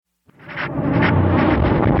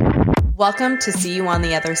Welcome to See You on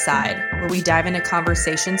the Other Side, where we dive into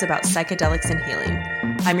conversations about psychedelics and healing.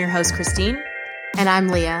 I'm your host, Christine. And I'm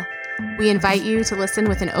Leah. We invite you to listen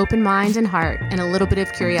with an open mind and heart and a little bit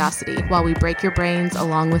of curiosity while we break your brains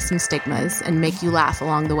along with some stigmas and make you laugh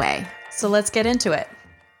along the way. So let's get into it.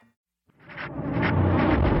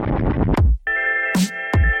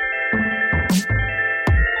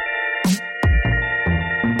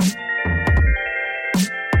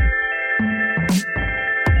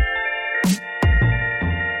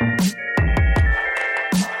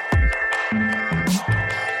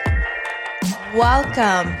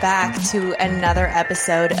 Welcome back to another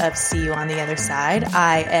episode of See You on the Other Side.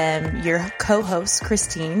 I am your co-host,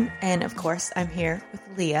 Christine, and of course, I'm here with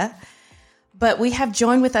Leah. But we have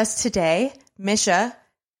joined with us today, Misha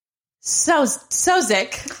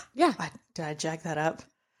Tsozik. Yeah. Did I jack that up?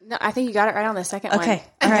 No, I think you got it right on the second one. Okay.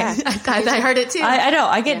 All right. I heard it too. I know.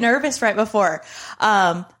 I get nervous right before.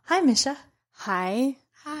 Hi, Misha. Hi.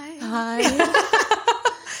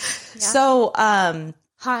 So,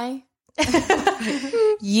 hi.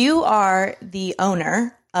 You are the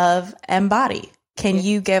owner of Embody. Can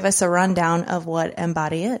you give us a rundown of what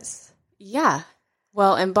Embody is? Yeah.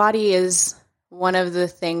 Well, Embody is one of the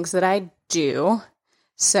things that I do.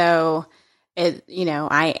 So,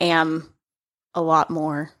 I am a lot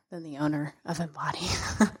more than the owner of Embody.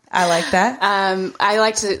 I like that. I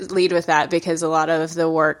like to lead with that because a lot of the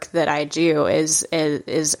work that I do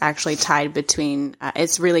is actually tied between,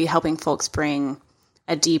 it's really helping folks bring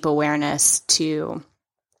a deep awareness to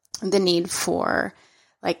the need for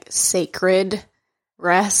like sacred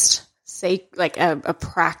rest, a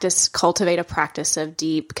practice, cultivate a practice of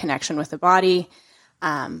deep connection with the body,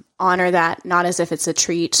 honor that not as if it's a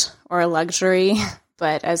treat or a luxury,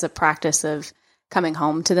 but as a practice of coming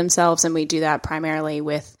home to themselves. And we do that primarily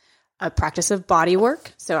with a practice of body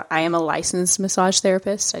work. So I am a licensed massage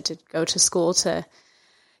therapist. I did go to school to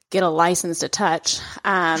get a license to touch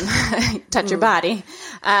your body.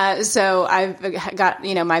 So I've got,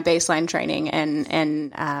 my baseline training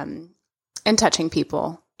and touching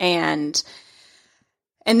people. And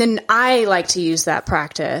then I like to use that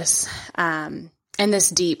practice, and this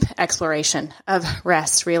deep exploration of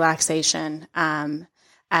rest, relaxation, like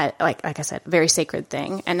I said, very sacred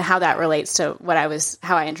thing, and how that relates to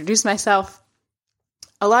how I introduced myself.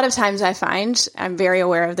 A lot of times I find, I'm very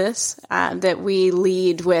aware of this, that we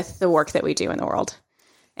lead with the work that we do in the world,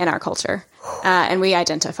 in our culture. And we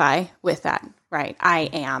identify with that, right? I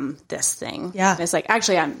am this thing. Yeah. And it's like,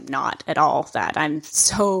 actually, I'm not at all that. I'm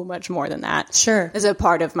so much more than that. Sure. As a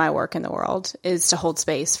part of my work in the world is to hold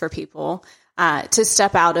space for people, to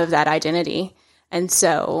step out of that identity. And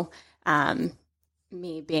so,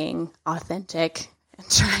 me being authentic and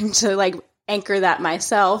trying to anchor that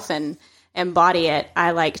myself and embody it,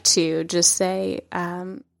 I like to just say,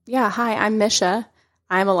 hi, I'm Misha.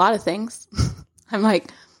 I'm a lot of things. I'm like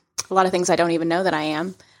a lot of things I don't even know that I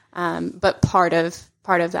am. But part of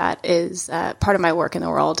that is part of my work in the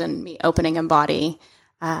world, and me opening Embody.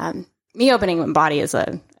 Me opening Embody is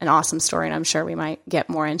an awesome story, and I'm sure we might get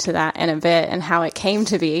more into that in a bit and how it came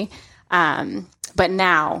to be. But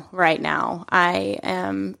right now, I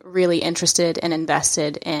am really interested and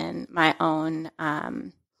invested in my own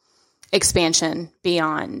expansion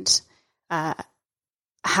beyond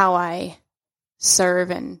how I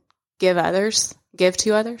serve and give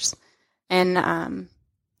to others, and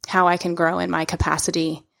how I can grow in my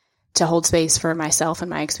capacity to hold space for myself and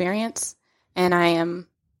my experience. And I am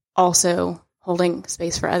also holding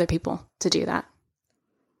space for other people to do that.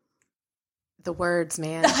 The words,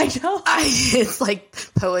 man. I know. It's like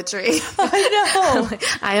poetry. I know.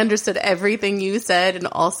 I understood everything you said, and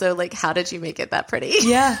also, how did you make it that pretty?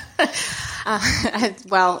 Yeah.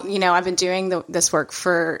 Well, I've been doing this work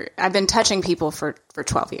I've been touching people for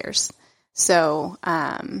 12 years. So,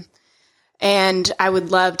 and I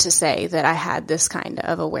would love to say that I had this kind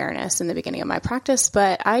of awareness in the beginning of my practice,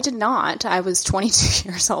 but I did not. I was 22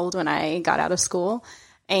 years old when I got out of school,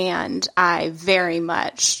 and I very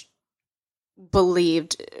much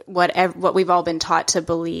believed what we've all been taught to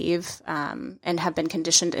believe, and have been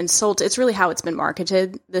conditioned and sold. It's really how it's been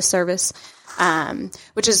marketed, this service,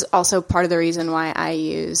 which is also part of the reason why I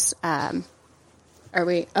use, the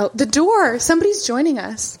door, somebody's joining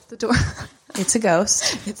us, the door. It's a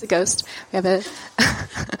ghost. It's a ghost. We have a,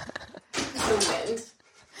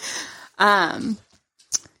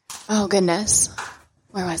 oh goodness.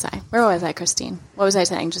 Where was I, Christine? What was I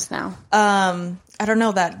saying just now? I don't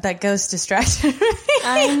know, that ghost distracted me.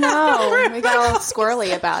 I know. We got all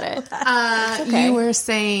squirrely about it. Okay. You were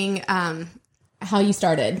saying how you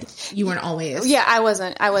started. You weren't always. Yeah, I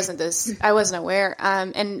wasn't aware.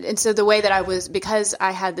 And so the way that I was, because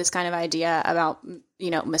I had this kind of idea about,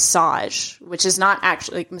 massage, which is not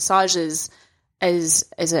actually, like, massage is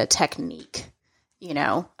a technique,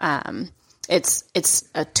 it's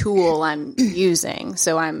a tool I'm using.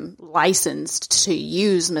 So I'm licensed to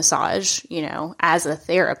use massage, as a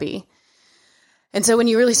therapy. And so when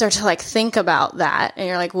you really start to like think about that and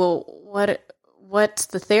you're like, well, what's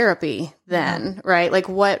the therapy then? Right? Like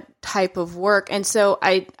what type of work? And so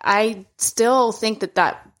I still think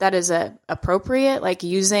that is appropriate. Like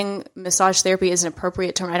using massage therapy is an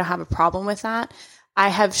appropriate term. I don't have a problem with that. I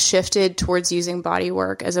have shifted towards using body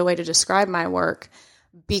work as a way to describe my work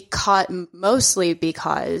mostly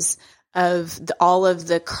because of all of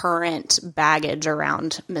the current baggage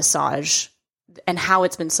around massage and how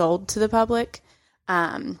it's been sold to the public.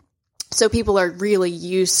 So people are really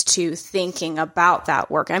used to thinking about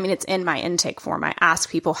that work. I mean, it's in my intake form. I ask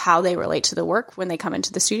people how they relate to the work when they come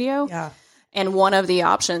into the studio. Yeah. And one of the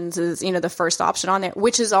options is, the first option on there,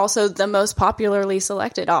 which is also the most popularly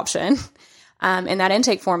selected option. In that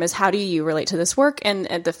intake form is, how do you relate to this work? And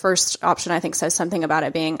the first option, I think, says something about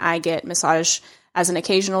it being, I get massage as an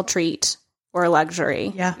occasional treat or a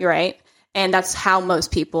luxury. Yeah. You're right. And that's how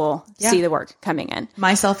most people see the work coming in.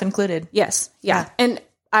 Myself included. Yes. Yeah. And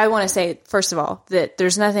I want to say, first of all, that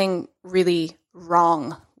there's nothing really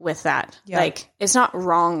wrong with that. Yeah. Like, it's not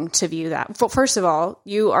wrong to view that. First of all,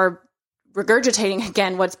 you are regurgitating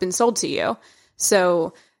again what's been sold to you.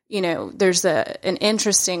 So, there's an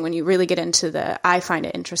interesting, when you really get into I find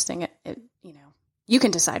it interesting. You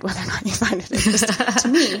can decide whether or not you find it interesting. To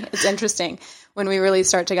me, it's interesting when we really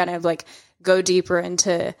start to kind of like go deeper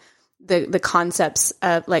into the concepts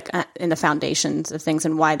of like in the foundations of things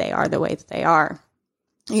and why they are the way that they are.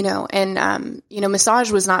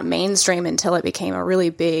 Massage was not mainstream until it became a really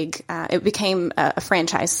big, it became a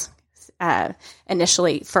franchise.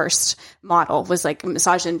 Initially, first model was like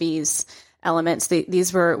massage and bees elements.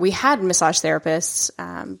 We had massage therapists,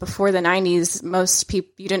 before the 90s. Most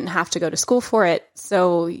people, you didn't have to go to school for it.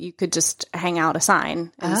 So you could just hang out a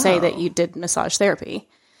sign and say that you did massage therapy.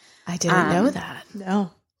 I didn't know that. No.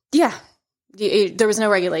 Yeah. There was no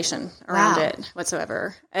regulation around it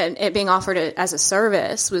whatsoever. And it being offered as a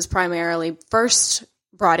service was primarily first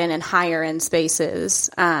brought in higher end spaces,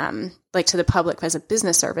 like to the public as a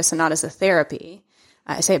business service and not as a therapy.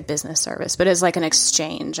 I say a business service, but as like an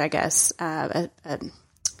exchange, I guess, a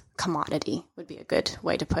commodity would be a good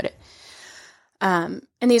way to put it. And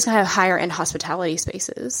these kind of higher end hospitality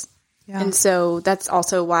spaces. Yeah. And so that's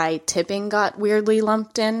also why tipping got weirdly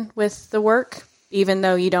lumped in with the work, even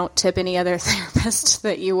though you don't tip any other therapist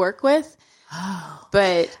that you work with. Oh.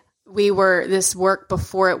 But this work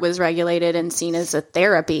before it was regulated and seen as a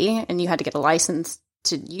therapy and you had to get a license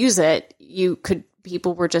to use it,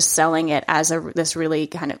 people were just selling it as this really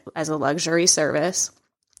kind of as a luxury service,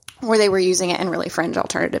 or they were using it in really fringe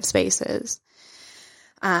alternative spaces,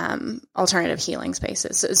 alternative healing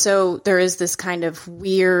spaces. So there is this kind of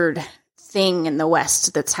weird thing in the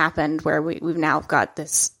West that's happened where we've now got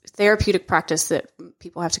this therapeutic practice that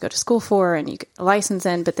people have to go to school for and you get a license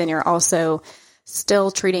in, but then you're also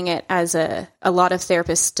still treating it as a lot of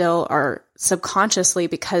therapists still are subconsciously,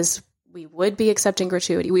 because we would be accepting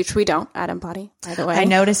gratuity, which we don't at Embody, by the way. I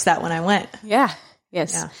noticed that when I went. Yeah.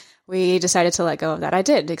 Yes. Yeah. We decided to let go of that. I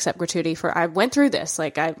did accept gratuity I went through this.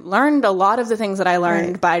 Like I learned a lot of the things that I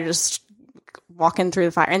learned by just walking through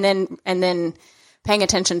the fire and then paying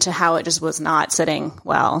attention to how it just was not sitting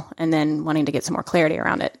well and then wanting to get some more clarity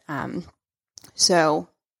around it. So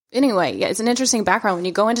anyway, yeah, it's an interesting background. When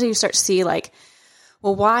you go into, you start to see like,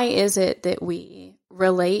 well, why is it that we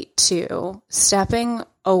relate to stepping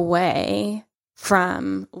away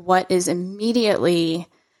from what is immediately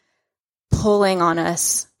pulling on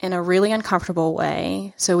us in a really uncomfortable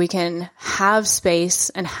way so we can have space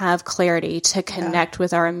and have clarity to connect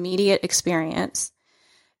with our immediate experience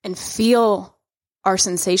and feel our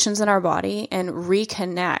sensations in our body and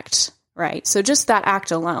reconnect, right? So just that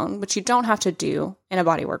act alone, which you don't have to do in a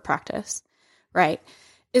bodywork practice, right,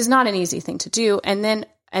 is not an easy thing to do. And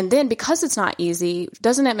then because it's not easy,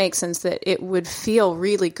 doesn't it make sense that it would feel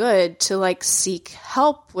really good to like seek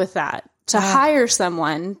help with that, to hire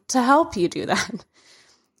someone to help you do that?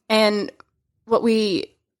 And what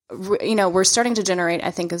we're starting to generate,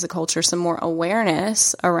 I think, as a culture, some more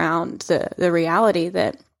awareness around the reality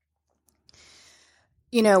that,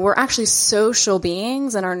 we're actually social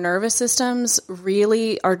beings and our nervous systems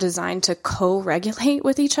really are designed to co-regulate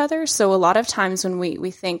with each other. So a lot of times when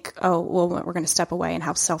we think, oh, well, we're going to step away and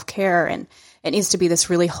have self-care and it needs to be this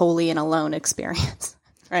really holy and alone experience,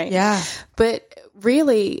 right? Yeah. But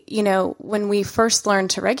really, when we first learn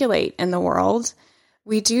to regulate in the world,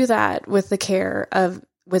 we do that with the care of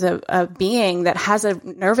with a being that has a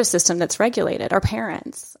nervous system that's regulated. Our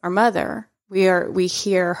parents, our mother, we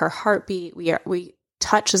hear her heartbeat. We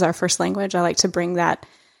touch is our first language. I like to bring that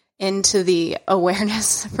into the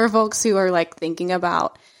awareness for folks who are like thinking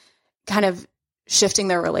about kind of shifting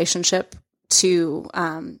their relationship to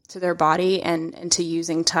their body and to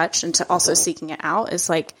using touch and to also seeking it out.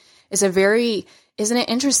 Isn't it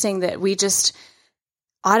interesting that we just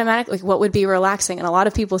automatically, what would be relaxing? And a lot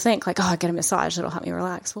of people think like, oh, I get a massage, it'll help me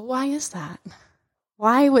relax. Well, why is that?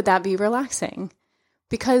 Why would that be relaxing?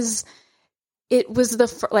 Because it was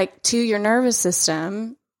to your nervous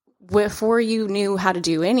system, before you knew how to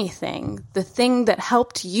do anything, the thing that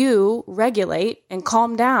helped you regulate and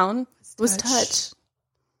calm down was touch.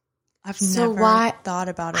 I've never thought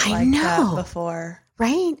about it that before.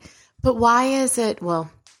 Right? But why is it, well,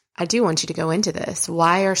 I do want you to go into this.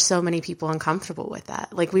 Why are so many people uncomfortable with that?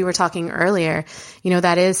 Like we were talking earlier,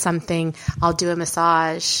 that is something. I'll do a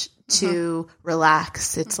massage to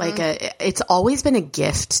relax. It's like it's always been a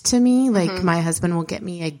gift to me. Like my husband will get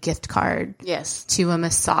me a gift card to a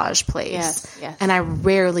massage place. Yes. And I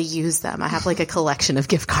rarely use them. I have like a collection of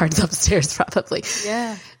gift cards upstairs probably.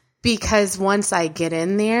 Yeah. Because once I get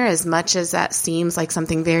in there, as much as that seems like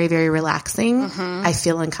something very, very relaxing, I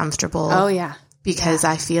feel uncomfortable. Oh, yeah. Because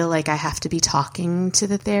I feel like I have to be talking to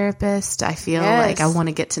the therapist. I feel like I want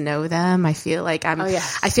to get to know them. I feel like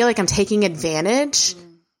I feel like I'm taking advantage.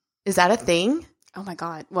 Is that a thing? Oh my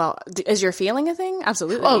God. Well, is your feeling a thing?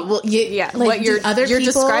 Absolutely. Oh, well, yeah. Like you're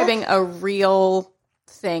describing a real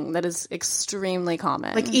thing that is extremely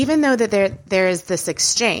common. Like even though that there is this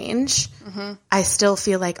exchange, I still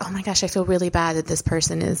feel like, oh my gosh, I feel really bad that this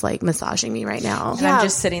person is like massaging me right now. And I'm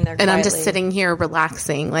just sitting there quietly. And I'm just sitting here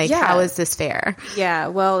relaxing. Like, how is this fair? Yeah.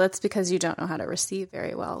 Well, that's because you don't know how to receive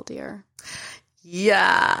very well, dear.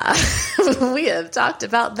 Yeah. We have talked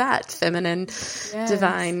about that. Feminine,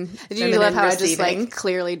 divine. Did you love how receiving. I just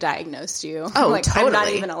clearly diagnosed you? Oh, like, totally. I'm not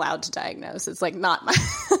even allowed to diagnose. It's like not my.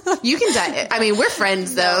 You can I mean, we're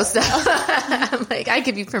friends though, so like I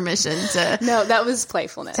give you permission to. No, that was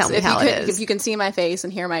playfulness. Tell me how it is. If you can see my face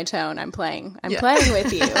and hear my tone, I'm playing. I'm playing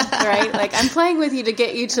with you, right? Like I'm playing with you to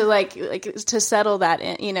get you to like to settle that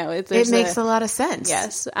in. It makes a lot of sense.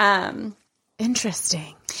 Yes.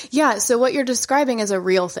 Interesting. Yeah. So what you're describing is a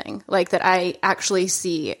real thing, like that I actually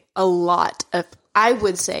see a lot of, I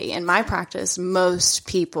would say in my practice, most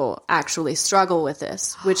people actually struggle with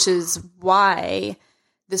this, which is why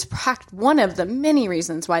one of the many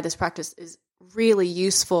reasons why this practice is really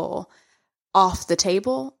useful off the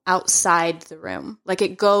table, outside the room. Like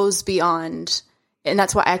it goes beyond, and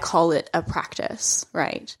that's why I call it a practice,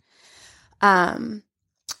 right?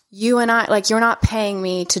 You and I, like, you're not paying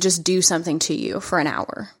me to just do something to you for an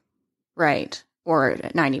hour, right? Or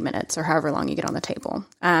 90 minutes or however long you get on the table.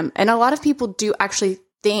 And a lot of people do actually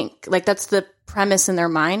think, like, that's the premise in their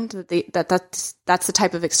mind, that's the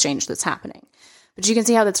type of exchange that's happening. But you can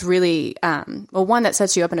see how that's really, one, that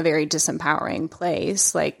sets you up in a very disempowering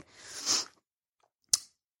place. Like,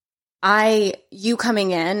 you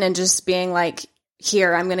coming in and just being like,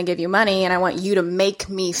 here, I'm going to give you money and I want you to make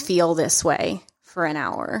me feel this way for an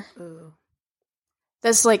hour. Ooh.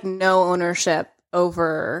 That's like no ownership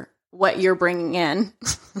over what you're bringing in.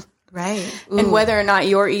 Right. Ooh. And whether or not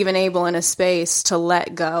you're even able in a space to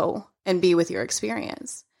let go and be with your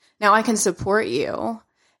experience. Now I can support you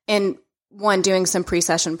in doing some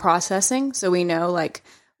pre-session processing. So we know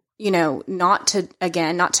not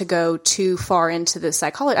to go too far into the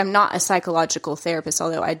psychology. I'm not a psychological therapist,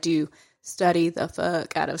 although I do study the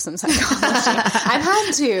fuck out of some psychology. I've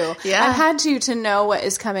had to. Yeah. I've had to know what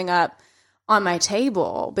is coming up on my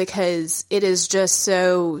table because it is just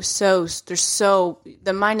the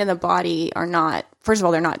mind and the body are not, first of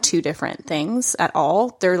all, they're not two different things at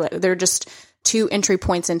all. They're just two entry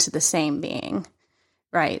points into the same being,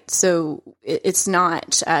 right? So it's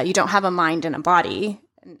not, you don't have a mind and a body.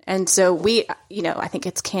 And so I think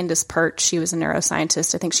it's Candace Pert. She was a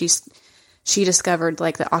neuroscientist. I think she discovered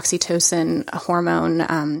like the oxytocin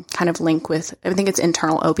hormone kind of link with, I think it's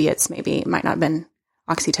internal opiates, maybe. It might not have been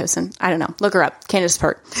oxytocin. I don't know. Look her up. Candace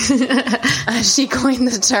Pert. She coined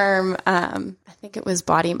the term, I think it was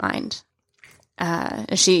body mind.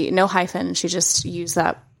 No hyphen. She just used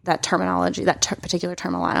that terminology, particular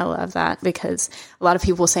term a lot. I love that because a lot of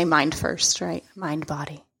people say mind first, right? Mind,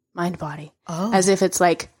 body. Oh. As if it's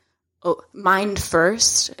like, mind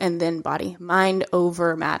first and then body, mind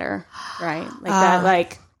over matter, right? Like that,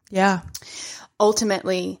 like, yeah.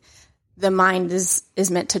 Ultimately, the mind is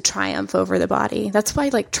meant to triumph over the body. That's why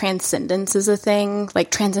like transcendence is a thing,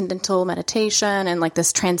 like transcendental meditation, and like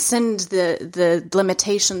this transcend the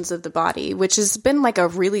limitations of the body, which has been like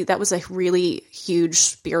that was a really huge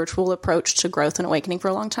spiritual approach to growth and awakening for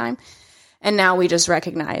a long time. And now we just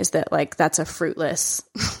recognize that like that's a fruitless.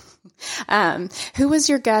 Who was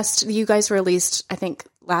your guest? You guys released, I think,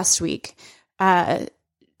 last week.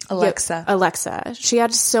 Alexa. Alexa. She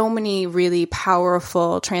had so many really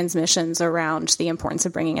powerful transmissions around the importance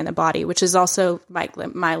of bringing in the body, which is also like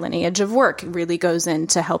my lineage of work. It really goes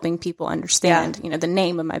into helping people understand, the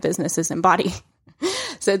name of my business is Embody.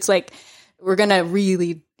 So it's like, we're going to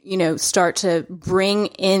really, start to bring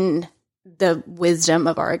in the wisdom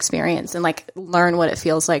of our experience and like learn what it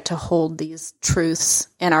feels like to hold these truths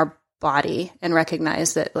in our body and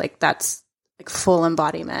recognize that like that's like full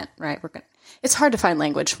embodiment, right? It's hard to find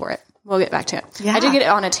language for it. We'll get back to it. Yeah. I did get it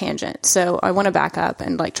on a tangent, so I want to back up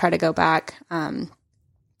and like try to go back.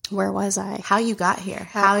 Where was I? How you got here?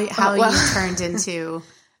 How you turned into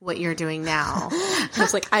what you're doing now? I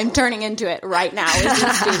was like, I'm turning into it right now as you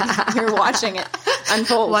speak. You're watching it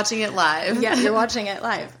unfold. Watching it live. Yeah, you're watching it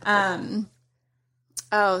live. I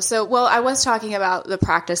was talking about the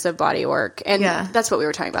practice of body work, and that's what we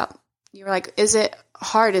were talking about. You were like, is it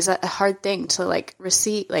hard? Is that a hard thing to like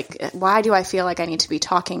receive? Like, why do I feel like I need to be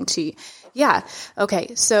talking to you? Yeah.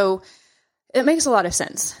 Okay. So it makes a lot of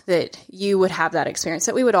sense that you would have that experience,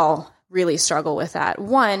 that we would all really struggle with that.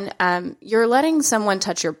 One, you're letting someone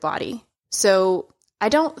touch your body. So I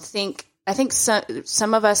think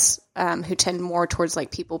some of us who tend more towards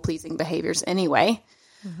like people pleasing behaviors anyway,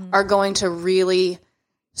 are going to really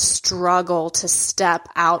struggle to step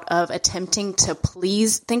out of attempting to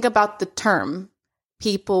please. Think about the term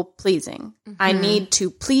people pleasing. I need to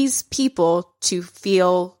please people to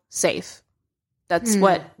feel safe. That's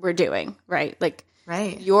what we're doing, right? Like,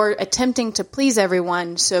 you're attempting to please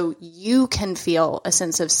everyone so you can feel a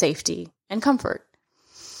sense of safety and comfort.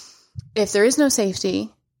 If there is no safety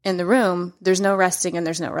in the room, there's no resting and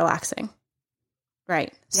there's no relaxing,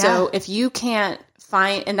 right? Yeah. So if you can't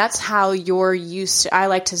find, and that's how you're used to, I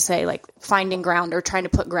like to say like finding ground or trying to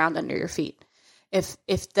put ground under your feet.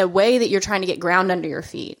 If the way that you're trying to get ground under your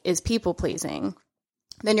feet is people pleasing,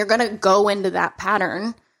 then you're going to go into that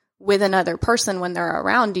pattern with another person when they're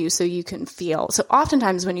around you so you can feel. So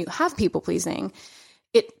oftentimes when you have people pleasing,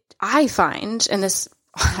 I find, and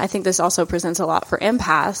I think this also presents a lot for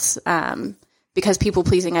empaths, because people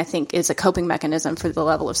pleasing, I think, is a coping mechanism for the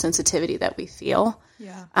level of sensitivity that we feel.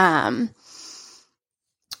 Yeah.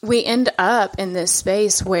 We end up in this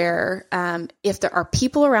space where if there are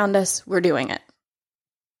people around us, we're doing it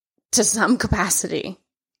to some capacity.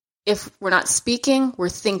 If we're not speaking, we're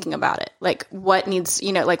thinking about it. Like what needs,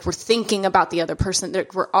 like we're thinking about the other person.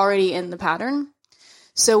 We're already in the pattern.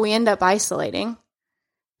 So we end up isolating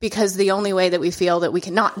because the only way that we feel that we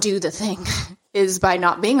cannot do the thing is by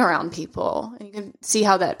not being around people. And you can see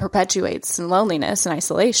how that perpetuates in loneliness and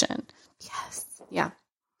isolation. Yes. Yeah.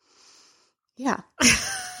 Yeah.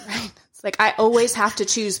 Right. It's like I always have to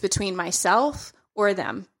choose between myself or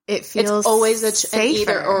them. It feels it's always an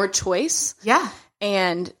either or choice. Yeah.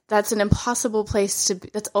 And that's an impossible place to be.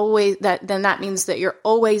 That's always then that means that you're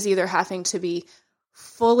always either having to be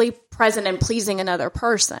fully present and pleasing another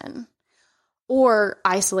person, or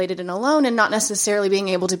isolated and alone and not necessarily being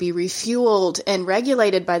able to be refueled and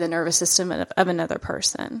regulated by the nervous system of another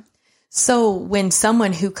person. So when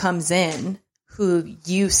someone who comes in, who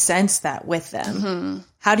you sense that with them,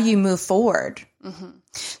 how do you move forward?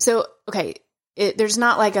 So, okay, there's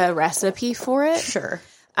not like a recipe for it. Sure.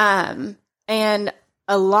 And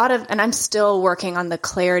I'm still working on the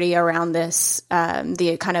clarity around this,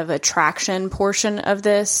 the kind of attraction portion of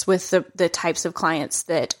this with the types of clients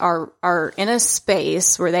that are in a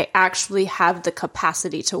space where they actually have the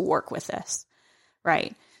capacity to work with this,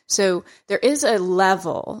 right? So there is a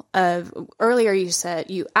level of, earlier you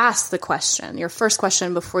said, you asked the question, your first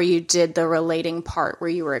question before you did the relating part where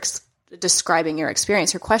you were describing your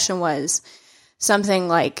experience. Your question was something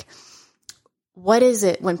like, what is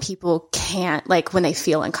it when people can't, like when they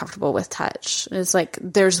feel uncomfortable with touch? It's like,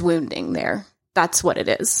 there's wounding there. That's what it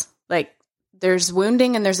is. Like there's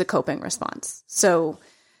wounding and there's a coping response. So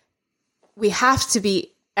we have to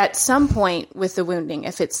be at some point with the wounding,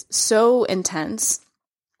 if it's so intense,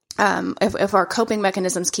 if our coping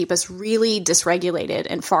mechanisms keep us really dysregulated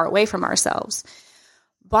and far away from ourselves,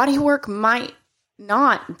 body work might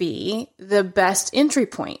not be the best entry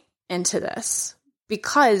point into this,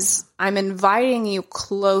 because I'm inviting you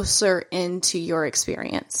closer into your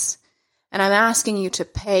experience. And I'm asking you to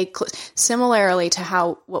pay similarly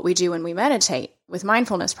to what we do when we meditate with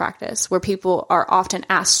mindfulness practice, where people are often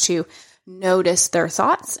asked to notice their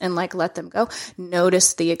thoughts and like let them go.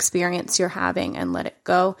 Notice the experience you're having and let it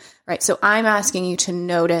go, right? So I'm asking you to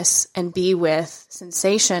notice and be with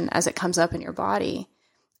sensation as it comes up in your body.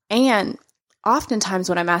 And oftentimes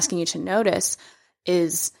what I'm asking you to notice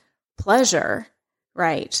is pleasure,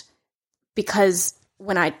 right? Because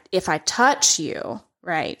if I touch you,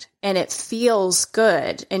 right, and it feels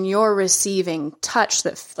good and you're receiving touch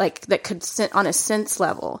that could sit on a sense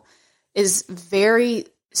level is very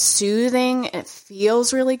soothing and it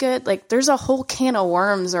feels really good. Like there's a whole can of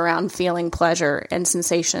worms around feeling pleasure and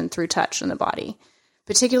sensation through touch in the body,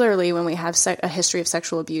 particularly when we have a history of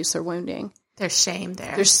sexual abuse or wounding. There's shame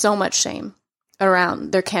there. There's so much shame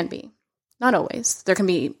around. There can be, not always. There can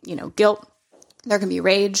be, guilt. There can be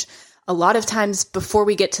rage. A lot of times before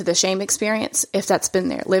we get to the shame experience, if that's been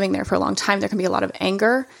there, living there for a long time, there can be a lot of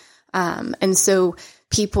anger. And so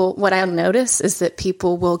what I'll notice is that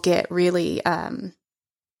people will get really,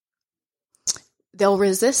 they'll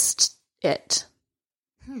resist it.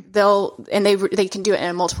 They can do it in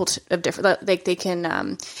a multiple of different, they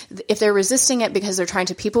can, if they're resisting it because they're trying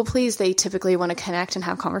to people please, they typically want to connect and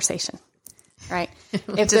have conversation. Right.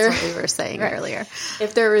 If they're what we were saying earlier,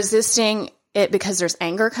 if they're resisting it because there's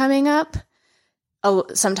anger coming up,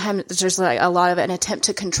 sometimes there's like a lot of an attempt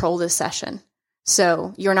to control this session.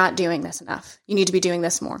 So you're not doing this enough. You need to be doing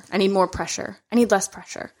this more. I need more pressure. I need less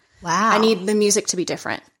pressure. Wow. I need the music to be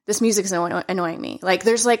different. This music is annoying me. Like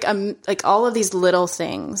there's like all of these little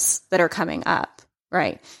things that are coming up.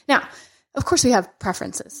 Right. Now, of course we have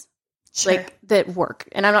preferences. Sure. Like that work.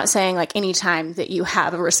 And I'm not saying like any time that you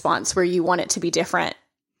have a response where you want it to be different,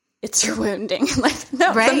 it's your wounding. Like,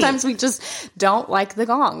 no, right. Sometimes we just don't like the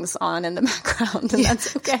gongs on in the background and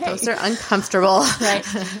that's okay. Those are uncomfortable. Right.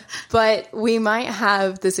 But we might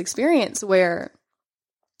have this experience where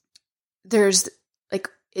there's like,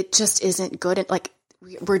 it just isn't good. Like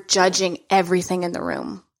we're judging everything in the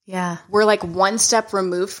room. Yeah. We're like one step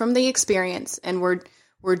removed from the experience and we're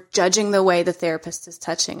judging the way the therapist is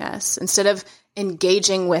touching us instead of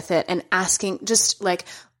engaging with it and asking just like,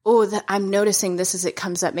 I'm noticing this as it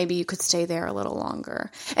comes up. Maybe you could stay there a little longer.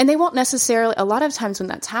 And they won't necessarily, a lot of times when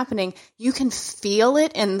that's happening, you can feel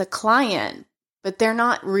it in the client, but they're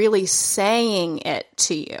not really saying it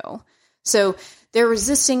to you. So they're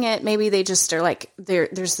resisting it. Maybe they just are like,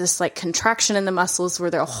 there's this like contraction in the muscles where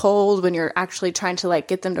they'll hold when you're actually trying to like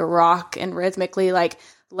get them to rock and rhythmically like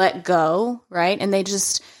let go. Right. And they'll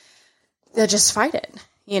just fight it.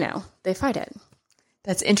 They fight it.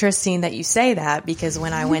 That's interesting that you say that because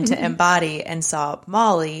when I went to Embody and saw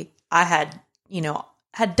Molly, I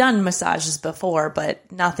had done massages before,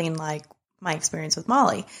 but nothing like my experience with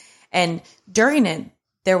Molly. And during it,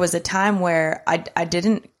 there was a time where I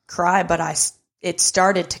didn't cry, but it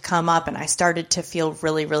started to come up and I started to feel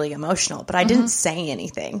really, really emotional, but I didn't say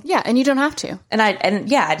anything. Yeah. And you don't have to. I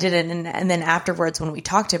didn't. And then afterwards, when we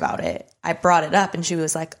talked about it, I brought it up and she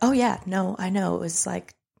was like, oh yeah, no, I know. It was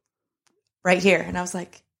like right here. And I was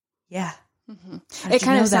like, yeah. Mm-hmm. It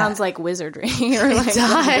kind of sounds like wizardry or like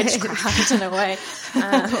witchcraft in a way.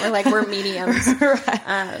 Or like we're mediums. Right.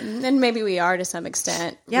 And maybe we are to some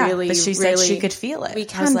extent. Yeah, really, but she said she could feel it. We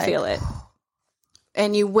can feel it.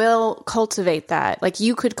 And you will cultivate that. Like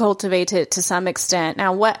you could cultivate it to some extent.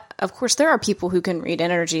 Now, of course, there are people who can read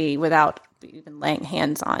energy without even laying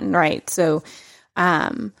hands on, right? So,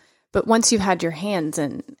 but once you've had your hands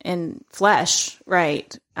in flesh,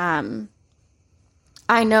 right?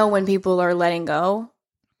 I know when people are letting go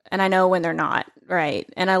and I know when they're not, right?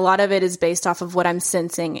 And a lot of it is based off of what I'm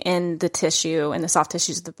sensing in the tissue and the soft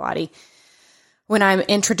tissues of the body. When I'm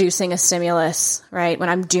introducing a stimulus, right? When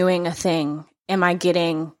I'm doing a thing, am I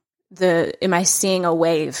seeing a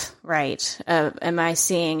wave, right? Am I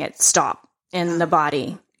seeing it stop in the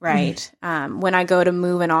body, right? When I go to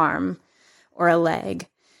move an arm or a leg,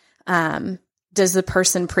 does the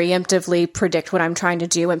person preemptively predict what I'm trying to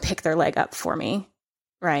do and pick their leg up for me?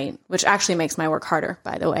 Right. Which actually makes my work harder,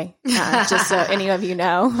 by the way. Just so any of you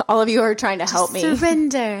know, all of you are trying to help me.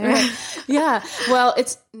 Surrender. Right. Yeah. Well,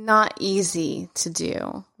 it's not easy to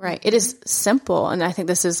do. Right. It is simple. And I think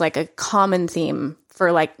this is like a common theme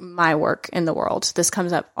for like my work in the world. This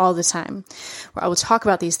comes up all the time where I will talk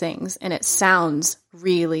about these things and it sounds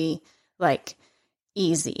really like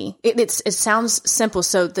easy. It sounds simple.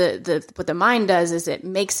 So what the mind does is it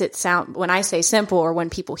makes it sound, when I say simple or when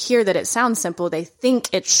people hear that it sounds simple, they think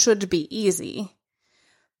it should be easy.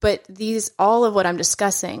 But all of what I'm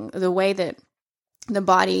discussing, the way that the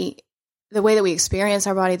body, the way that we experience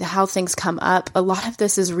our body, how things come up, a lot of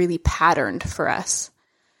this is really patterned for us.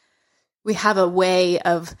 We have a way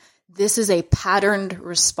of, this is a patterned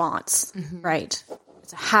response, right?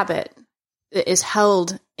 It's a habit. is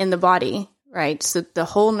held in the body, right? So the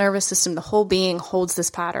whole nervous system, the whole being holds this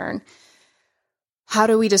pattern. How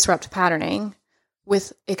do we disrupt patterning?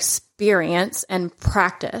 With experience and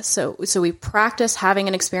practice. So we practice having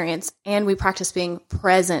an experience and we practice being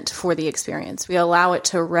present for the experience. We allow it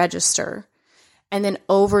to register. And then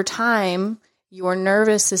over time, your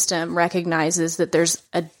nervous system recognizes that there's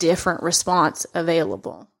a different response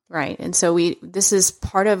available, right? And so this is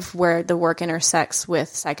part of where the work intersects with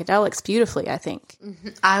psychedelics beautifully, I think. Mm-hmm.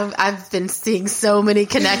 I've been seeing so many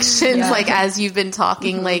connections, like as you've been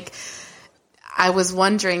talking, like I was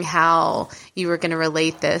wondering how you were going to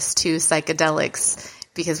relate this to psychedelics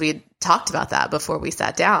because we had talked about that before we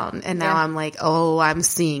sat down. And now I'm like, oh, I'm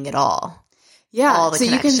seeing it all. Yeah. All the so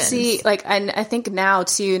connections. You can see, like, and I think now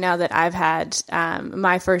too, now that I've had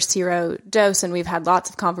my first hero dose and we've had lots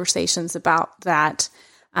of conversations about that,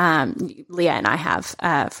 Leah and I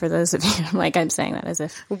have, for those of you, like I'm saying that as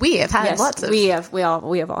if we have had lots of, we have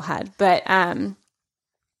all had, but,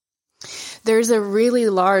 there's a really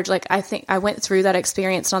large, like, I think I went through that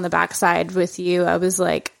experience on the backside with you. I was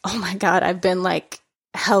like, oh my God, I've been like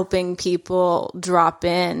helping people drop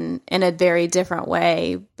in a very different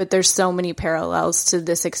way, but there's so many parallels to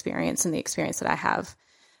this experience and the experience that I have,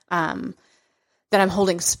 that I'm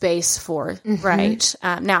holding space for. Mm-hmm. Right.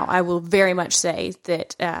 Now I will very much say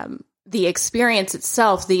that, the experience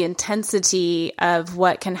itself, the intensity of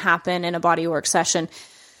what can happen in a bodywork session,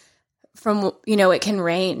 from, it can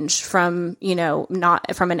range from,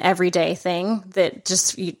 not from an everyday thing that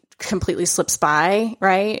just completely slips by,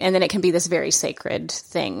 right? And then it can be this very sacred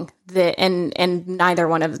thing that, and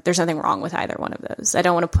there's nothing wrong with either one of those. I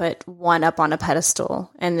don't want to put one up on a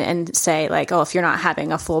pedestal and say like, oh, if you're not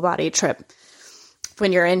having a full body trip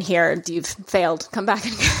when you're in here, you've failed. Come back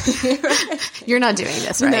and right? You're not doing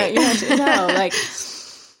this, right? No, like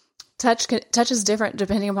touch is different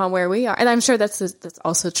depending upon where we are. And I'm sure that's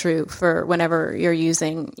also true for whenever you're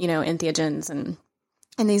using, entheogens and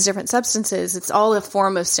these different substances. It's all a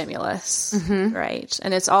form of stimulus, mm-hmm. right?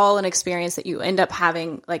 And it's all an experience that you end up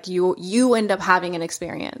having, like you end up having an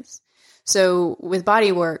experience. So with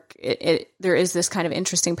body work, there is this kind of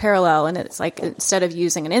interesting parallel, and it's like, instead of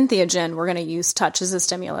using an entheogen, we're going to use touch as a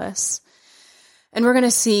stimulus. And we're going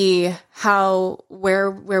to see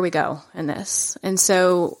where we go in this. And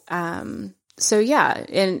so yeah.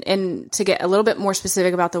 And to get a little bit more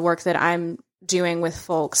specific about the work that I'm doing with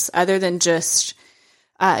folks, other than just,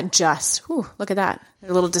 look at that.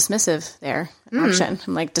 A little dismissive there. Action.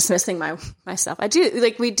 I'm like dismissing myself. I do,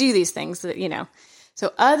 like, we do these things that,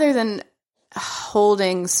 so other than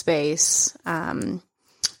holding space,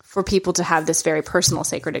 for people to have this very personal,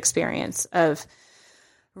 sacred experience of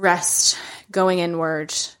rest, going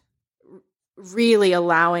inward, really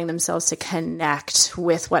allowing themselves to connect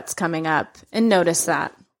with what's coming up and notice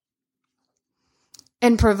that,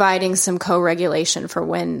 and providing some co-regulation for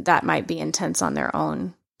when that might be intense on their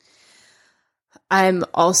own. I'm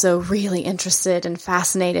also really interested and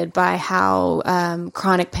fascinated by how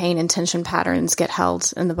chronic pain and tension patterns get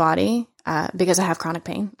held in the body, because I have chronic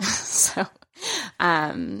pain. So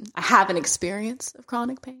I have an experience of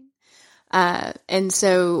chronic pain. And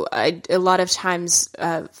so a lot of times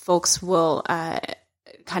folks will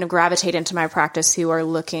kind of gravitate into my practice who are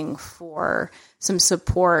looking for some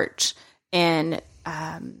support and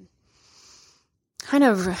kind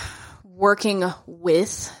of working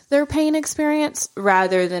with their pain experience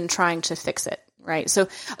rather than trying to fix it, right? So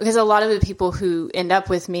because a lot of the people who end up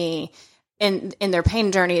with me in their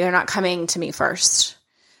pain journey, they're not coming to me first.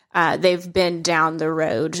 They've been down the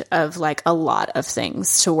road of like a lot of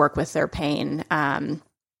things to work with their pain,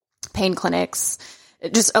 pain clinics,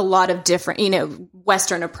 just a lot of different,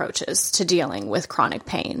 Western approaches to dealing with chronic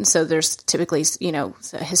pain. So there's typically, a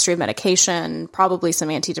history of medication, probably some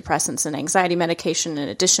antidepressants and anxiety medication in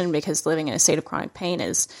addition, because living in a state of chronic pain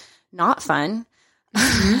is not fun.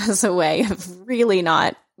 As a way of really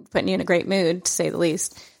not putting you in a great mood, to say the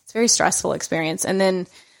least. It's a very stressful experience. And then,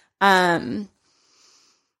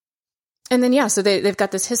 yeah, so they've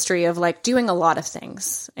got this history of like doing a lot of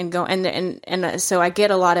things and so I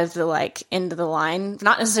get a lot of the like end of the line,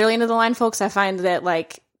 not necessarily end of the line folks. I find that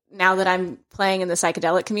like now that I'm playing in the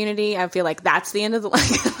psychedelic community, I feel like that's the end of the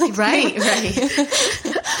line. Right.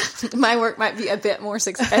 My work might be a bit more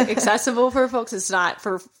accessible for folks. It's not,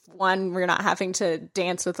 for one, we're not having to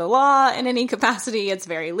dance with the law in any capacity. It's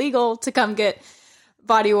very legal to come get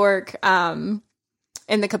body work.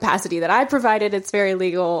 In the capacity that I provided, it's very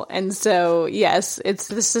legal. And so, yes,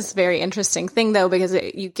 this is a very interesting thing though, because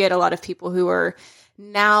you get a lot of people who are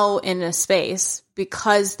now in a space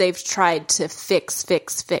because they've tried to fix,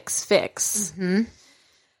 mm-hmm.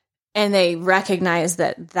 and they recognize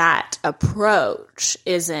that that approach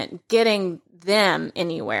isn't getting them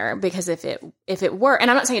anywhere, because if it were,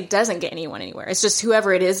 and I'm not saying it doesn't get anyone anywhere, it's just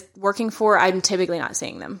whoever it is working for, I'm typically not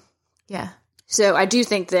seeing them. Yeah. So I do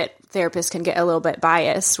think that therapists can get a little bit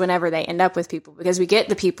biased whenever they end up with people, because we get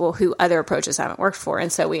the people who other approaches haven't worked for.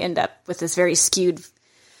 And so we end up with this very skewed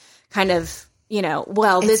kind of,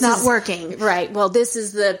 well, this it's not is working. Right. Well, this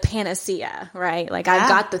is the panacea, right? Like I've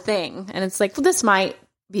got the thing, and it's like, well, this might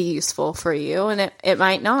be useful for you, and it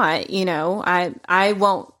might not, I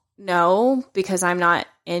won't know because I'm not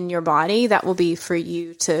in your body. That will be for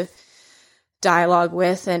you to dialogue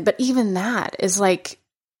with. But even that is like,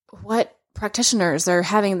 what practitioners are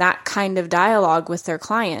having that kind of dialogue with their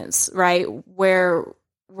clients, right? Where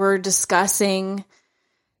we're discussing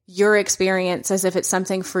your experience as if it's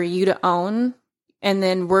something for you to own. And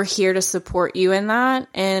then we're here to support you in that.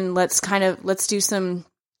 And let's do some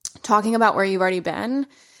talking about where you've already been.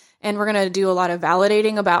 And we're going to do a lot of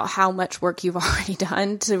validating about how much work you've already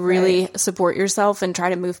done to really support yourself and try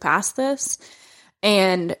to move past this.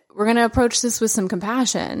 And we're going to approach this with some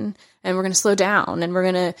compassion, and we're going to slow down, and we're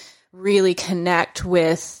going to really connect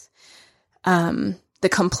with the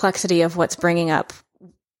complexity of what's bringing up,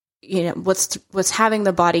 what's having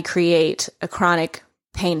the body create a chronic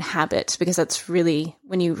pain habit, because that's really,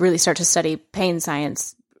 when you really start to study pain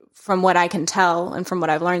science, from what I can tell and from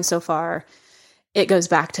what I've learned so far, it goes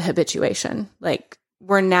back to habituation. Like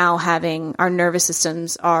we're now having, our nervous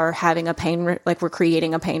systems are having a pain, like we're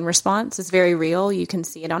creating a pain response. It's very real. You can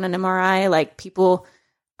see it on an MRI. Like people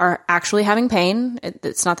are actually having pain.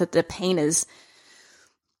 It's not that the pain is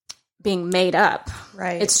being made up.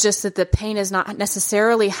 Right. It's just that the pain is not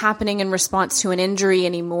necessarily happening in response to an injury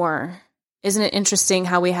anymore. Isn't it interesting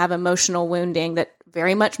how we have emotional wounding that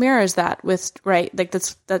very much mirrors that with, right? Like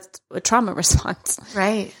that's a trauma response.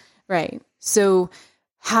 Right. Right. So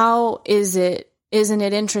how isn't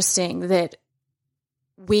it interesting that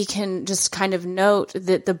we can just kind of note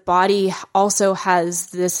that the body also has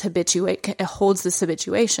this it holds this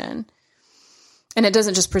habituation, and it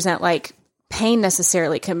doesn't just present like pain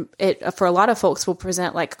necessarily. It for a lot of folks will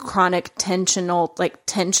present like chronic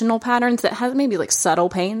tensional patterns that have maybe like subtle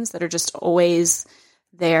pains that are just always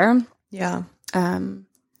there. Yeah.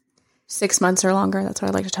 6 months or longer. That's what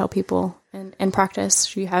I like to tell people in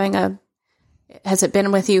practice. Has it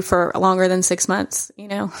been with you for longer than 6 months?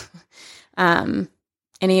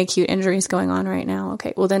 Any acute injuries going on right now?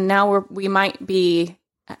 Okay. Well, then now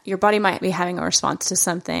your body might be having a response to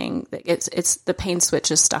something that it's the pain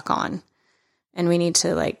switch is stuck on, and we need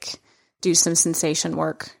to like do some sensation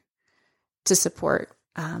work to support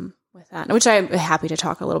with that, which I'm happy to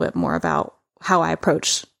talk a little bit more about how I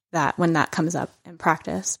approach that when that comes up in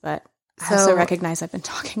practice. But I also recognize I've been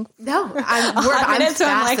talking. No, I'm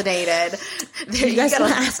fascinated. You guys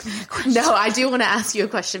want to ask me a question? No, I do want to ask you a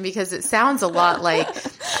question, because it sounds a lot like,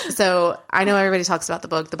 so I know everybody talks about the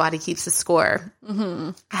book, The Body Keeps the Score.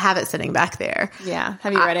 Mm-hmm. I have it sitting back there. Yeah.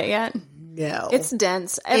 Have you read it yet? No. It's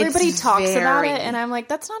dense. Everybody talks about it, and I'm like,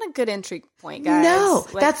 that's not a good entry point, guys. No,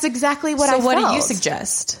 that's exactly what I felt. So what do you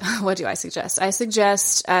suggest? What do I suggest? I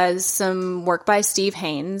suggest some work by Steve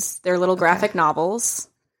Haynes. They're little graphic novels.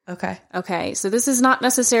 Okay. So this is not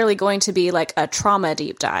necessarily going to be like a trauma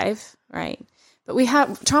deep dive, right? But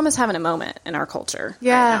trauma's having a moment in our culture right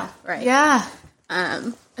now, right? Yeah.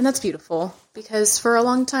 And that's beautiful, because for a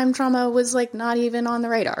long time, trauma was like not even on the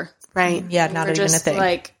radar. Right. Yeah. Not even a thing.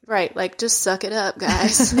 Like just suck it up,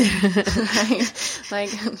 guys. Right?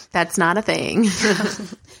 Like that's not a thing.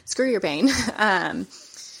 Screw your pain.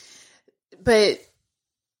 But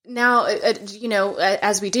now,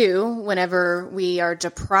 as we do, whenever we are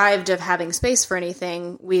deprived of having space for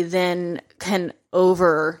anything, we then can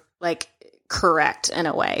correct in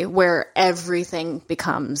a way where everything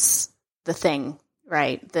becomes the thing,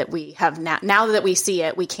 right? That we have now that we see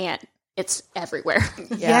it, we can't, it's everywhere.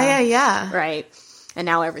 Yeah. Right. And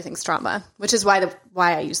now everything's trauma, which is why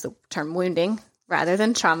I use the term wounding rather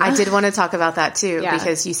than trauma. I did want to talk about that too,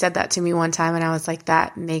 because you said that to me one time, and I was like,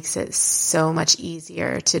 that makes it so much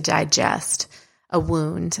easier to digest a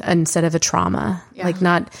wound instead of a trauma. Yeah. Like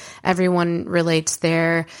not everyone relates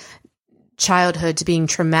their childhood to being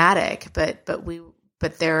traumatic, but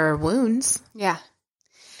there are wounds. Yeah.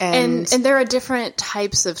 And there are different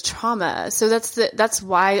types of trauma. So that's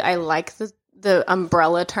why I like the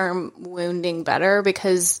umbrella term wounding better,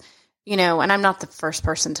 because and I'm not the first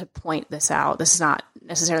person to point this out. This is not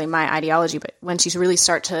necessarily my ideology, but once you really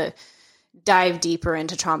start to dive deeper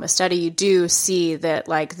into trauma study, you do see that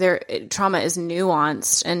trauma is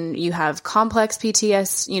nuanced, and you have complex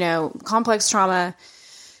PTS, complex trauma.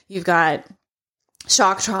 You've got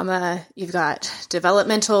shock trauma, you've got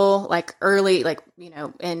developmental, like early, like,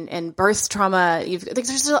 and birth trauma.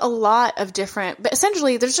 There's a lot of different, but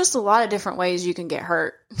essentially there's just a lot of different ways you can get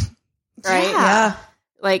hurt. Right? Yeah.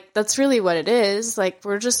 Like, that's really what it is. Like,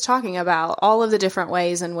 we're just talking about all of the different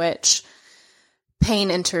ways in which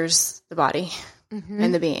pain enters the body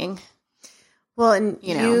and the being. Well, and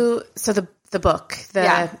so the book,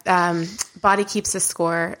 Body Keeps the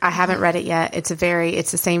Score. I haven't read it yet. It's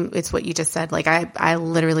the same. It's what you just said. Like, I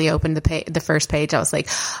literally opened the first page. I was like,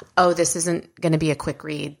 oh, this isn't going to be a quick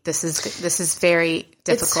read. This is very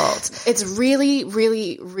difficult. It's really,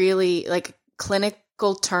 really, really like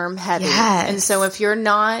clinical term heavy. Yes. And so if you're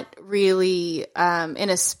not really in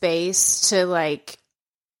a space to, like,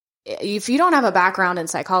 if you don't have a background in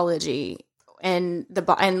psychology and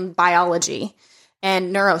biology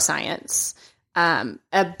and neuroscience,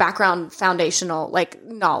 a background foundational, like,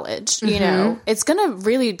 knowledge, it's going to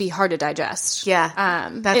really be hard to digest. Yeah.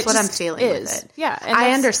 That's what I'm feeling with it. Yeah. And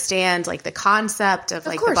I understand, like, the concept of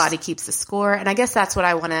like, the body keeps the score. And I guess that's what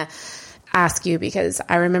I want to ask you, because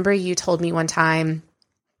I remember you told me one time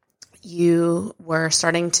you were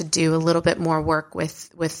starting to do a little bit more work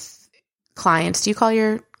with clients. Do you call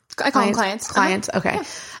your I call them clients. Clients. Okay.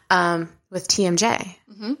 Yeah. With TMJ.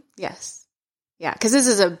 Mm-hmm. Yes. Yeah. Cause this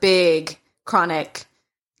is a big chronic,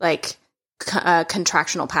 like,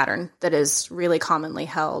 contractional pattern that is really commonly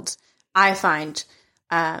held. I find,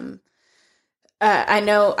 I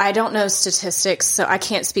don't know statistics, so I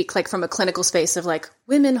can't speak, like, from a clinical space of, like,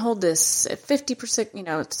 women hold this at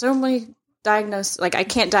 50%, so many diagnosed, like, I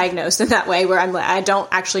can't diagnose in that way where I don't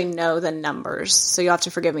actually know the numbers. So you'll have to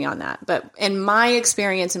forgive me on that. But in my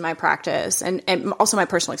experience, in my practice, and also my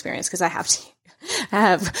personal experience, because I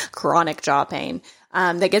have chronic jaw pain,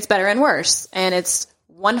 that gets better and worse. And it's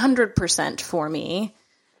 100% for me.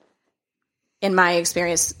 In my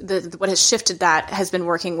experience, what has shifted that has been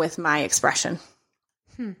working with my expression.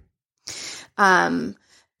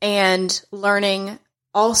 And learning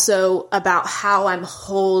also about how I'm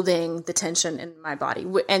holding the tension in my body.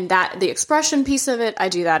 And that the expression piece of it, I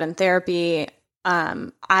do that in therapy.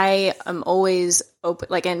 I am always open,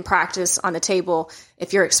 like, in practice on the table.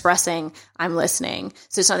 If you're expressing, I'm listening.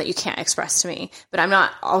 So it's not that you can't express to me, but I'm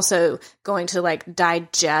not also going to, like,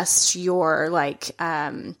 digest your, like,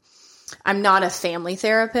 I'm not a family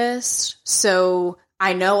therapist. So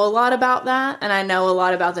I know a lot about that, and I know a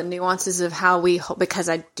lot about the nuances of how because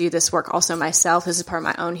I do this work also myself. This is part of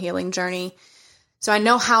my own healing journey. So I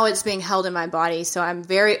know how it's being held in my body. So I'm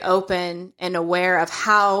very open and aware of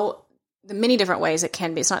how the many different ways it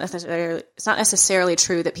can be. It's not necessarily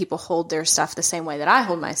true that people hold their stuff the same way that I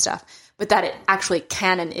hold my stuff, but that it actually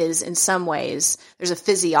can and is in some ways. There's a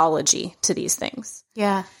physiology to these things.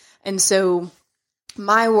 Yeah. And so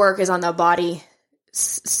my work is on the body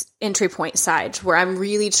entry point side, where I'm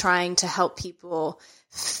really trying to help people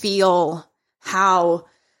feel how,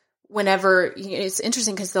 whenever, it's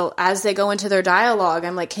interesting because as they go into their dialogue,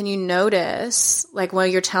 I'm like, can you notice, like, while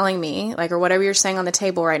you're telling me, like, or whatever you're saying on the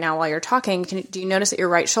table right now while you're talking, do you notice that your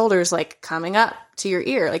right shoulder is, like, coming up to your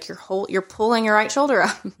ear? Like, you're pulling your right shoulder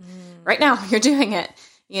up right now. You're doing it,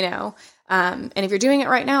 and if you're doing it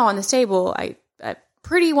right now on this table, I'm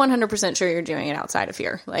pretty 100% sure you're doing it outside of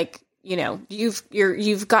here. Like,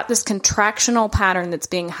 you've got this contractional pattern that's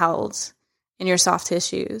being held in your soft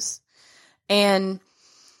tissues, and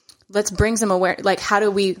let's bring some aware. Like, how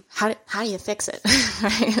do you fix it?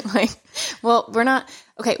 Right? Like, well, we're not,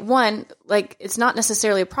 okay. One, like, it's not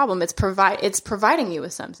necessarily a problem. It's providing you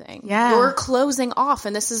with something. Yeah. You're closing off,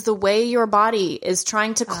 and this is the way your body is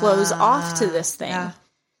trying to close off to this thing. Yeah.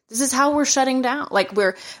 This is how we're shutting down. Like,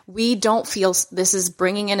 we don't feel, this is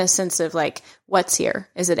bringing in a sense of, like, what's here?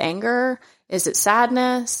 Is it anger? Is it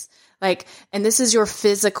sadness? Like, and this is your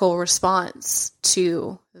physical response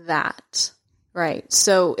to that. Right.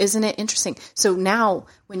 So isn't it interesting? So now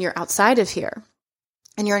when you're outside of here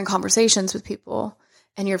and you're in conversations with people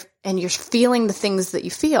and you're feeling the things that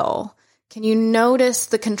you feel, can you notice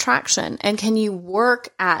the contraction, and can you work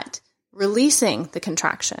at releasing the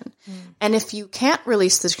contraction? And if you can't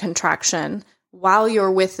release the contraction while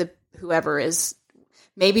you're with whoever is,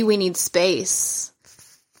 maybe we need space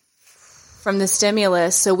from the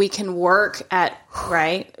stimulus so we can work at,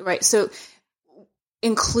 right. So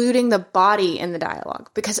including the body in the dialogue,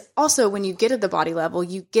 because also when you get at the body level,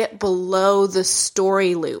 you get below the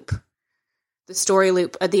story loop,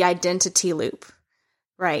 the identity loop,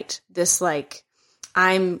 right? This, like,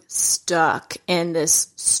 I'm stuck in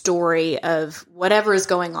this story of whatever is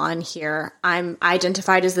going on here. I'm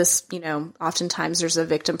identified as this, oftentimes there's a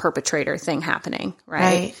victim perpetrator thing happening,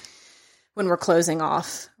 right? When we're closing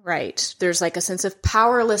off, right? There's like a sense of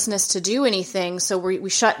powerlessness to do anything. So we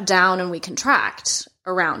shut down and we contract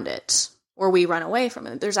around it, or we run away from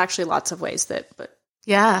it. There's actually lots of ways there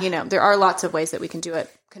are lots of ways that we can do it.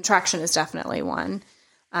 Contraction is definitely one.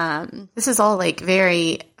 This is all like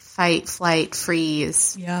very fight, flight,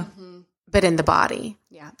 freeze. Yeah. But in the body.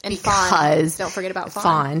 Yeah. And because fawn. Don't forget about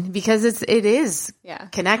fawn. Because it is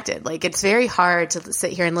connected. Like, it's very hard to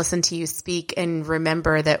sit here and listen to you speak and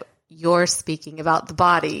remember that you're speaking about the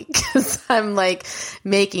body, because I'm like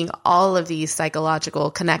making all of these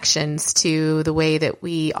psychological connections to the way that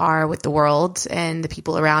we are with the world and the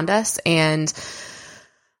people around us. And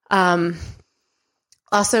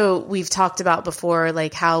also, we've talked about before,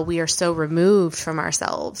 like, how we are so removed from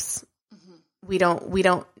ourselves. We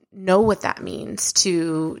don't know what that means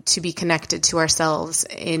to be connected to ourselves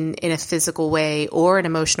in a physical way or an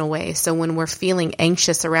emotional way. So when we're feeling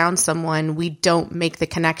anxious around someone, we don't make the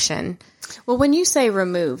connection. Well, when you say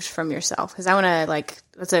removed from yourself, because I want to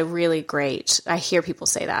that's a really great, I hear people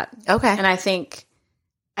say that. Okay. And I think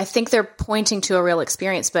they're pointing to a real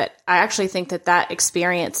experience, but I actually think that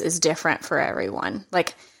experience is different for everyone.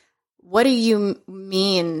 Like, what do you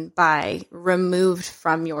mean by removed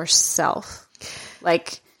from yourself?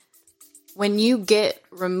 Like, when you get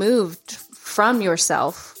removed from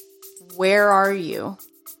yourself, where are you?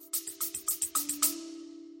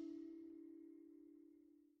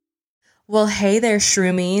 Well, hey there,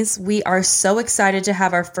 Shroomies. We are so excited to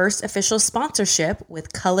have our first official sponsorship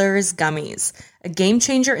with Colors Gummies, a game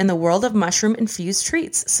changer in the world of mushroom-infused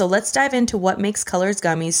treats. So let's dive into what makes Colors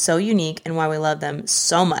Gummies so unique and why we love them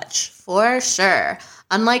so much. For sure.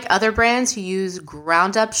 Unlike other brands who use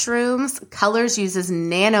ground-up shrooms, Colors uses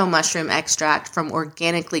nano mushroom extract from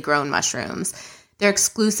organically grown mushrooms. Their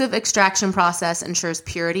exclusive extraction process ensures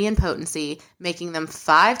purity and potency, making them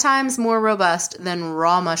 5 times more robust than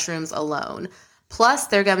raw mushrooms alone. Plus,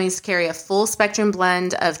 their gummies carry a full-spectrum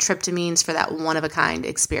blend of tryptamines for that one-of-a-kind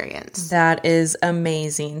experience. That is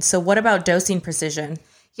amazing. So what about dosing precision?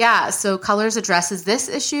 Yeah, so Colors addresses this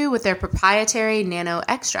issue with their proprietary nano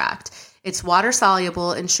extract. It's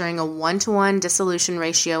water-soluble, ensuring a 1-to-1 dissolution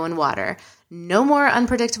ratio in water. No more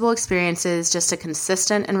unpredictable experiences, just a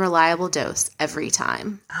consistent and reliable dose every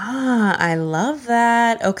time. Ah, I love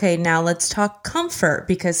that. Okay, now let's talk comfort,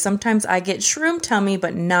 because sometimes I get shroom tummy,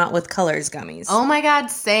 but not with Colors Gummies. Oh my God,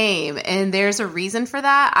 same. And there's a reason for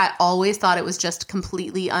that. I always thought it was just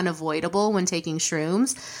completely unavoidable when taking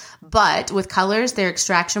shrooms. But with Colors, their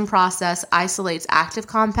extraction process isolates active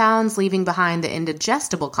compounds, leaving behind the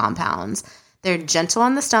indigestible compounds. They're gentle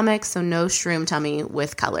on the stomach, so no shroom tummy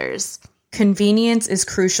with Colors. Convenience is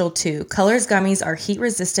crucial too. Colors Gummies are heat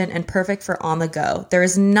resistant and perfect for on the go. There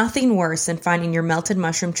is nothing worse than finding your melted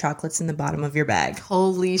mushroom chocolates in the bottom of your bag.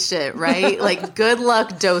 Holy shit, right? Like, good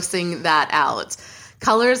luck dosing that out.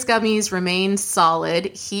 Colors Gummies remain solid,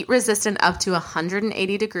 heat resistant up to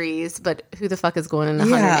 180 degrees, but who the fuck is going in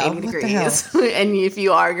 180 degrees? And if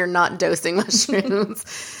you are, you're not dosing mushrooms.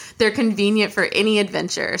 They're convenient for any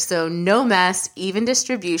adventure, so no mess, even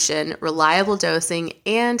distribution, reliable dosing,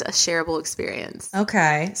 and a shareable experience.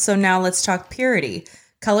 Okay, so now let's talk purity.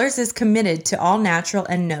 Colors is committed to all natural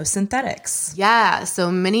and no synthetics. Yeah,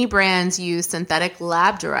 so many brands use synthetic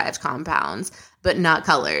lab-derived compounds, but not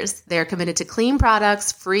Colors. They're committed to clean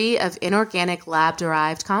products free of inorganic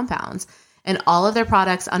lab-derived compounds, and all of their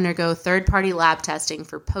products undergo third-party lab testing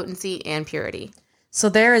for potency and purity. So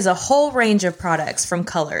there is a whole range of products from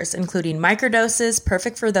Colors, including microdoses,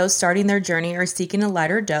 perfect for those starting their journey or seeking a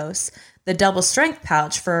lighter dose, the double strength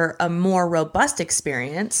pouch for a more robust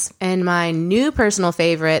experience, and my new personal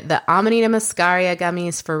favorite, the Amanita muscaria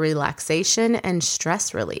gummies for relaxation and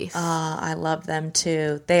stress relief. I love them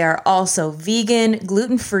too. They are also vegan,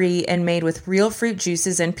 gluten-free, and made with real fruit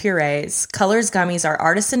juices and purees. Colors Gummies are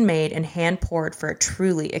artisan made and hand poured for a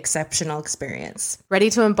truly exceptional experience.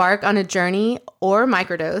 Ready to embark on a journey or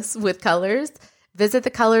microdose with Colors? Visit the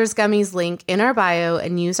Colors Gummies link in our bio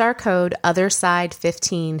and use our code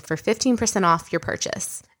OTHERSIDE15 for 15% off your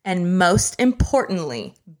purchase. And most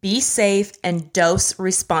importantly, be safe and dose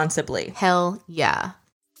responsibly. Hell yeah.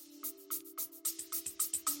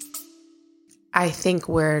 I think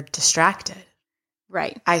we're distracted.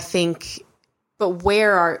 Right. I think... But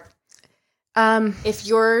where are... if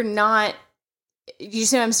you're not... You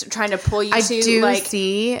see what I'm trying to pull you to? I do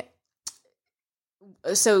see...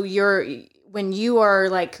 So you're... When you are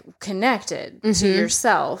like connected to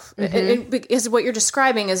yourself, is what you're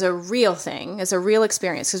describing is a real thing, is a real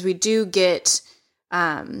experience, because we do get,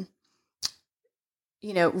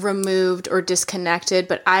 removed or disconnected.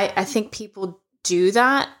 But I think people do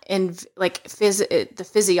that, and like the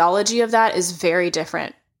physiology of that is very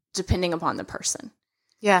different depending upon the person.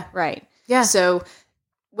 Yeah. Right. Yeah. So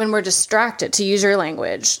when we're distracted, to use your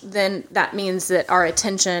language, then that means that our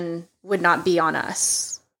attention would not be on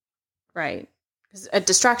us. Right. Because a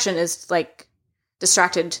distraction is like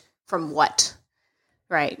distracted from what?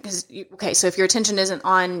 Right. Because, so if your attention isn't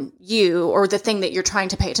on you or the thing that you're trying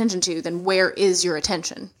to pay attention to, then where is your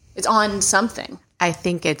attention? It's on something. I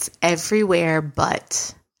think it's everywhere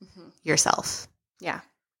but yourself. Yeah.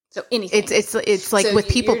 So anything. It's like So with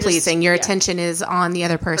people you're pleasing, just- your yeah. attention is on the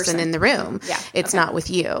other person in the room. Yeah. It's Okay. not with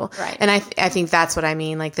you. Right. And I think that's what I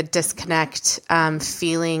mean, like the disconnect,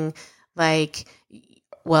 feeling like,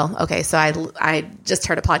 well, okay, so I just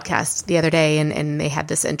heard a podcast the other day and they had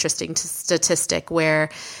this interesting statistic where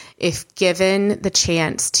if given the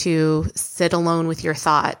chance to sit alone with your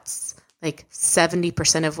thoughts, like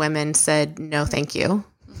 70% of women said, no, thank you.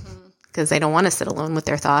 Because they don't want to sit alone with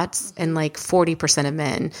their thoughts. And like 40% of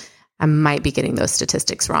men, I might be getting those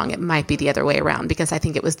statistics wrong. It might be the other way around because I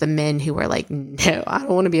think it was the men who were like, no, I don't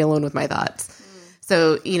want to be alone with my thoughts.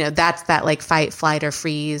 So, that's that like fight, flight, or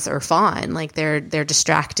freeze or fawn. Like they're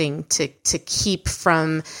distracting to keep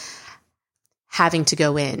from having to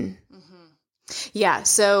go in. Yeah.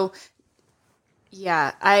 So,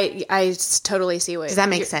 yeah, I totally see what. Does that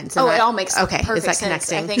make sense? It all makes okay. perfect Is that sense.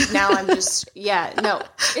 connecting? I think now I'm just no,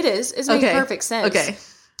 it is. It's making perfect sense. Okay.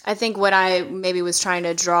 I think what I maybe was trying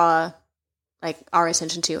to draw like our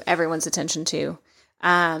attention to, everyone's attention to,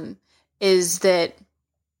 is that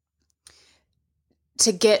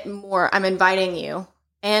to get more. I'm inviting you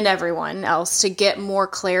and everyone else to get more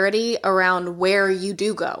clarity around where you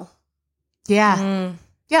do go. Yeah.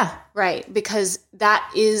 Yeah. Right. Because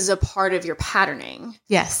that is a part of your patterning.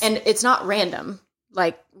 Yes. And it's not random.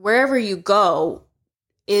 Like wherever you go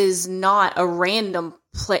is not a random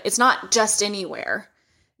place. It's not just anywhere.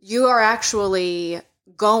 You are actually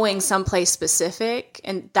going someplace specific,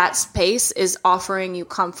 and that space is offering you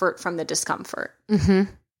comfort from the discomfort.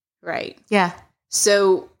 Mm-hmm. Right. Yeah.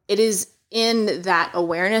 So it is in that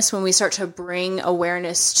awareness when we start to bring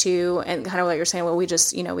awareness to, and kind of what you're saying, well, we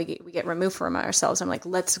just, we get removed from ourselves. I'm like,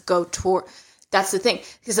 let's go toward, that's the thing.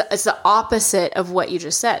 Because it's the opposite of what you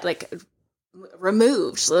just said, like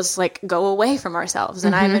removed. Let's like go away from ourselves.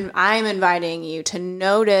 And I'm inviting you to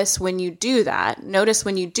notice when you do that, notice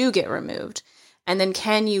when you do get removed. And then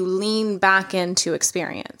can you lean back into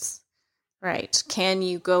experience, right? Can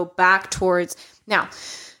you go back towards, now,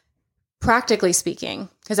 practically speaking,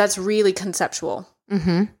 because that's really conceptual.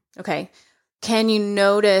 Mm-hmm. Okay. Can you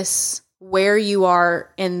notice where you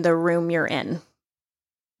are in the room you're in?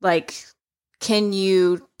 Like, can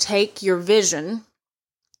you take your vision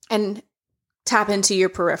and tap into your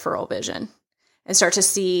peripheral vision and start to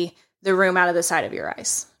see the room out of the side of your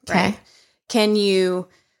eyes? Right? Okay. Can you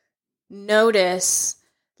notice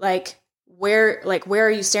where are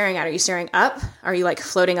you staring at? Are you staring up? Are you like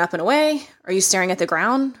floating up and away? Are you staring at the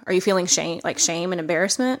ground? Are you feeling shame and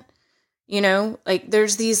embarrassment?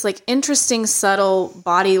 There's these like interesting, subtle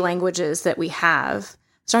body languages that we have.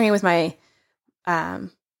 Starting with my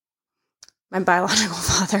biological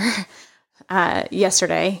father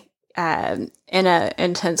yesterday in an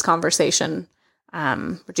intense conversation.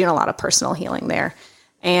 We're doing a lot of personal healing there.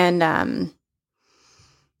 And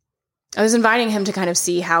I was inviting him to kind of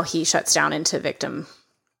see how he shuts down into victim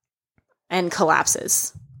and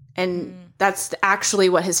collapses. And that's actually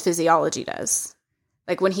what his physiology does.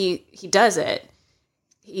 Like when he does it,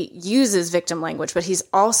 he uses victim language, but he's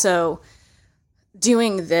also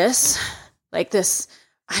doing this, like this,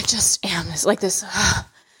 I just am this, like this,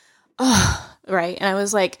 right? And I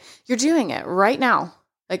was like, you're doing it right now.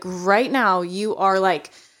 Like right now, you are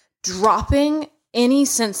like dropping any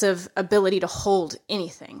sense of ability to hold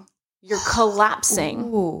anything. You're collapsing.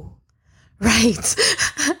 Ooh. Right.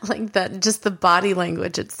 Like that, just the body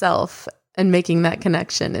language itself and making that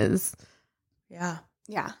connection is. Yeah.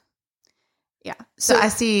 Yeah. Yeah. So I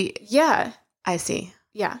see. Yeah. I see.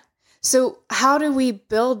 Yeah. So how do we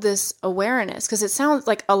build this awareness? Because it sounds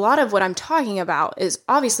like a lot of what I'm talking about is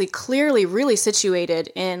obviously clearly really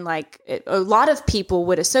situated in a lot of people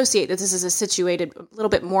would associate that this is situated a little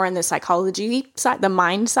bit more in the psychology side, the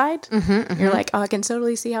mind side. Mm-hmm, You're like, oh, I can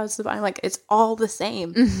totally see how it's the body. Like it's all the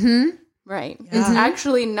same. Mm-hmm. Right. Yeah. It's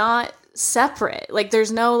actually not separate. Like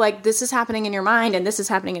there's no this is happening in your mind and this is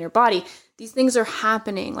happening in your body. These things are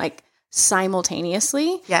happening like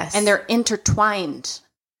simultaneously. Yes. And they're intertwined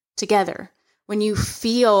together. When you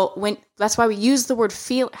feel, that's why we use the word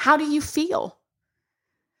feel. How do you feel?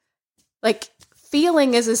 Like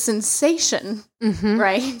feeling is a sensation,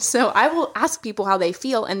 right? So I will ask people how they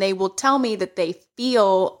feel and they will tell me that they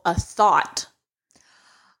feel a thought.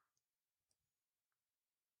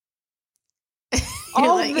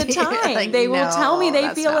 all like, the time. like, they will no, tell me they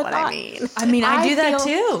that's feel not a what thought. I mean. I do that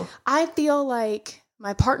feel- too. I feel like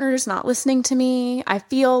my partner's not listening to me. I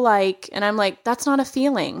feel like, and I'm like, that's not a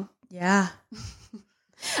feeling. Yeah.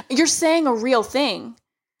 You're saying a real thing.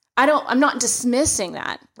 I'm not dismissing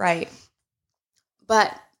that. Right.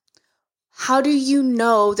 But how do you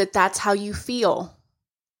know that that's how you feel?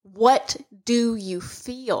 What do you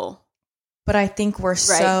feel? But I think we're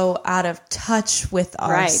so out of touch with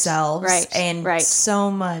ourselves and so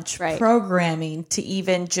much programming to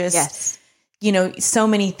even just, so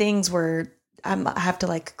many things where I have to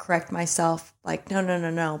like correct myself. Like,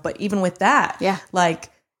 no. But even with that, like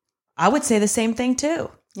I would say the same thing too.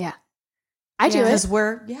 Yeah. I do it. Because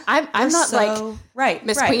I'm not so, like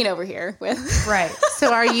Miss Queen over here with. Right.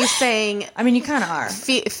 So are you saying, I mean, you kind of are.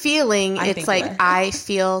 Feeling, it's like, I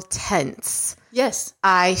feel tense. Yes.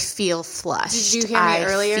 I feel flushed. Did you hear me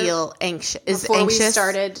earlier? I feel anxious. Before we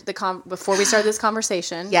started this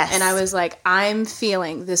conversation. Yes. And I was like, I'm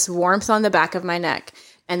feeling this warmth on the back of my neck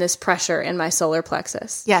and this pressure in my solar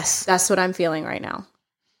plexus. Yes. That's what I'm feeling right now.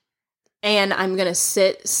 And I'm going to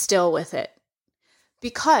sit still with it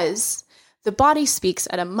because the body speaks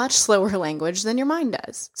at a much slower language than your mind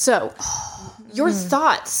does. So your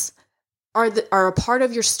thoughts are a part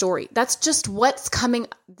of your story. That's just what's coming.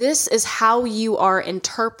 This is how you are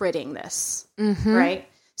interpreting this, right?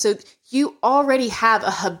 So you already have a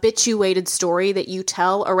habituated story that you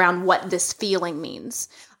tell around what this feeling means.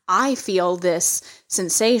 I feel this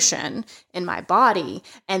sensation in my body,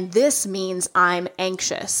 and this means I'm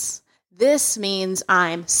anxious. This means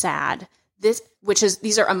I'm sad.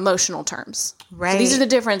 These are emotional terms. Right. So these are the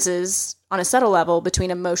differences on a subtle level between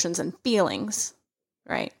emotions and feelings.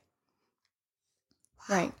 Right.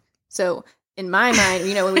 Wow. Right. So in my mind,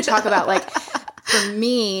 when we talk about like, for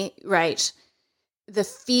me, right, the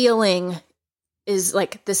feeling is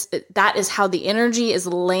like this, that is how the energy is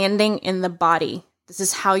landing in the body. This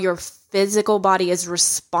is how your physical body is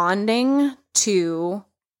responding to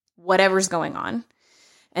whatever's going on.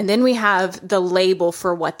 And then we have the label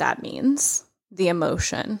for what that means, the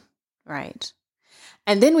emotion, right?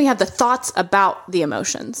 And then we have the thoughts about the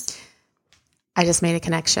emotions. I just made a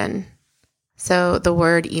connection. So the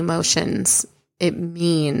word emotions, it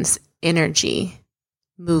means energy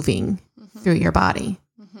moving through your body.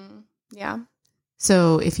 Yeah.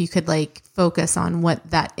 So if you could like focus on what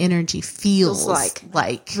that energy feels like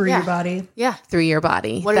through your body. Yeah. Through your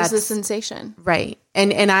body. What is the sensation? Right.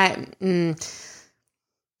 And and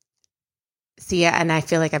I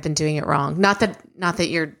feel like I've been doing it wrong. Not that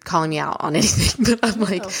you're calling me out on anything, but I'm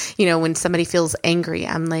like, when somebody feels angry,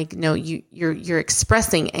 I'm like, no, you're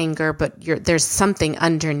expressing anger, but there's something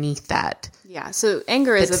underneath that. Yeah. So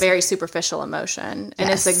anger is a very superficial emotion, and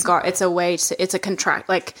it's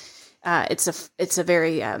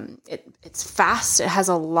fast. It has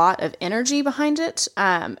a lot of energy behind it.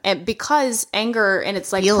 And because anger and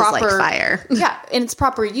it's like feels proper like fire. Yeah. In its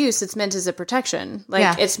proper use, it's meant as a protection.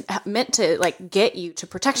 Like it's meant to like get you to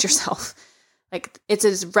protect yourself. Like it's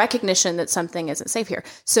a recognition that something isn't safe here.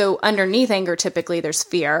 So underneath anger, typically there's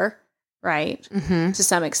fear, right? To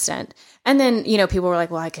some extent. And then, people were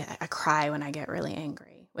like, well, I cry when I get really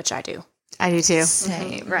angry, which I do. I do too.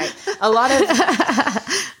 Same. Right.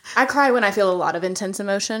 I cry when I feel a lot of intense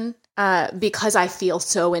emotion because I feel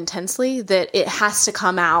so intensely that it has to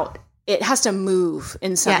come out. It has to move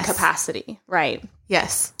in some capacity. Right.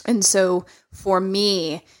 Yes. And so for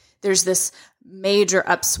me, there's this major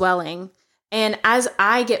upswelling. And as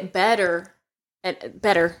I get better,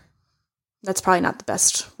 that's probably not the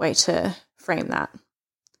best way to frame that.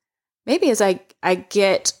 Maybe as I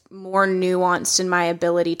get more nuanced in my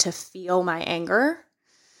ability to feel my anger,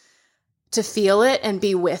 to feel it and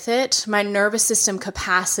be with it, my nervous system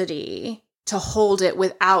capacity to hold it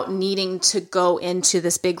without needing to go into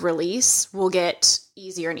this big release will get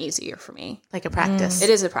easier and easier for me. Like a practice. It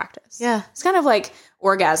is a practice. Yeah. It's kind of like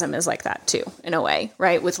orgasm is like that too, in a way,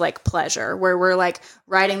 right? With like pleasure, where we're like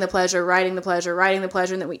riding the pleasure,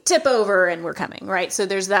 and then we tip over and we're coming, right? So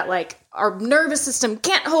there's that like, our nervous system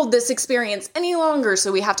can't hold this experience any longer,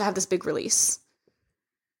 so we have to have this big release.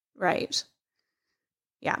 Right.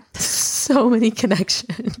 Yeah. So many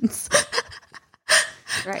connections.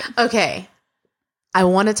 Right. Okay. I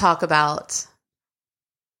want to talk about,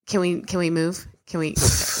 can we move?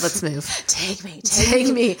 Let's move. Take me.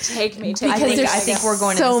 Because I think we're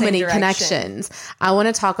going so in the same many direction. connections. I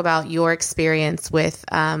want to talk about your experience with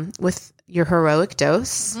your heroic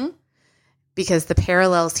dose, because the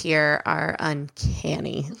parallels here are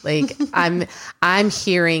uncanny. Like I'm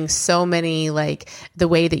hearing so many, like the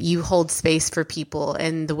way that you hold space for people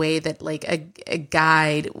and the way that like a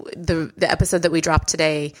guide, the episode that we dropped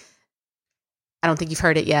today, I don't think you've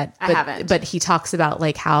heard it yet. But, I haven't. But he talks about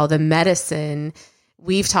like how the medicine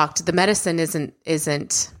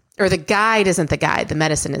isn't, or the guide isn't the guide. The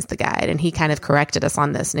medicine is the guide. And he kind of corrected us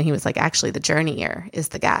on this. And he was like, actually, the journeyer is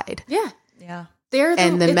the guide. Yeah. Yeah.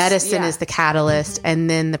 The medicine is the catalyst. And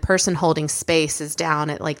then the person holding space is down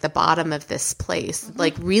at like the bottom of this place,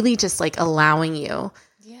 like really just like allowing you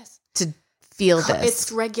to feel this.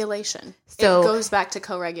 It's regulation. So it goes back to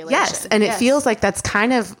co-regulation. Yes. And it feels like that's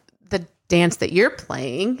kind of the dance that you're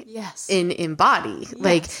playing in body. Yes.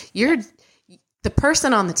 Like the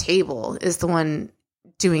person on the table is the one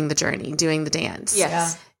doing the journey, doing the dance.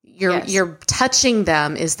 Yes. You're touching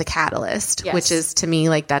them is the catalyst, which is to me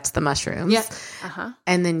like that's the mushrooms. Yeah.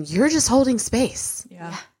 And then you're just holding space.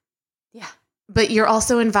 Yeah. But you're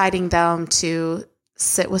also inviting them to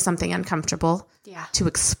sit with something uncomfortable. Yeah. To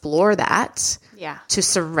explore that. Yeah. To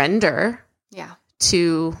surrender. Yeah.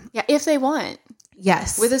 To if they want.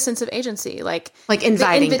 Yes. With a sense of agency, like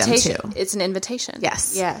inviting them to. It's an invitation.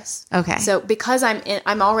 Yes. Okay. So because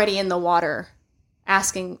I'm already in the water,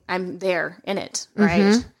 asking, I'm there in it,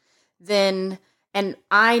 right? Then, and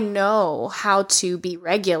I know how to be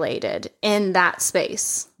regulated in that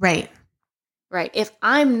space. Right. If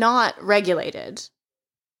I'm not regulated,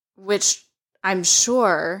 which I'm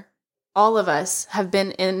sure all of us have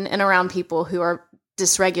been in and around people who are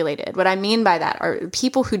dysregulated. What I mean by that are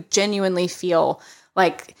people who genuinely feel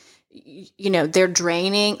like, they're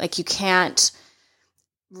draining, like you can't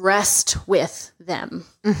rest with them,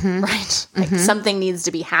 right? Like something needs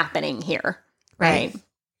to be happening here, right?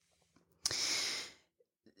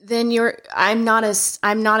 Then I'm not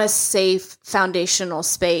a safe foundational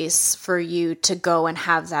space for you to go and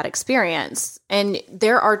have that experience. And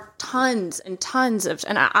there are tons and tons of,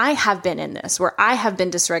 and I have been in this where I have been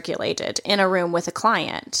dysregulated in a room with a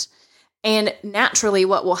client. And naturally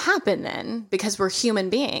what will happen then, because we're human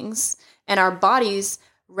beings and our bodies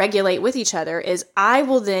regulate with each other, is I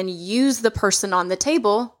will then use the person on the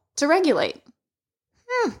table to regulate.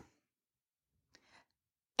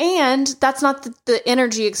 And that's not the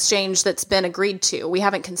energy exchange that's been agreed to. We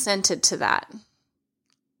haven't consented to that.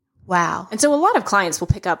 Wow. And so a lot of clients will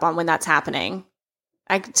pick up on when that's happening.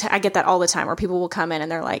 I get that all the time where people will come in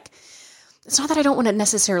and they're like, it's not that I don't want to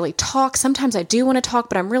necessarily talk. Sometimes I do want to talk,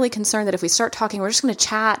 but I'm really concerned that if we start talking, we're just going to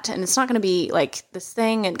chat and it's not going to be like this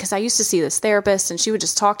thing. And because I used to see this therapist and she would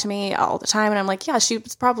just talk to me all the time. And I'm like, yeah, she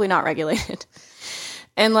was probably not regulated.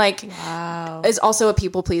 And like, is also a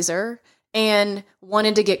people pleaser. And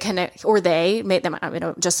wanted to get connected, or they made them,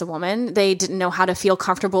 just a woman. They didn't know how to feel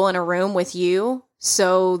comfortable in a room with you.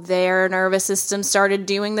 So their nervous system started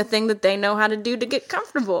doing the thing that they know how to do to get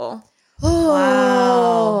comfortable. Oh,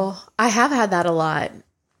 wow. I have had that a lot.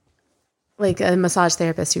 Like a massage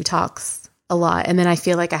therapist who talks a lot. And then I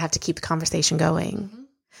feel like I have to keep the conversation going.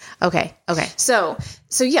 Okay. So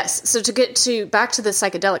yes. So to get back to the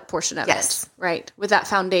psychedelic portion of it, right? With that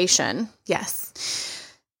foundation. Yes.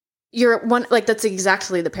 You're one, like that's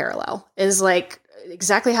exactly the parallel, is like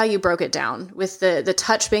exactly how you broke it down with the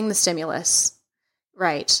touch being the stimulus,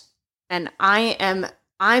 right? And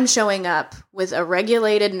I'm showing up with a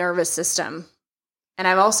regulated nervous system. And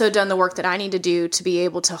I've also done the work that I need to do to be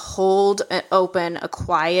able to hold and open a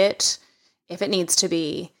quiet, if it needs to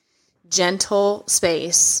be, gentle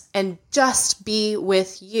space and just be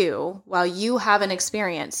with you while you have an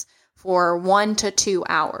experience for 1 to 2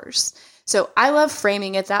 hours. So I love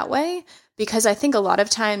framing it that way because I think a lot of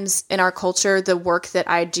times in our culture, the work that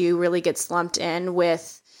I do really gets lumped in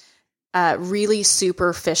with really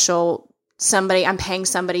superficial I'm paying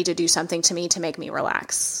somebody to do something to me to make me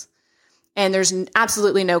relax. And there's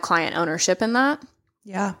absolutely no client ownership in that.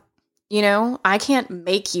 Yeah. I can't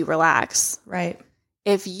make you relax. Right.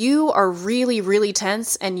 If you are really, really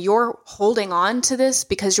tense and you're holding on to this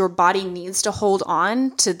because your body needs to hold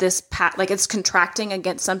on to this, like it's contracting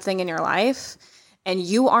against something in your life, and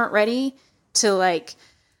you aren't ready to like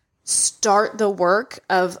start the work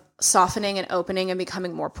of softening and opening and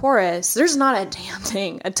becoming more porous, there's not a damn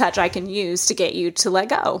thing, a touch I can use to get you to let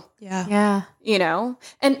go. Yeah.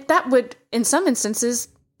 And that would, in some instances,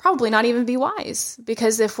 probably not even be wise,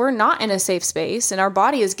 because if we're not in a safe space and our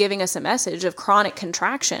body is giving us a message of chronic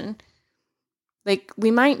contraction, like we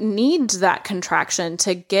might need that contraction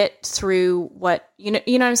to get through what, you know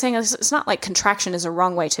what I'm saying? It's not like contraction is a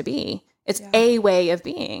wrong way to be. It's a way of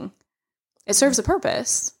being. It serves a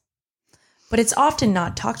purpose. But it's often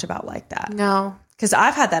not talked about like that. No. Because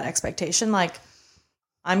I've had that expectation, like,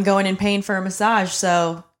 I'm going in pain for a massage,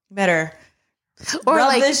 so you better rub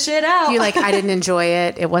like, this shit out. You're like, I didn't enjoy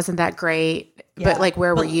it. It wasn't that great. But like,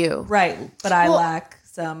 where were you? Right. But I lack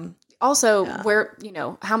some also where,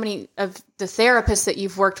 how many of the therapists that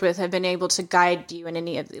you've worked with have been able to guide you in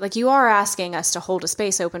any of like, you are asking us to hold a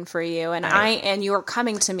space open for you. And and you're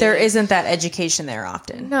coming to me. There isn't that education there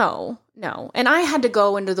often. No. And I had to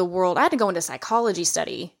go into the world. I had to go into psychology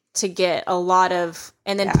study to get a lot of,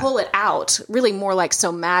 and then pull it out, really more like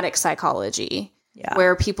somatic psychology,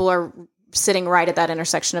 where people are sitting right at that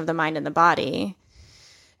intersection of the mind and the body,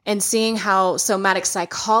 and seeing how somatic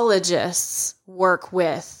psychologists work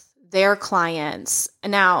with their clients.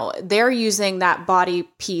 And now they're using that body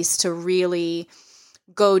piece to really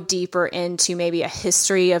go deeper into maybe a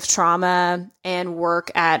history of trauma and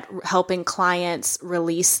work at helping clients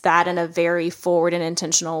release that in a very forward and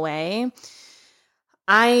intentional way.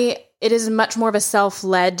 It is much more of a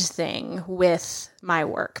self-led thing with my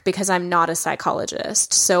work because I'm not a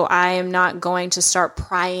psychologist. So I am not going to start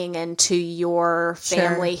prying into your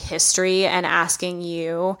family history and asking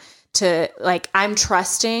you to, like, I'm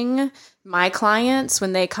trusting my clients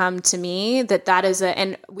when they come to me that is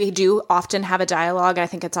and we do often have a dialogue. I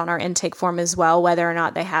think it's on our intake form as well, whether or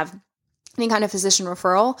not they have any kind of physician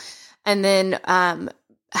referral. And then,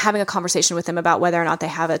 having a conversation with them about whether or not they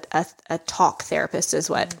have a talk therapist is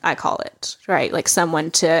what I call it, right? Like someone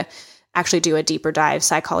to actually do a deeper dive,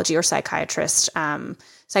 psychology or psychiatrist.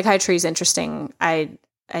 Psychiatry is interesting. I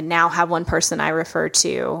now have one person I refer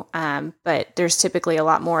to, but there's typically a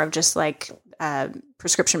lot more of just like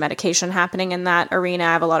prescription medication happening in that arena.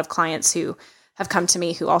 I have a lot of clients who have come to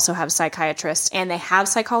me who also have psychiatrists, and they have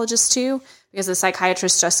psychologists too, because the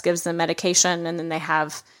psychiatrist just gives them medication and then they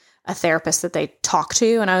have a therapist that they talk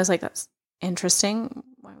to. And I was like, that's interesting.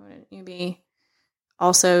 Why wouldn't you be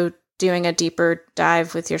also doing a deeper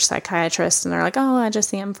dive with your psychiatrist? And they're like, oh, I just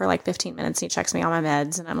see him for like 15 minutes. He checks me on my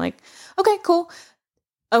meds. And I'm like, okay, cool.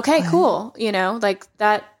 Okay, cool. Like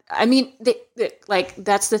that. I mean, like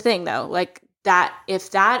that's the thing though. Like that,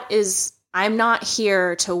 if that is, I'm not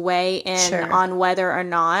here to weigh in on whether or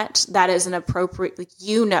not that is an appropriate, like,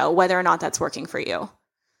 whether or not that's working for you.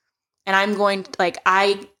 And I'm going to, like,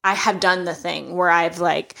 I have done the thing where I've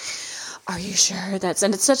like, are you sure and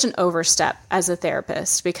it's such an overstep as a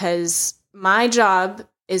therapist, because my job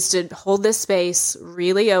is to hold this space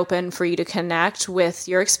really open for you to connect with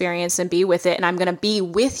your experience and be with it. And I'm going to be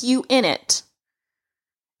with you in it.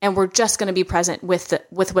 And we're just going to be present with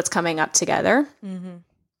what's coming up together. Mm-hmm.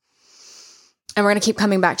 And we're going to keep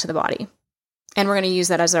coming back to the body. And we're going to use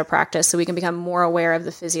that as our practice so we can become more aware of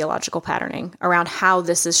the physiological patterning around how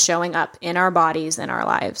this is showing up in our bodies and our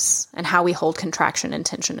lives, and how we hold contraction and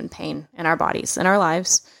tension and pain in our bodies and our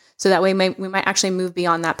lives. So that way we might actually move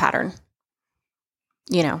beyond that pattern,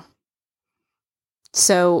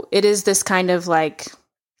 So it is this kind of like,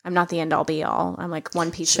 I'm not the end all be all. I'm like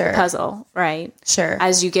one piece of the puzzle, right? Sure.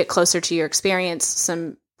 As you get closer to your experience,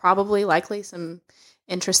 some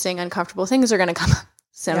interesting, uncomfortable things are going to come up.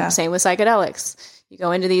 Same with psychedelics. You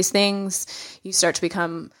go into these things, you start to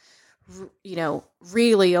become,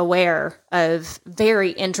 really aware of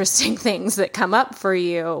very interesting things that come up for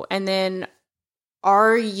you. And then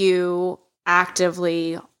are you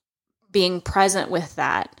actively being present with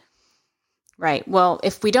that? Right. Well,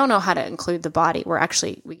 if we don't know how to include the body, we're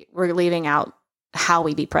leaving out how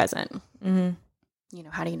we be present. Mm-hmm.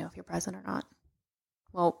 How do you know if you're present or not?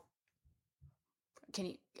 Well,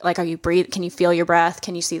 are you breathe? Can you feel your breath?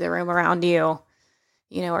 Can you see the room around you?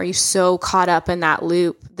 Are you so caught up in that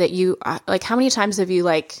loop that you like, how many times have you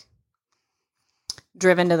like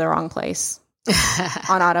driven to the wrong place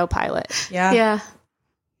on autopilot? Yeah. Yeah.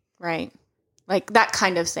 Right. Like that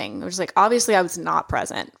kind of thing. It was like, obviously I was not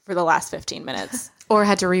present for the last 15 minutes. Or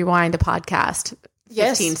had to rewind a podcast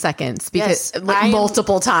 15 seconds because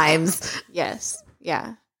multiple times. Yes.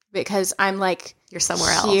 Yeah. Because I'm like, you're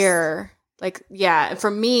somewhere else. Here. Like, yeah, for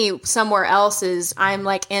me, somewhere else is I'm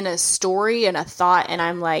like in a story and a thought, and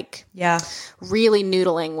I'm like, really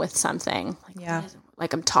noodling with something.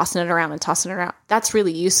 Like I'm tossing it around and tossing it around. That's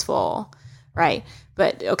really useful, right?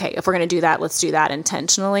 But okay, if we're going to do that, let's do that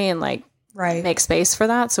intentionally and like make space for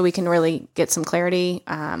that so we can really get some clarity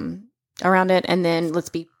around it, and then let's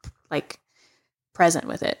be like present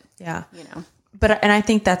with it. Yeah, And I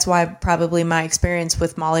think that's why probably my experience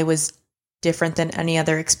with Molly was different than any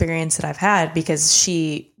other experience that I've had, because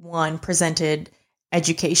she, one, presented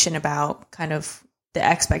education about kind of the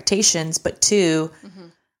expectations, but two,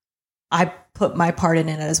 I put my part in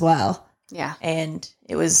it as well. Yeah. And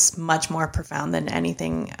it was much more profound than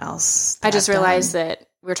anything else. I just realized that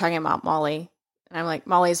we were talking about Molly, and I'm like,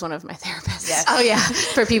 Molly's one of my therapists. Yes. Oh yeah.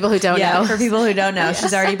 For people who don't know. For people who don't know, yes.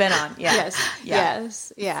 She's already been on. Yeah. Yes. Yeah.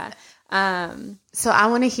 Yes. Yeah. So I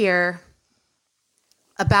want to hear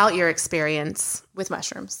about your experience with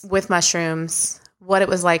mushrooms, what it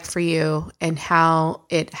was like for you and how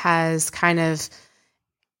it has kind of,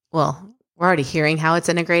 well, we're already hearing how it's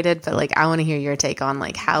integrated, but like I want to hear your take on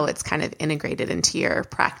like how it's kind of integrated into your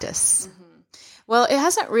practice. Well, it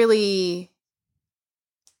hasn't really.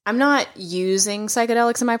 I'm not using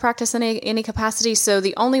psychedelics in my practice in any capacity. So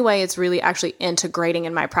the only way it's really actually integrating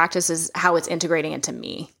in my practice is how it's integrating into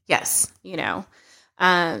me. Yes. You know?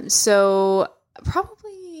 So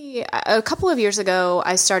probably a couple of years ago,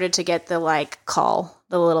 I started to get the like call,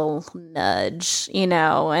 the little nudge, you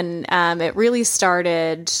know, and it really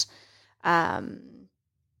started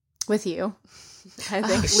with you. I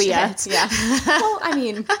think Leah. Shit. Yeah. Well, I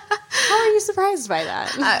mean, how are you surprised by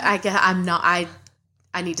that? I guess I'm not,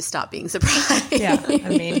 I need to stop being surprised. Yeah. I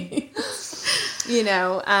mean, you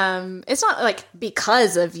know, it's not like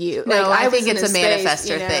because of you. No, like, I think was it's in a space, manifester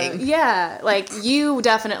you know? thing. Yeah. Like you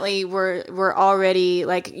definitely were already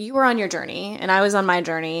like you were on your journey and I was on my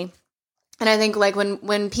journey. And I think like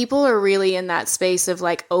when people are really in that space of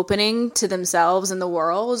like opening to themselves and the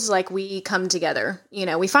world, like we come together, you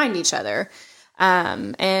know, we find each other.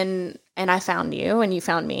 And I found you and you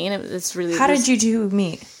found me and it's really, how did you two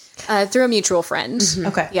meet? Through a mutual friend.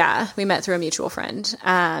 Okay. Yeah, we met through a mutual friend.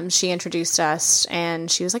 She introduced us,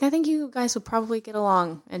 and she was like, "I think you guys would probably get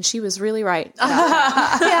along," and she was really right.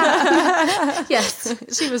 Yeah. Yes.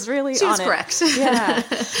 She was really. She was on it. correct.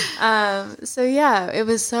 Yeah. So yeah, it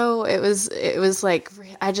was like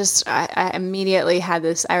I immediately had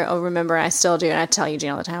this. I remember, and I still do, and I tell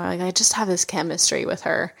Eugene all the time. I'm like, I just have this chemistry with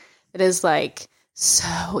her. It is like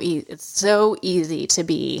so easy. It's so easy to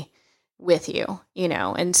be with you, you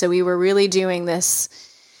know? And so we were really doing this,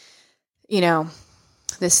 you know,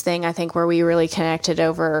 this thing, I think, where we really connected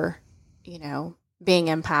over, you know, being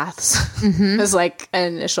empaths was like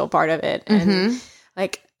an initial part of it and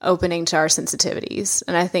like opening to our sensitivities.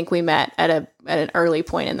 And I think we met at an early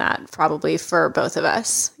point in that probably for both of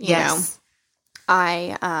us, you know?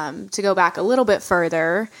 To go back a little bit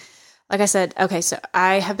further, like I said, okay, so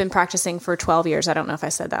I have been practicing for 12 years. I don't know if I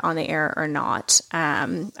said that on the air or not.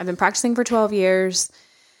 I've been practicing for 12 years.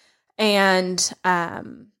 And,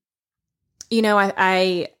 you know,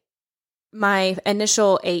 my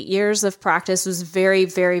initial 8 years of practice was very,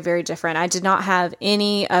 very, very different. I did not have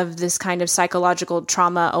any of this kind of psychological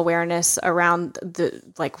trauma awareness around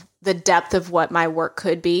the depth of what my work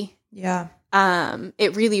could be. Yeah.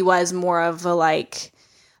 It really was more of a like,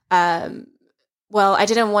 well, I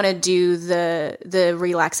didn't want to do the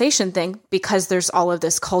relaxation thing because there's all of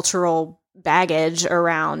this cultural baggage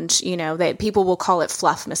around, you know, that people will call it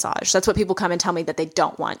fluff massage. That's what people come and tell me that they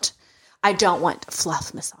don't want. I don't want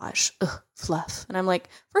fluff massage. Ugh, fluff. And I'm like,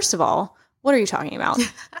 first of all, what are you talking about?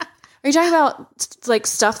 Are you talking about like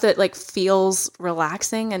stuff that like feels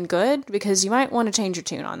relaxing and good? Because you might want to change your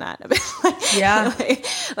tune on that a bit. Yeah.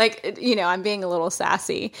 like, you know, I'm being a little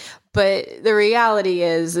sassy, but the reality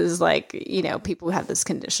is like, you know, people have this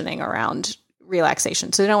conditioning around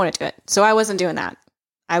relaxation, so they don't want to do it. So I wasn't doing that.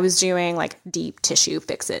 I was doing like deep tissue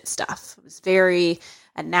fix it stuff. It was very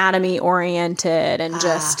anatomy oriented and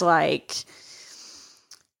just like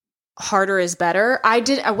harder is better.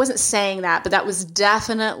 I wasn't saying that, but that was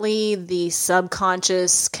definitely the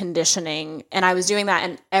subconscious conditioning. And I was doing that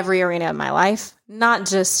in every arena of my life, not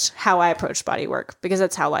just how I approach body work, because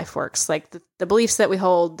that's how life works. Like the beliefs that we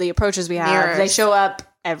hold, the approaches we have, Mirrors. they show up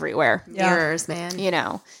everywhere. Yeah. Mirrors, man. You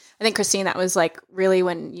know, I think Christine, that was like really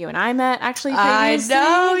when you and I met actually. I previously.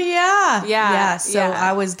 know. Yeah. Yeah. So Yeah.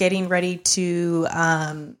 I was getting ready to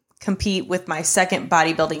compete with my second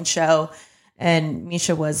bodybuilding show, and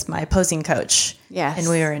Misha was my posing coach. Yes. And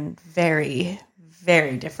we were in very,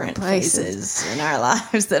 very different places in our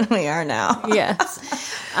lives than we are now. Yes.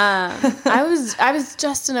 I was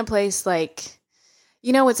just in a place like,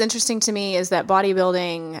 you know, what's interesting to me is that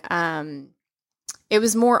bodybuilding, it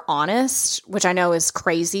was more honest, which I know is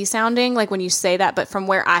crazy sounding like when you say that, but from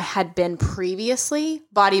where I had been previously,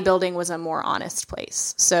 bodybuilding was a more honest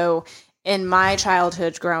place. So in my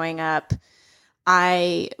childhood growing up,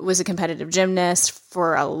 I was a competitive gymnast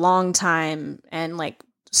for a long time and like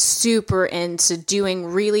super into doing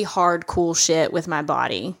really hard, cool shit with my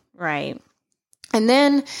body. Right. And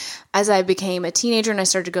then as I became a teenager and I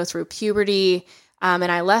started to go through puberty, and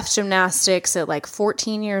I left gymnastics at like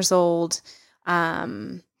 14 years old,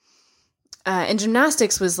 and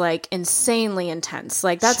gymnastics was like insanely intense.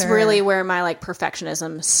 Like that's Sure. really where my like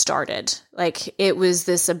perfectionism started. Like it was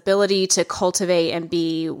this ability to cultivate and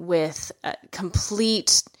be with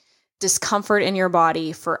complete discomfort in your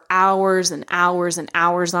body for hours and hours and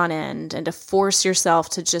hours on end, and to force yourself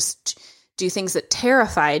to just do things that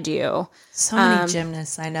terrified you. So many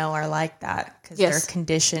gymnasts I know are like that because they're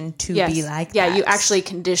conditioned to be like that. Yeah, you actually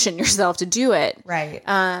condition yourself to do it. Right.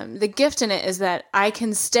 The gift in it is that I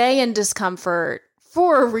can stay in discomfort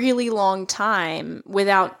for a really long time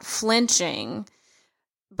without flinching,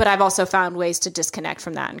 but I've also found ways to disconnect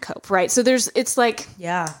from that and cope, right? So it's like,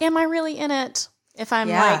 am I really in it? If I'm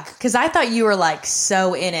like... Because I thought you were like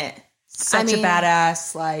so in it. Such a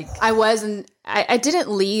badass, like... I was, and I didn't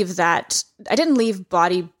leave that... I didn't leave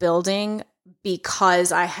bodybuilding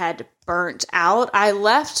because I had burnt out. I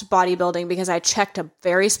left bodybuilding because I checked a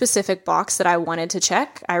very specific box that I wanted to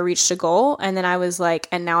check. I reached a goal, and then I was like,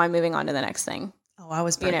 and now I'm moving on to the next thing. Oh, I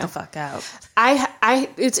was burnt the fuck out.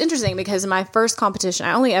 It's interesting because my first competition,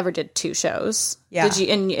 I only ever did 2 shows. Yeah. Did you?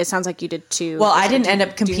 And it sounds like you did 2. Well, I didn't end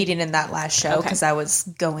up competing in that last show because I was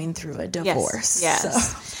going through a divorce.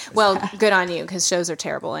 Yes. So. Well, good on you because shows are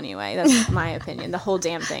terrible anyway. That's my opinion. The whole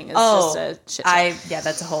damn thing is just a shit show.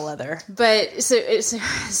 That's a whole other. But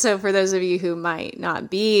so for those of you who might not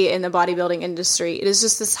be in the bodybuilding industry, it is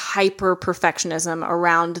just this hyper perfectionism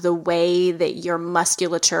around the way that your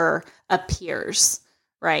musculature appears,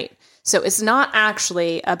 right? So it's not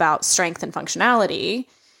actually about strength and functionality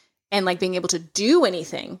and like being able to do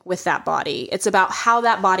anything with that body. It's about how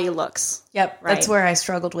that body looks. Yep. Right? That's where I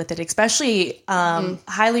struggled with it, especially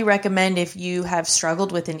highly recommend if you have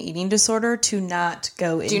struggled with an eating disorder to not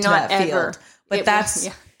go into that field. But that's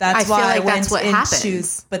why I went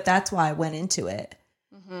into But that's why I went into it.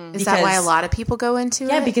 Mm-hmm. Is that why a lot of people go into it?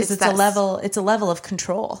 Yeah, because it's a level of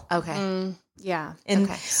control. Okay. Yeah. And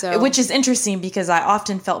which is interesting because I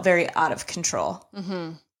often felt very out of control.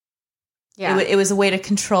 Mm-hmm. Yeah. It was a way to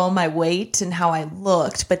control my weight and how I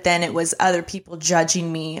looked, but then it was other people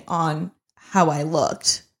judging me on how I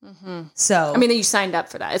looked. Mm-hmm. So, I mean, you signed up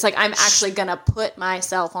for that. It's like, I'm actually going to put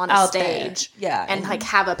myself on a stage and like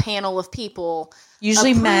have a panel of people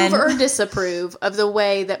usually approve men or disapprove of the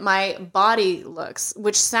way that my body looks,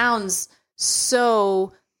 which sounds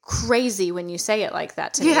so crazy when you say it like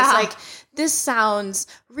that to me. It's like, this sounds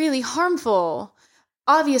really harmful.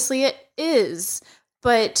 Obviously it is,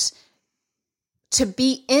 but to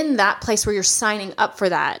be in that place where you're signing up for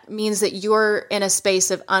that means that you're in a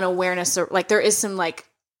space of unawareness, or like there is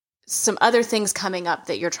some other things coming up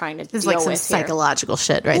that you're trying to deal with. There's like some psychological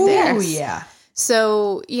shit right there. Oh yeah.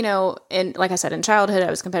 So, and like I said, in childhood, I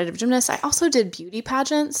was a competitive gymnast. I also did beauty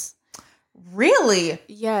pageants. Really?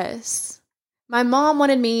 Yes. My mom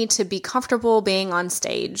wanted me to be comfortable being on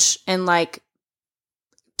stage and like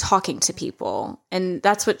talking to people. And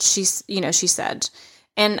that's what she said.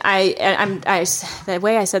 And the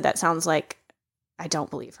way I said that sounds like I don't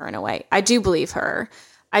believe her in a way. I do believe her.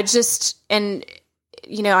 I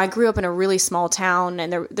grew up in a really small town,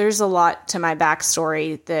 and there's a lot to my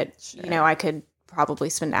backstory that, I could probably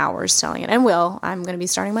spend hours telling it, and I'm going to be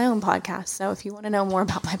starting my own podcast. So if you want to know more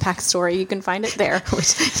about my backstory, you can find it there.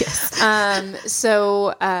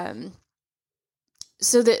 So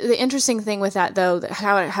the interesting thing with that, though,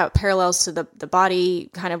 how it parallels to the body,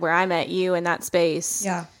 kind of where I met you in that space,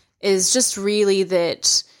 is just really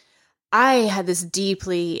that I had this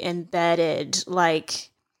deeply embedded, like,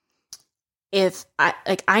 if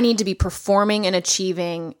I need to be performing and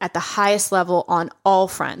achieving at the highest level on all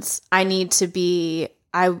fronts. I need to be.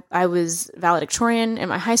 I was valedictorian in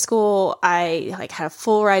my high school. I had a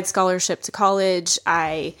full ride scholarship to college.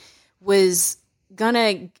 I was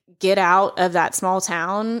gonna get out of that small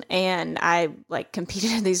town, and I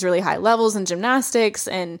competed at these really high levels in gymnastics,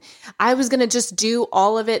 and I was gonna just do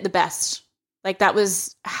all of it the best. That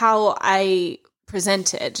was how I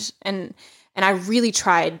presented, and I really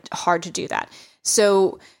tried hard to do that.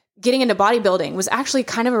 So getting into bodybuilding was actually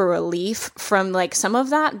kind of a relief from some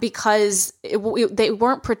of that, because they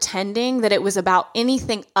weren't pretending that it was about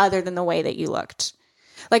anything other than the way that you looked.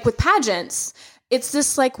 With pageants, it's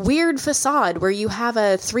this weird facade where you have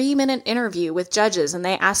a 3-minute interview with judges and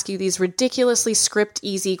they ask you these ridiculously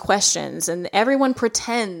easy questions, and everyone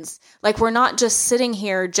pretends like we're not just sitting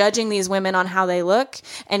here judging these women on how they look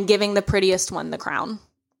and giving the prettiest one the crown.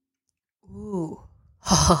 Ooh.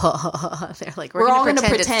 They're like, we're going to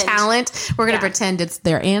pretend it's talent. We're going to pretend it's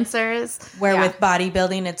their answers. Where with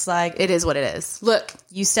bodybuilding, it's like, it is what it is. Look,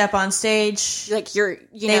 you step on stage, they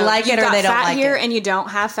like it or they don't like it, and you don't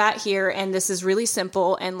have fat here, and this is really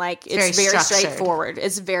simple, and it's very straightforward.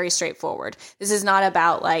 It's very straightforward. This is not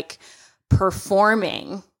about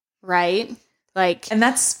performing, right? And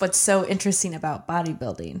that's what's so interesting about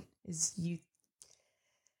bodybuilding is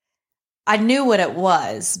I knew what it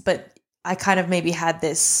was, but I kind of maybe had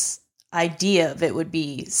this idea of it would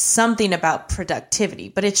be something about productivity,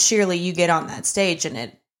 but it's surely you get on that stage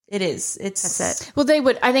and It is. That's it. Well,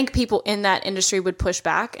 I think people in that industry would push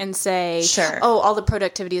back and say, Sure. oh, all the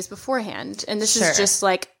productivity is beforehand. And this Sure. is just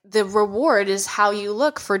like the reward is how you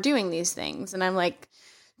look for doing these things. And I'm like,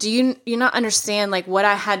 do you not understand like what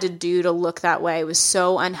I had to do to look that way was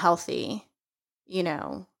so unhealthy. You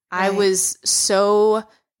know, Right. I was so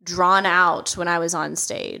drawn out when I was on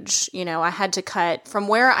stage. You know, I had to cut from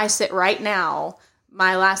where I sit right now.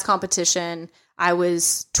 My last competition, I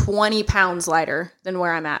was 20 pounds lighter than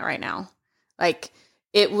where I'm at right now. Like,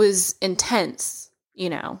 it was intense, you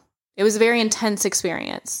know. It was a very intense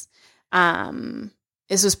experience.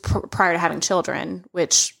 This was prior to having children,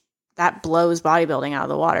 which that blows bodybuilding out of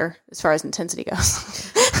the water as far as intensity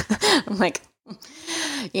goes. I'm like,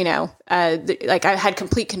 you know, like I had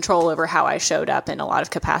complete control over how I showed up in a lot of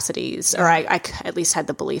capacities, or I at least had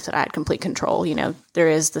the belief that I had complete control. You know, there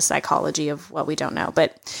is the psychology of what we don't know.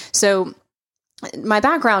 But so my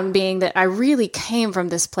background being that I really came from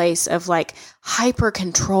this place of like hyper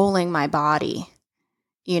controlling my body,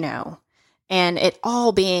 you know, and it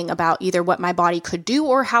all being about either what my body could do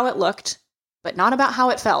or how it looked, but not about how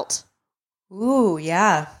it felt. Ooh,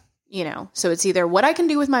 yeah. You know, so it's either what I can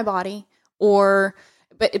do with my body or,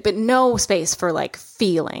 but no space for like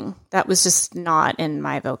feeling. That was just not in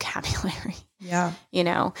my vocabulary. Yeah. You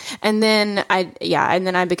know, and then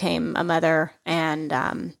I became a mother and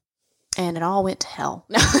it all went to hell.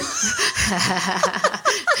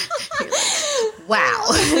 Wow.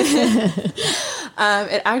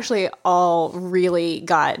 It actually all really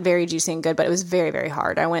got very juicy and good, but it was very, very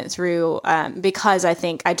hard. I went through, because I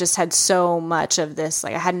think I just had so much of this,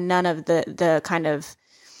 like I had none of the kind of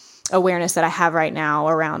awareness that I have right now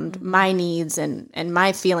around my needs and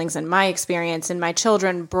my feelings and my experience, and my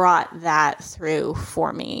children brought that through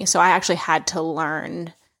for me. So I actually had to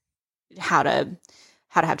learn how to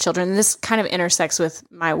have children. And this kind of intersects with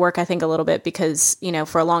my work, I think, a little bit because, you know,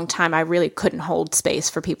 for a long time, I really couldn't hold space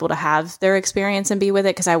for people to have their experience and be with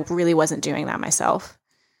it because I really wasn't doing that myself.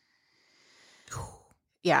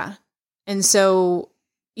 Yeah. And so,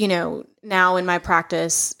 you know, now in my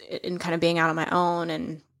practice and kind of being out on my own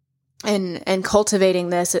and cultivating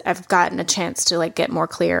this, I've gotten a chance to like get more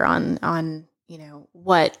clear on, you know,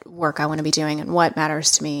 what work I want to be doing and what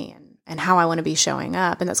matters to me and how I want to be showing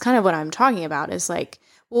up. And that's kind of what I'm talking about is like,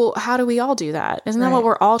 well, how do we all do that? Isn't that what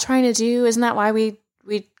we're all trying to do? Isn't that why we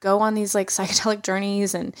go on these like psychedelic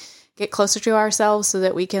journeys and get closer to ourselves so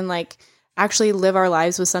that we can like actually live our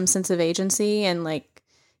lives with some sense of agency and like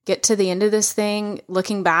get to the end of this thing,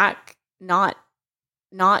 looking back, not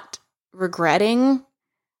regretting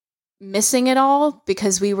missing it all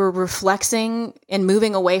because we were reflexing and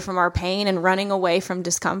moving away from our pain and running away from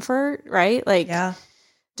discomfort, right? Like, Yeah.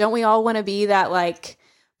 Don't we all want to be that like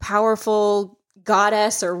powerful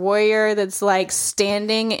goddess or warrior that's like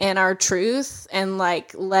standing in our truth and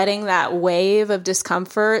like letting that wave of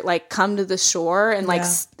discomfort like come to the shore and like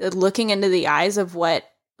looking into the eyes of what,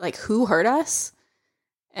 like who hurt us?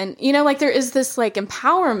 And, you know, like there is this like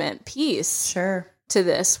empowerment piece to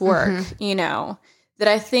this work, you know, that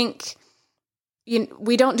I think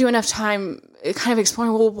we don't do enough time kind of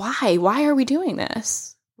exploring, well, why are we doing this?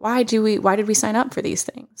 Why did we sign up for these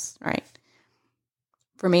things? Right.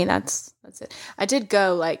 For me, that's it. I did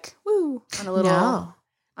go like, woo, on a little.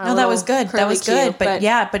 No, that was good. That was good. But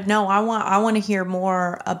but no, I want to hear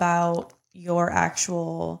more about your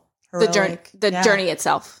actual heroic, the journey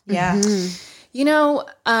itself. Yeah. Mm-hmm. You know,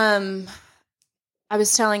 I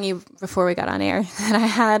was telling you before we got on air that I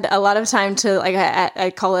had a lot of time to like, I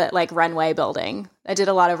call it like runway building. I did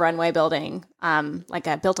a lot of runway building. Like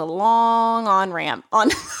I built a long on-ramp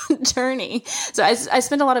on journey. So I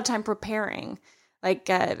spent a lot of time preparing. Like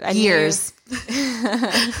years.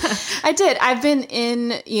 I did. I've been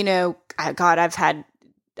in, you know, God, I've had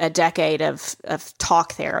a decade of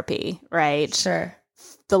talk therapy, right? Sure.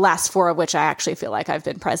 The last 4 of which I actually feel like I've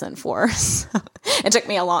been present for. So it took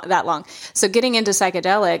me that long. So getting into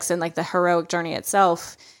psychedelics and like the heroic journey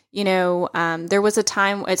itself, you know, there was a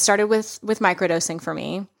time it started with microdosing for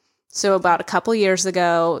me. So about a couple years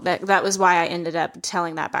ago, that was why I ended up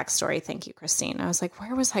telling that backstory. Thank you, Christine. I was like,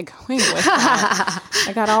 where was I going with that?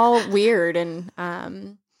 I got all weird. And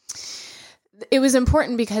it was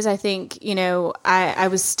important because I think, you know, I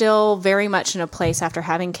was still very much in a place after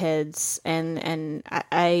having kids. And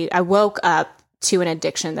I woke up to an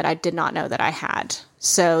addiction that I did not know that I had.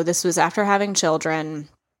 So this was after having children.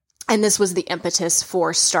 And this was the impetus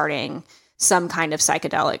for starting some kind of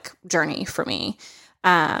psychedelic journey for me.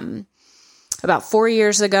 About 4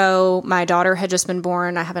 years ago, my daughter had just been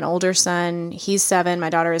born. I have an older son. He's 7. My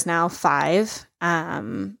daughter is now 5.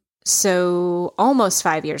 So almost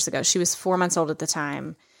 5 years ago, she was 4 months old at the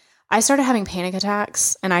time. I started having panic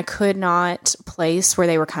attacks and I could not place where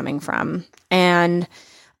they were coming from. And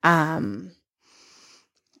I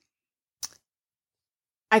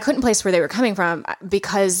couldn't place where they were coming from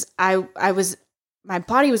because my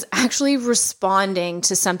body was actually responding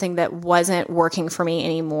to something that wasn't working for me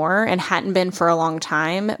anymore and hadn't been for a long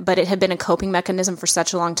time, but it had been a coping mechanism for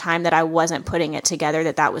such a long time that I wasn't putting it together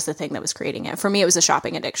that was the thing that was creating it. For me, it was a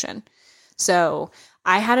shopping addiction. So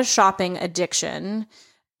I had a shopping addiction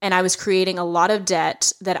and I was creating a lot of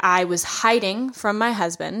debt that I was hiding from my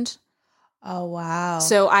husband. Oh, wow.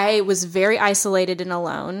 So I was very isolated and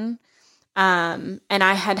alone. And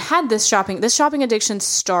I had this shopping addiction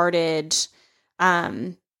started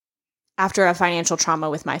after a financial trauma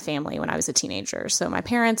with my family when I was a teenager. So my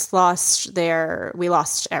parents we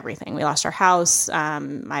lost everything. We lost our house.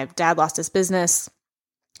 My dad lost his business.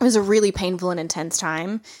 It was a really painful and intense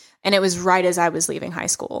time. And it was right as I was leaving high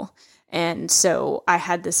school. And so I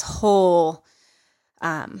had this whole,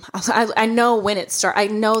 I know when it started. I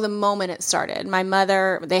know the moment it started. My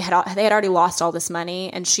mother, they had already lost all this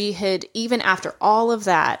money, and she had, even after all of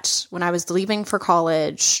that, when I was leaving for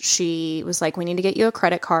college, she was like, "We need to get you a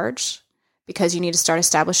credit card because you need to start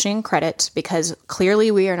establishing credit because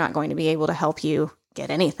clearly we are not going to be able to help you get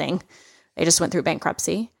anything." They just went through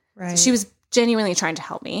bankruptcy. Right. So she was genuinely trying to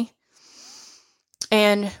help me,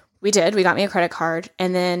 and we did. We got me a credit card.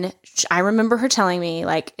 And then I remember her telling me,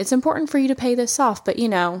 like, it's important for you to pay this off, but,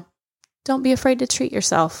 don't be afraid to treat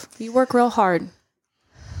yourself. You work real hard.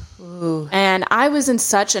 Ooh. And I was in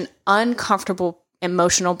such an uncomfortable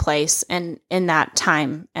emotional place and in that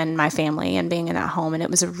time and my family and being in that home. And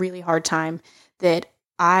it was a really hard time that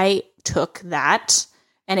I took that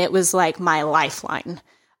and it was like my lifeline.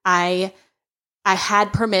 I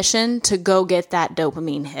had permission to go get that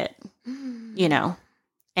dopamine hit,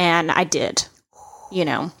 and I did,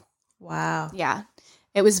 Wow. Yeah.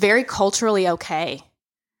 It was very culturally okay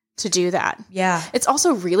to do that. Yeah. It's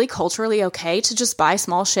also really culturally okay to just buy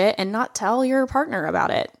small shit and not tell your partner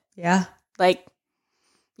about it. Yeah. Like,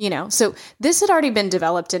 so this had already been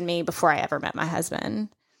developed in me before I ever met my husband.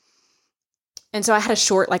 And so I had a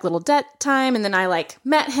short, little debt time, and then I,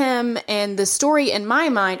 met him, and the story in my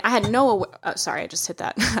mind, I had sorry, I just hit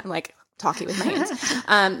that. I'm, talking with my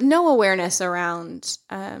hands. No awareness around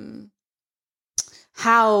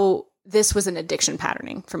how this was an addiction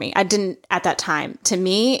patterning for me. I didn't at that time. To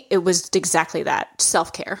me, it was exactly that,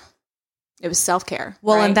 self-care. It was self-care.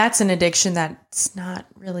 Well, right? and that's an addiction that's not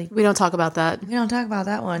really... We don't talk about that. We don't talk about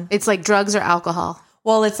that one. It's like drugs or alcohol.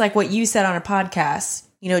 Well, it's like what you said on a podcast.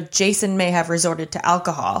 Jason may have resorted to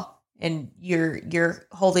alcohol. And you're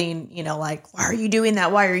holding, why are you doing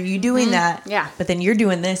that? Why are you doing that? Yeah. But then you're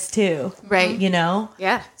doing this too. Right.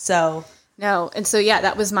 Yeah. So. No. And so, yeah,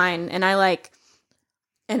 that was mine. And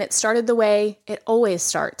and it started the way it always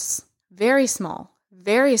starts. Very small,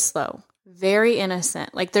 very slow, very innocent.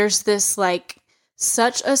 There's this,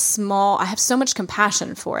 such a small, I have so much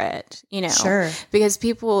compassion for it, Sure. Because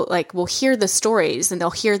people will hear the stories and they'll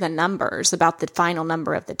hear the numbers about the final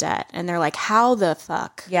number of the debt. And they're like, how the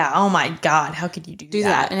fuck? Yeah. Oh my God. How could you do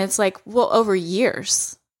that? And it's over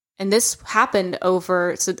years. And this happened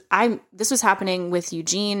this was happening with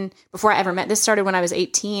Eugene before I ever met. This started when I was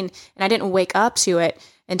 18 and I didn't wake up to it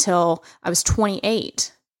until I was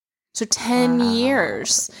 28. So 10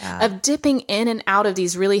 years of dipping in and out of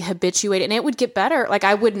these really habituated, and it would get better.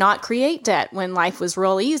 I would not create debt when life was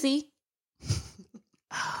real easy.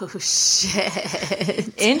 Oh,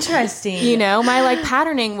 shit. Interesting. My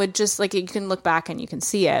patterning would just you can look back and you can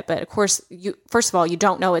see it. But of course, first of all, you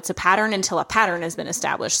don't know it's a pattern until a pattern has been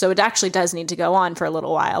established. So it actually does need to go on for a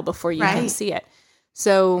little while before you can see it.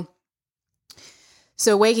 So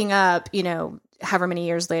waking up, however many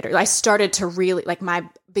years later, I started to really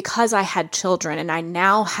because I had children and I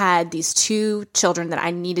now had these 2 children that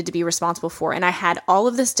I needed to be responsible for. And I had all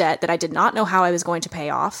of this debt that I did not know how I was going to pay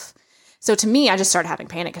off. So to me, I just started having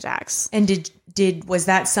panic attacks. And was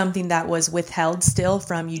that something that was withheld still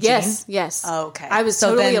from Eugene? Yes. Oh, okay. I was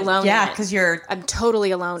totally alone. Yeah. Cause I'm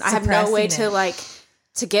totally alone. I have no way to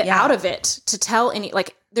get out of it, to tell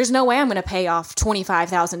there's no way I'm going to pay off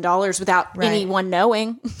 $25,000 without anyone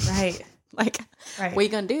knowing. Right. What are you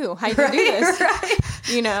going to do? How you going to do this?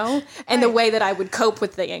 And the way that I would cope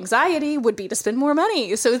with the anxiety would be to spend more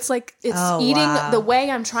money. So it's eating the way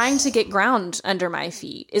I'm trying to get ground under my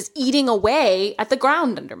feet is eating away at the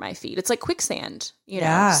ground under my feet. It's like quicksand,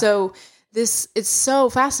 Yeah. So it's so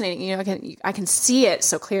fascinating. I can see it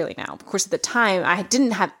so clearly now. Of course, at the time I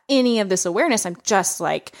didn't have any of this awareness. I'm just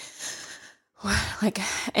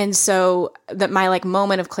and so that my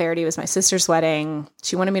moment of clarity was my sister's wedding.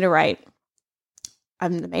 She wanted me to write.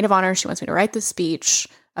 I'm the maid of honor. She wants me to write this speech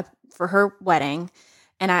for her wedding.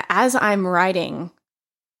 And as I'm writing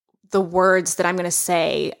the words that I'm going to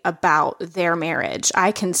say about their marriage,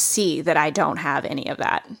 I can see that I don't have any of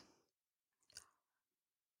that.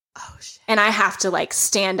 Oh, shit. And I have to like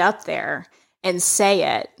stand up there and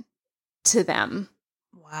say it to them.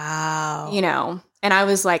 Wow. You know, and I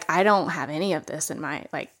was like, I don't have any of this in my,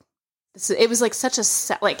 like, it was like such a,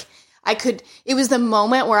 like, it was the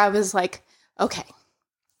moment where I was like, okay,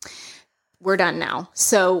 we're done now.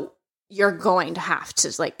 So you're going to have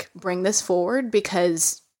to like bring this forward,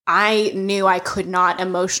 because I knew I could not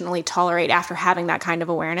emotionally tolerate, after having that kind of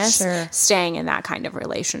awareness, staying in that kind of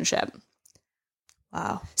relationship.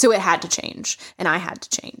 Wow. So it had to change, and I had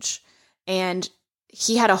to change. And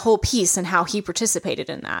he had a whole piece in how he participated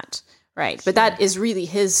in that. Right. But that is really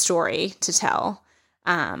his story to tell.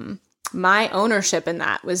 My ownership in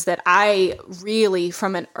that was that I really,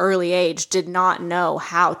 from an early age, did not know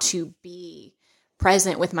how to be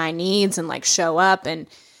present with my needs and like show up and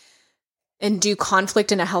do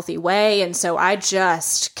conflict in a healthy way. And so I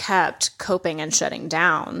just kept coping and shutting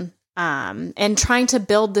down, and trying to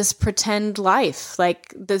build this pretend life.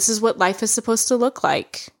 Like, this is what life is supposed to look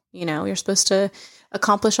like. You know, you're supposed to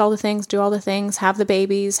accomplish all the things, do all the things, have the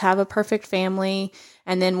babies, have a perfect family.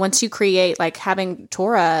 And then once you create, like having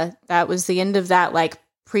Torah, that was the end of that like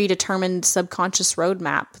predetermined subconscious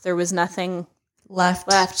roadmap. There was nothing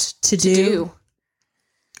left to do.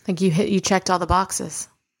 Like you checked all the boxes.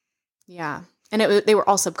 Yeah. And they were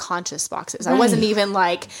all subconscious boxes. Right. I wasn't even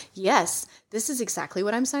like, yes, this is exactly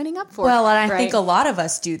what I'm signing up for. Well, and I think a lot of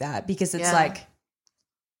us do that, because it's like,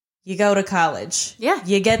 you go to college. Yeah.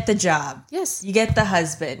 You get the job. Yes. You get the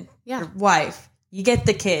husband. Yeah. Your wife. You get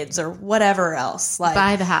the kids or whatever else. Like,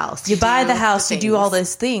 buy the house. You buy the house. You do all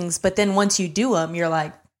these things. But then once you do them, you're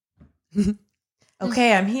like,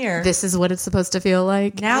 okay, I'm here. This is what it's supposed to feel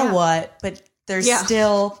like. Now what? But there's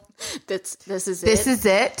still... This is it. This is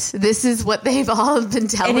it. This is what they've all been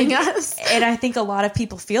telling us. And I think a lot of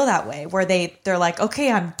people feel that way, where they're like,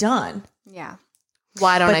 okay, I'm done. Yeah.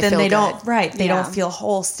 Why don't I feel good? But then they don't, they don't feel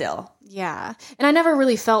whole still. Yeah. And I never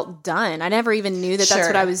really felt done. I never even knew that that's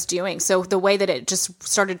what I was doing. So the way that it just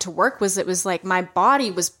started to work was, it was like my body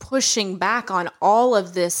was pushing back on all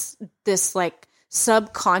of this like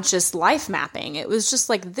subconscious life mapping. It was just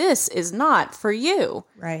like, this is not for you.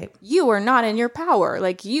 Right. You are not in your power.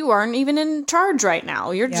 Like, you aren't even in charge right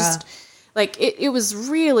now. You're just... Like, it was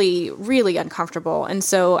really, really uncomfortable. And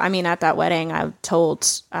so, I mean, at that wedding, I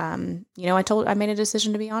told, I made a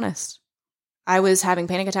decision to be honest. I was having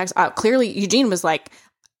panic attacks. Clearly, Eugene was like,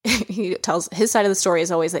 he tells his side of the story is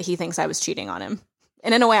always that he thinks I was cheating on him.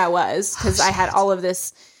 And in a way I was, because I had all of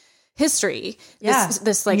this history.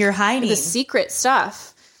 This like, you're hiding the secret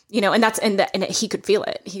stuff, you know, and he could feel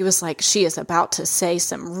it. He was like, she is about to say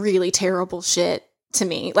some really terrible shit to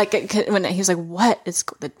me. Like, when he was like, what is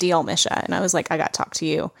the deal, Misha? And I was like, I got to talk to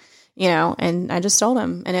you, you know, and I just told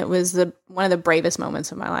him. And it was one of the bravest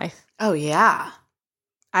moments of my life. Oh yeah.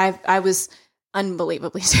 I was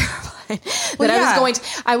unbelievably terrified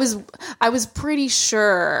that I was pretty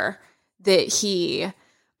sure that he,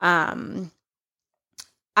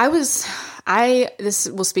 this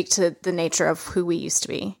will speak to the nature of who we used to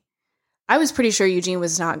be. I was pretty sure Eugene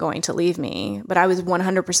was not going to leave me, but I was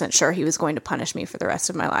 100% sure he was going to punish me for the rest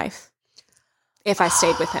of my life if I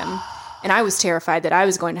stayed with him. And I was terrified that I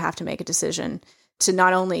was going to have to make a decision to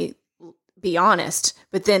not only be honest,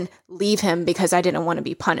 but then leave him because I didn't want to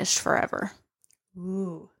be punished forever.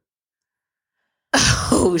 Ooh.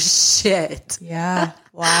 Oh, shit. Yeah.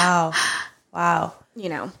 Wow. Wow. You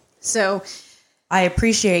know, so I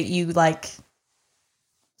appreciate you like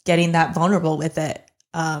getting that vulnerable with it.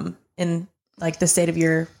 In like the state of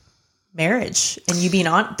your marriage and you being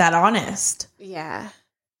that honest. Yeah.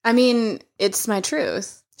 I mean, it's my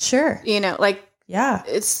truth. Sure. You know, like, yeah,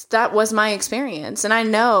 that was my experience. And I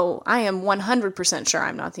know I am 100% sure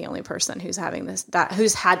I'm not the only person who's having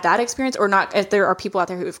who's had that experience, or not. If there are people out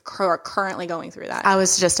there who are currently going through that. I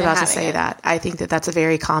was just about to say that. I think that that's a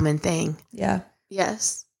very common thing. Yeah.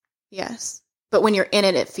 Yes. Yes. But when you're in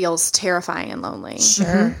it, it feels terrifying and lonely.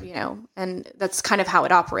 Sure. You know, and that's kind of how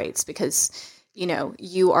it operates, because, you know,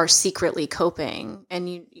 you are secretly coping, and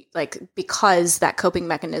you because that coping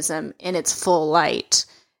mechanism in its full light,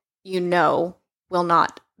 you know, will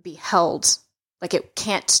not be held. Like, it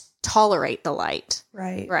can't tolerate the light.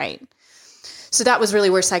 Right. Right. So that was really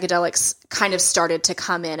where psychedelics kind of started to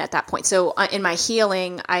come in at that point. So in my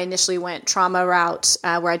healing, I initially went trauma route,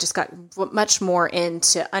 where I just got much more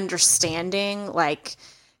into understanding, like,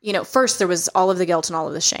 you know, first there was all of the guilt and all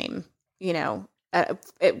of the shame, you know,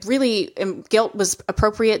 it really, guilt was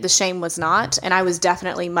appropriate. The shame was not. And I was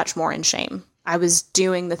definitely much more in shame. I was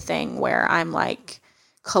doing the thing where I'm like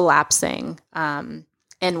collapsing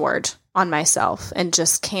inward on myself and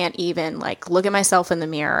just can't even like look at myself in the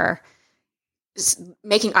mirror.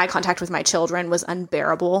 Making eye contact with my children was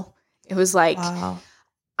unbearable. It was like, Wow.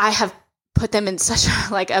 I have put them in such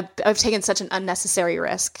a, like, I've taken such an unnecessary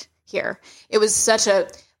risk here. It was such a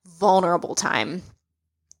vulnerable time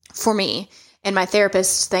for me. And my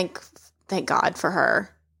therapist, thank God for her.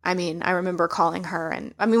 I mean, I remember calling her,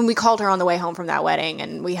 and I mean, we called her on the way home from that wedding,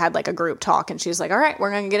 and we had like a group talk, and she was like, all right, we're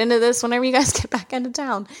going to get into this whenever you guys get back into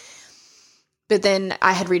town. But then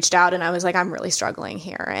I had reached out and I was like, I'm really struggling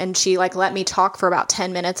here. And she like let me talk for about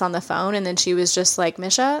 10 minutes on the phone. And then she was just like,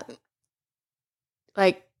 Misha,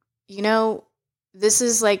 like, you know, this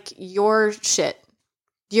is like your shit.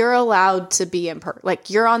 You're allowed to be like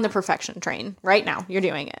you're on the perfection train right now. You're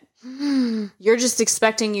doing it. You're just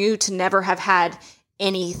expecting you to never have had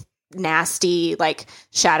any nasty, like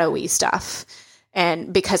shadowy stuff.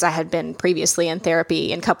 And because I had been previously in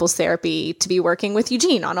therapy and couples therapy to be working with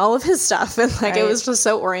Eugene on all of his stuff. And like, it was just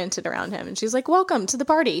so oriented around him. And she's like, welcome to the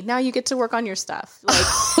party. Now you get to work on your stuff. Like,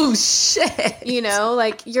 Oh shit. you know,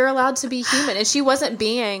 like you're allowed to be human. And she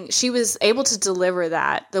was able to deliver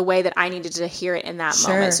that the way that I needed to hear it in that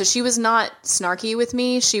moment. So she was not snarky with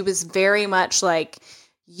me. She was very much like,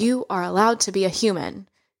 you are allowed to be a human.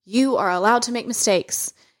 You are allowed to make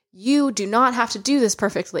mistakes. You do not have to do this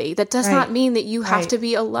perfectly. That does not mean that you have to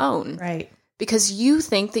be alone. Right. Because you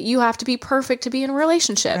think that you have to be perfect to be in a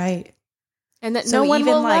relationship. Right. And that So no one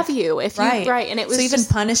even, will like, love you if you, right. And it was so even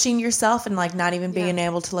just, punishing yourself and like not even being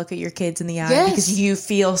able to look at your kids in the eye Yes. because you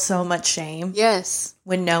feel so much shame yes.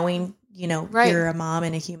 when knowing, you know, Right. you're a mom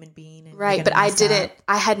and a human being. And Right. you're But gonna I mess didn't, up.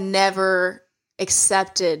 I had never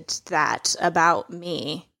accepted that about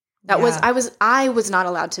me. That was, I was not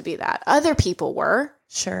allowed to be that. Other people were,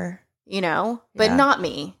 Sure. you know, but Yeah. not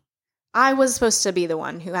me. I was supposed to be the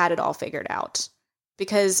one who had it all figured out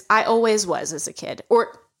because I always was as a kid,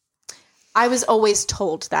 or I was always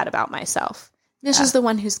told that about myself. Misha's the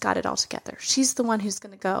one who's got it all together. She's the one who's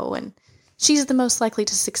going to go and she's the most likely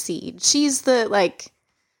to succeed. She's the like,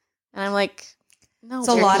 and I'm like, no, It's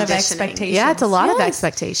a lot of Conditioning. expectations. Yeah, it's a lot of Yes.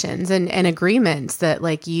 expectations and agreements that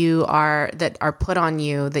like that are put on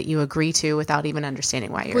you that you agree to without even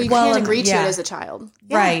understanding why you're well, you Well, can't and- agree to yeah. it as a child.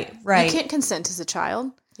 Right. Right. You can't consent as a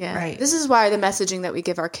child. yeah. Right. This is why the messaging that we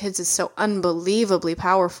give our kids is so unbelievably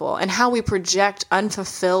powerful, and how we project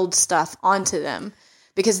unfulfilled stuff onto them,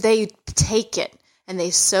 because they take it and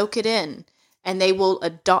they soak it in and they will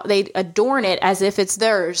adorn it as if it's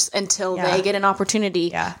theirs until Yeah. they get an opportunity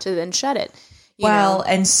Yeah. to then shed it. You Well, know?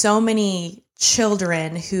 and so many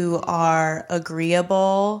children who are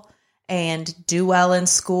agreeable and do well in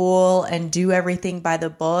school and do everything by the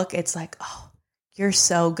book, it's like, oh, you're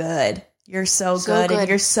so good. You're so good, and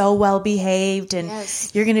you're so well behaved, and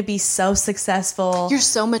Yes. you're going to be so successful. You're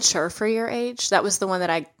so mature for your age. That was the one that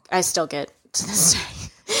I still get to this day.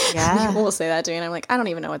 Yeah. People will say that to me, and I'm like, I don't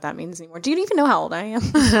even know what that means anymore. Do you even know how old I am?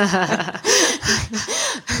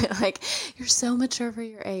 Like, you're so mature for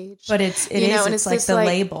your age. But it's it's like this, the like,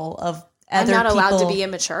 label of I'm other not allowed to people- be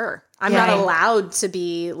immature. I'm Yeah. not allowed to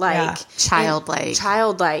be like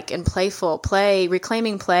childlike and playful.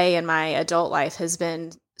 Reclaiming play in my adult life has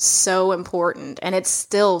been so important, and it's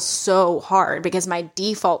still so hard because my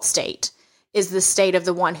default state is the state of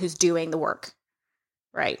the one who's doing the work.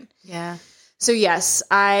 Right. Yeah. So yes,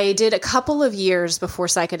 I did a couple of years before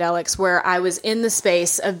psychedelics where I was in the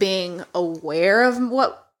space of being aware of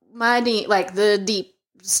what the deep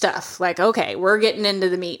stuff. Like, okay, we're getting into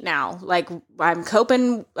the meat now. Like, I'm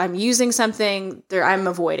coping, I'm using something there, I'm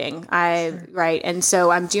avoiding. Right. And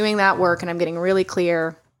so I'm doing that work and I'm getting really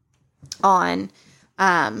clear on,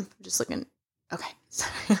 just looking, okay.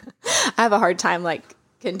 I have a hard time like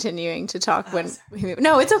continuing to talk when we move.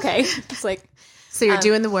 No, it's okay. It's like, So you're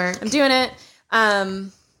doing the work. I'm doing it.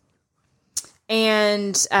 And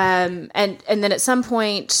then at some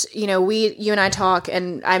point, you know, you and I talk,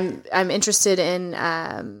 and I'm interested in,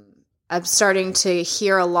 I'm starting to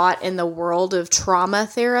hear a lot in the world of trauma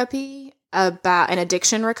therapy about an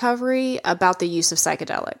addiction recovery about the use of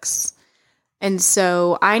psychedelics. And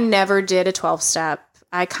so I never did a 12-step.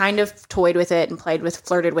 I kind of toyed with it and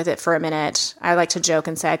flirted with it for a minute. I like to joke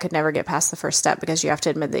and say I could never get past the first step because you have to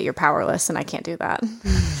admit that you're powerless, and I can't do that.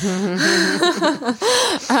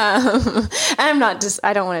 And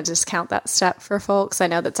I don't want to discount that step for folks. I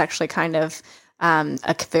know that's actually kind of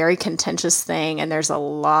a very contentious thing, and there's a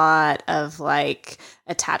lot of like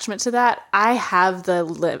attachment to that.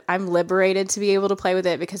 I'm liberated to be able to play with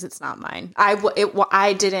it because it's not mine.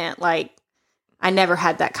 I never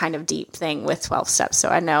had that kind of deep thing with 12 steps. So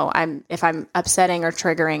I know if I'm upsetting or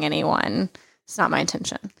triggering anyone, It's not my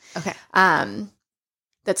intention. Okay.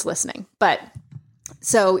 That's listening. But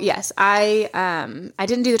so yes, I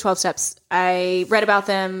didn't do the 12 steps. I read about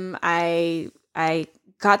them. I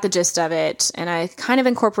got the gist of it, and I kind of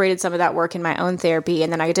incorporated some of that work in my own therapy.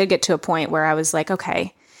 And then I did get to a point where I was like,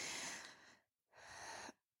 okay,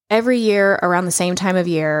 every year around the same time of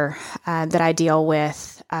year that I deal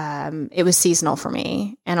with, it was seasonal for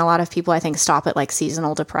me. And a lot of people, I think, stop at like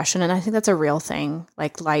seasonal depression. And I think that's a real thing.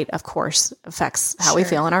 Like light, of course, affects how we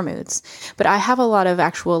feel in our moods. But I have a lot of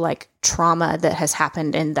actual like trauma that has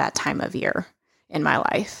happened in that time of year in my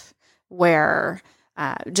life where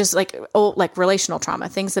just like relational trauma,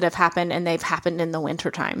 things that have happened and they've happened in the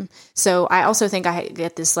wintertime. So I also think I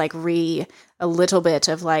get this like a little bit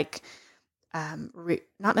of like,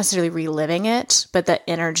 not necessarily reliving it, but the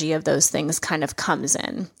energy of those things kind of comes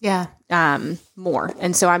in. Yeah. More.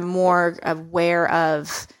 And so I'm more aware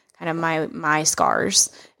of kind of my scars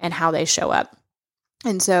and how they show up.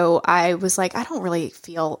 And so I was like, I don't really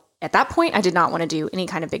feel at that point, I did not want to do any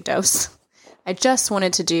kind of big dose. I just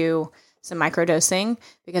wanted to do some microdosing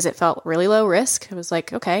because it felt really low risk. It was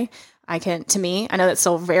like, okay, to me, I know that's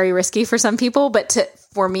still very risky for some people, but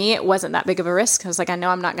for me, it wasn't that big of a risk. I was like, I know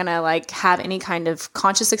I'm not going to like have any kind of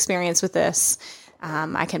conscious experience with this.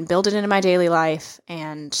 I can build it into my daily life.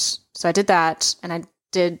 And so I did that, and I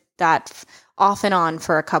did that off and on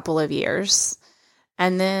for a couple of years.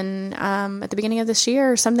 And then at the beginning of this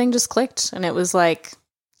year, something just clicked, and it was like,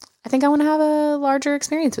 I think I want to have a larger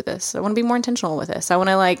experience with this. I want to be more intentional with this. I want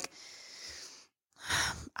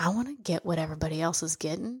to get what everybody else is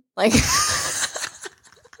getting. Like,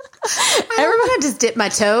 I want to just dip my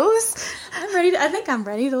toes. I think I'm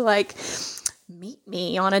ready to like meet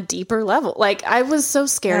me on a deeper level. Like, I was so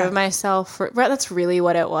scared of myself. That's really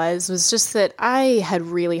what it was just that I had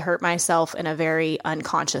really hurt myself in a very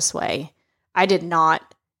unconscious way. I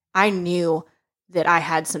knew that I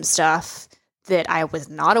had some stuff that I was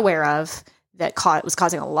not aware of that was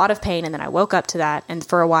causing a lot of pain. And then I woke up to that. And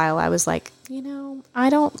for a while I was like, I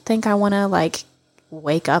don't think I want to like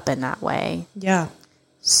wake up in that way. Yeah.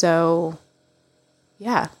 So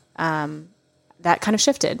yeah, that kind of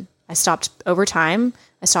shifted. I stopped over time.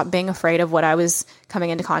 I stopped being afraid of what I was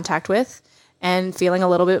coming into contact with and feeling a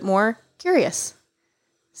little bit more curious.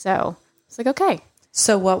 So it's like, okay.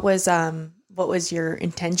 So what was your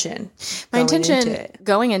intention? My intention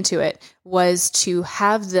going into it was to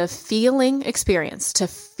have the feeling experience, to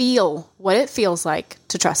feel what it feels like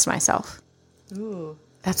to trust myself. Ooh,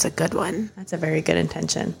 that's a good one. That's a very good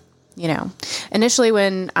intention. Initially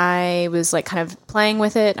when I was like kind of playing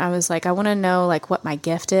with it, I was like, I want to know like what my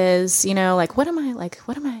gift is, like what am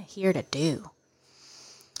I here to do?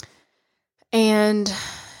 And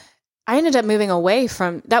I ended up moving away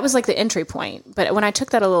from, that was like the entry point. But when I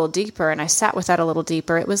took that a little deeper and I sat with that a little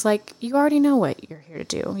deeper, it was like, you already know what you're here to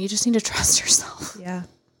do. You just need to trust yourself. Yeah.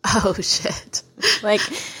 Oh shit. Like,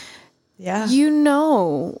 yeah,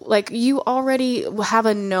 like you already have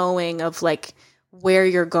a knowing of like where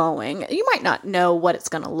you're going. You might not know what it's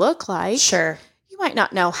going to look like. Sure. You might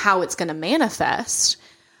not know how it's going to manifest,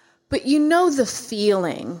 but the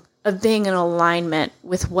feeling of being in alignment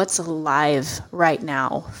with what's alive right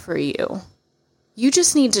now for you. You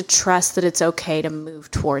just need to trust that it's okay to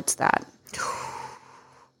move towards that.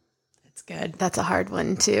 That's good. That's a hard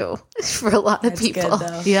one too for a lot of people. Good,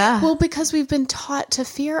 though. Yeah. Well, because we've been taught to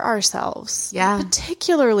fear ourselves. Yeah.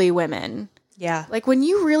 Particularly women. Yeah. Like when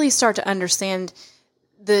you really start to understand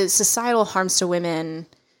the societal harms to women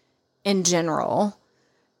in general,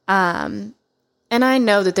 and I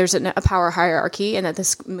know that there's a power hierarchy and that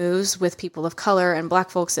this moves with people of color and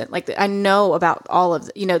Black folks. And like, I know about all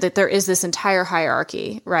of, that there is this entire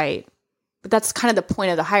hierarchy, right? But that's kind of the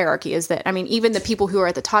point of the hierarchy is that, even the people who are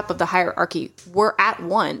at the top of the hierarchy were at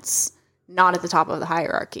once not at the top of the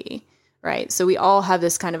hierarchy, right? So we all have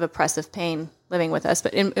this kind of oppressive pain living with us.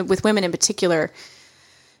 But with women in particular,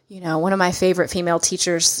 one of my favorite female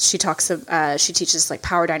teachers, she teaches like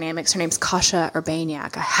power dynamics. Her name's Kasia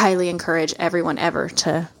Urbaniak. I highly encourage everyone ever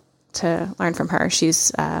to learn from her.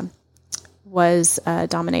 She's was a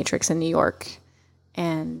dominatrix in New York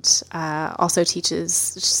and also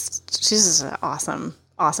teaches. She's just an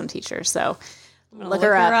awesome teacher. So look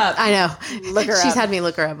her up. I know. Look her up. She's had me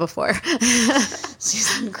look her up before.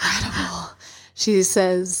 She's incredible. She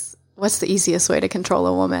says, what's the easiest way to control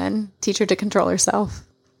a woman? Teach her to control herself.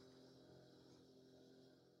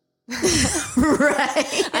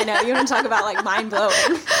 Right. I know. You want to talk about like mind blowing.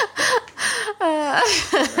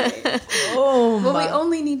 Right. Oh, well, we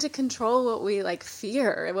only need to control what we like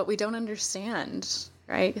fear and what we don't understand,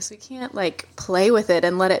 right? Because we can't like play with it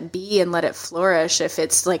and let it be and let it flourish if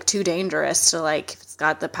it's like too dangerous to like, if it's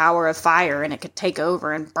got the power of fire and it could take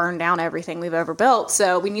over and burn down everything we've ever built.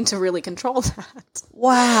 So we need to really control that.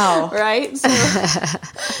 Wow. Right?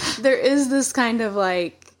 So there is this kind of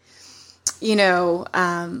like,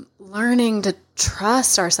 learning to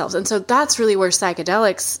trust ourselves. And so that's really where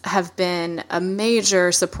psychedelics have been a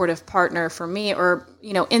major supportive partner for me, or,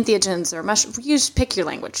 entheogens or pick your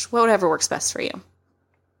language, whatever works best for you.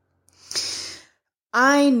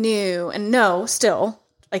 I knew and know still,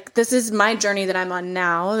 like, this is my journey that I'm on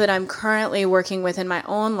now, that I'm currently working with in my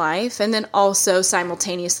own life. And then also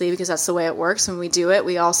simultaneously, because that's the way it works when we do it,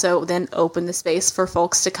 we also then open the space for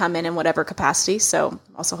folks to come in whatever capacity. So I'm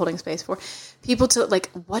also holding space for people to, like,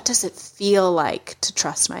 what does it feel like to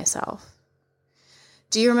trust myself?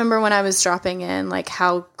 Do you remember when I was dropping in, like,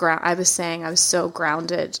 how I was saying I was so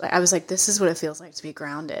grounded? Like, I was like, this is what it feels like to be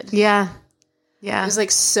grounded. Yeah. Yeah. It was like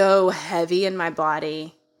so heavy in my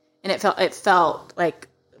body, and it felt like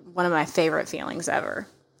one of my favorite feelings ever.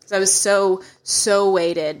 So I was so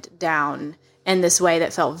weighted down in this way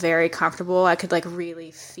that felt very comfortable. I could like really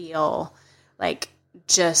feel like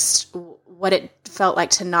just what it felt like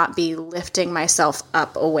to not be lifting myself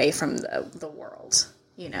up away from the world,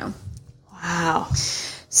 Wow.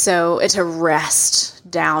 So to rest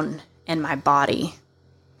down in my body,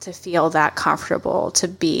 to feel that comfortable, to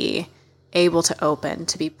be able to open,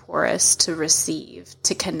 to be porous, to receive,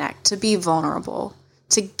 to connect, to be vulnerable,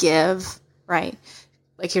 to give, right?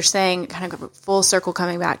 Like you're saying, kind of full circle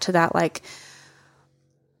coming back to that, like,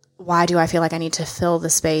 why do I feel like I need to fill the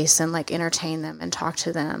space and like entertain them and talk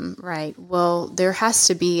to them, right? Well, there has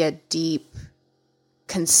to be a deep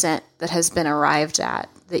consent that has been arrived at,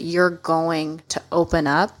 that you're going to open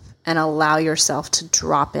up and allow yourself to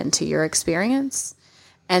drop into your experience,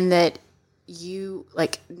 and that you,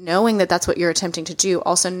 like, knowing that that's what you're attempting to do,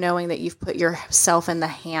 also knowing that you've put yourself in the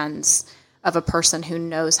hands of a person who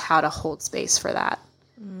knows how to hold space for that.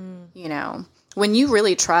 When you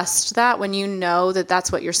really trust that, when you know that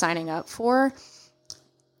that's what you're signing up for,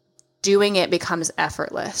 doing it becomes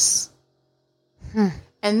effortless.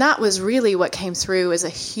 And that was really what came through as a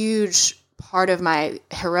huge part of my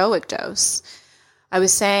heroic dose. I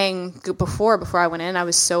was saying before I went in, I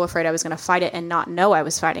was so afraid I was going to fight it and not know I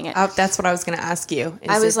was fighting it. That's what I was going to ask you.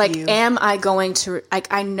 I was like, am I going to, like,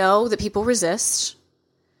 I know that people resist.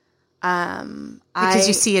 Because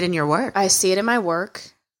you see it in your work. I see it in my work,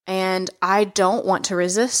 and I don't want to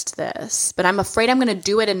resist this, but I'm afraid I'm going to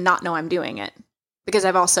do it and not know I'm doing it. Because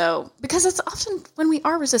it's often when we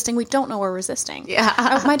are resisting, we don't know we're resisting.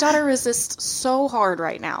 Yeah. My daughter resists so hard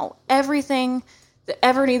right now. Everything that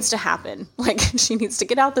ever needs to happen. Like, she needs to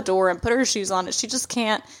get out the door and put her shoes on. She just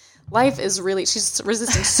can't. She's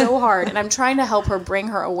resisting so hard. And I'm trying to help her bring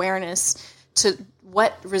her awareness to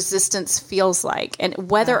what resistance feels like and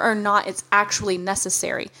whether or not it's actually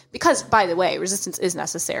necessary. Because, by the way, resistance is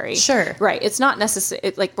necessary. Sure. Right. It's not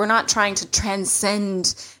necessary. Like, we're not trying to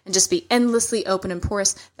transcend and just be endlessly open and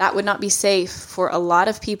porous. That would not be safe for a lot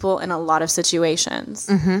of people in a lot of situations.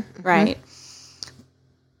 Right.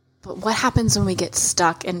 But what happens when we get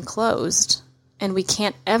stuck and closed and we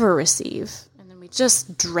can't ever receive? And then we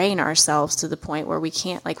just drain ourselves to the point where we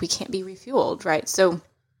can't be refueled, right? So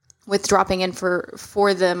with dropping in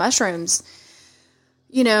for the mushrooms,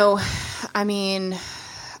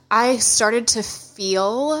 I started to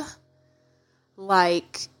feel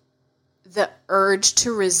like the urge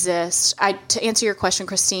to resist. To answer your question,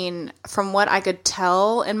 Christine, from what I could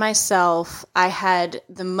tell in myself, I had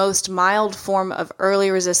the most mild form of early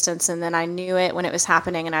resistance, and then I knew it when it was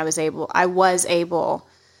happening, and I was able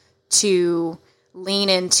to lean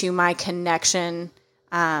into my connection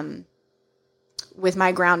with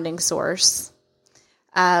my grounding source,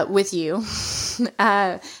 with you,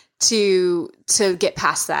 to get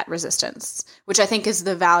past that resistance, which I think is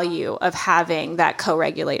the value of having that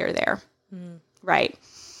co-regulator there. Right.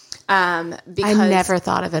 Because I never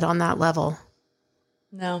thought of it on that level.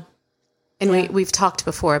 No. And we've talked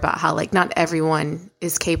before about how, like, not everyone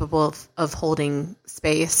is capable of holding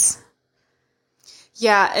space.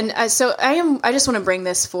 Yeah. And so I just want to bring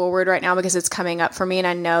this forward right now because it's coming up for me. And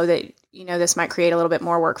I know that, this might create a little bit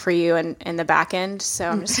more work for you in the back end. So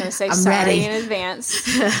I'm just going to say sorry ready. in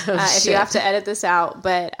advance if you have to edit this out.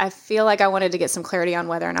 But I feel like I wanted to get some clarity on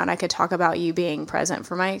whether or not I could talk about you being present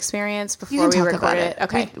for my experience before we record it.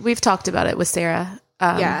 Okay. We've talked about it with Sarah.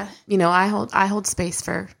 Yeah. I hold space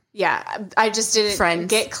for. Yeah, I just didn't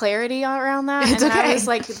get clarity around that. It's and okay. I was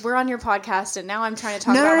like, we're on your podcast, and now I'm trying to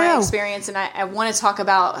talk about my experience, and I want to talk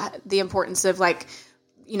about the importance of, like,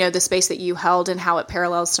 the space that you held and how it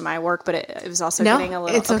parallels to my work, but it was also getting a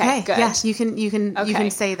little... It's okay. Good. Yeah, you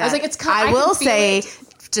can say that. I was like, I will say,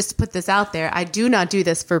 just to put this out there, I do not do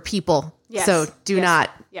this for people. Yes. So do not.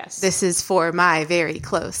 Yes. This is for my very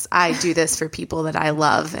close. I do this for people that I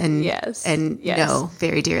love and know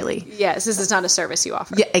very dearly. Yes. This is not a service you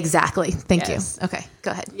offer. Yeah, exactly. Thank you. Okay,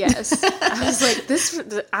 go ahead. Yes. I was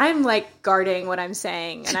like, I'm like guarding what I'm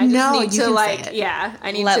saying. And I just need to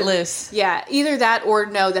I need let to loose. Yeah. Either that or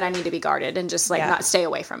know that I need to be guarded and just not stay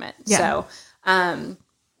away from it. Yeah. So,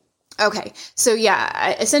 okay. So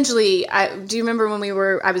essentially, do you remember when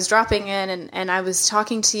I was dropping in and I was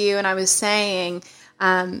talking to you and I was saying,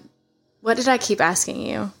 what did I keep asking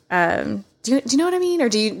you? Do you know what I mean? Or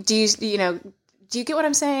do you get what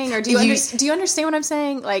I'm saying? Or do you understand what I'm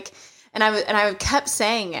saying? Like, and I kept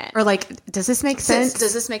saying it. Or like, does this make sense?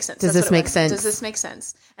 Does this make sense? Does this make sense? Does this make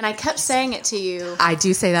sense? And I kept saying it to you. I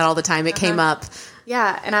do say that all the time. It came up.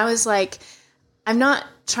 Yeah. And I was like, I'm not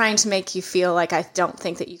trying to make you feel like I don't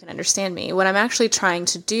think that you can understand me. What I'm actually trying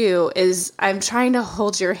to do is I'm trying to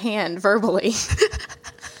hold your hand verbally.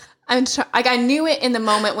 I knew it in the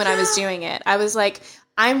moment when I was doing it. I was like,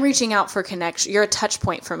 I'm reaching out for connection. You're a touch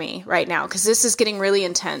point for me right now because this is getting really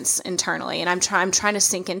intense internally, and I'm trying to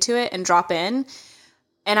sink into it and drop in.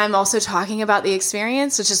 And I'm also talking about the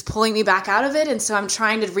experience, which is pulling me back out of it. And so I'm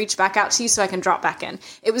trying to reach back out to you so I can drop back in.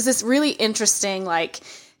 It was this really interesting,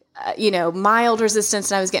 mild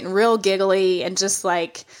resistance, and I was getting real giggly and just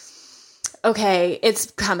like, okay,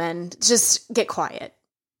 it's coming. Just get quiet.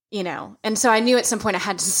 And so I knew at some point I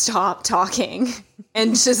had to stop talking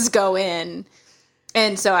and just go in.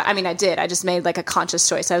 And so, I mean, I did. I just made like a conscious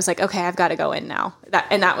choice. I was like, okay, I've got to go in now.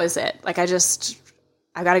 That was it. Like, I've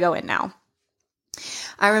got to go in now.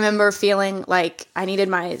 I remember feeling like I needed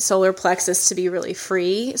my solar plexus to be really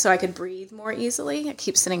free so I could breathe more easily. I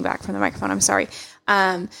keep sitting back from the microphone. I'm sorry.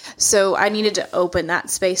 So I needed to open that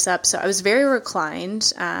space up. So I was very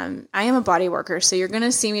reclined. I am a body worker, so you're going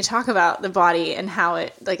to see me talk about the body and how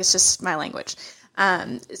it's just my language.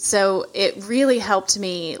 So it really helped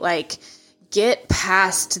me get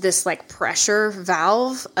past this pressure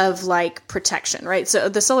valve of protection, right? So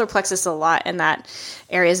the solar plexus a lot in that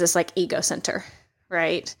area is this ego center,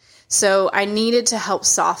 right? So I needed to help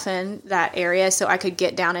soften that area so I could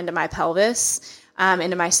get down into my pelvis,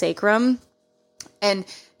 into my sacrum. And,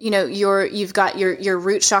 you've got your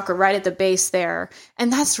root chakra right at the base there.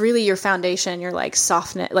 And that's really your foundation. You're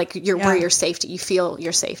softness, where your safety, you feel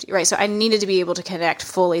your safety, right? So I needed to be able to connect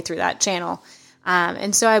fully through that channel.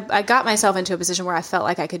 And so I got myself into a position where I felt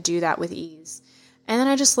like I could do that with ease. And then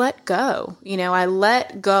I just let go, I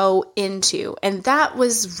let go into, and that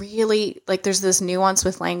was really there's this nuance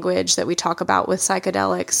with language that we talk about with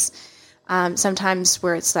psychedelics. Sometimes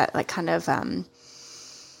where it's that kind of,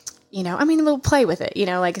 we'll play with it,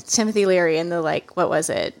 like Timothy Leary and the, what was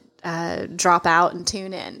it? Drop out and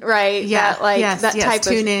tune in, right? Yeah. That type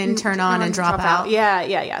tune of in, turn on and drop out.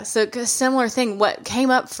 Yeah. So a similar thing. What came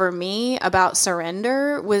up for me about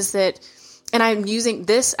surrender was that, and I am using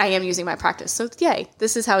my practice. So yay,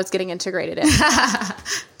 this is how it's getting integrated in.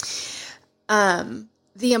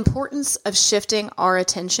 The importance of shifting our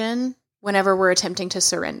attention whenever we're attempting to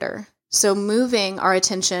surrender. So moving our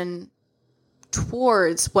attention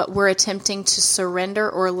towards what we're attempting to surrender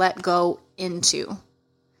or let go into,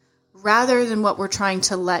 rather than what we're trying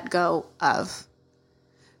to let go of.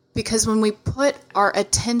 Because when we put our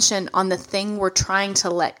attention on the thing we're trying to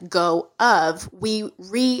let go of, we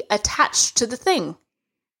reattach to the thing.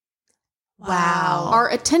 Wow. Our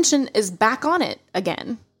attention is back on it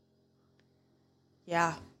again.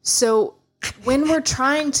 Yeah. So when we're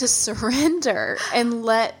trying to surrender and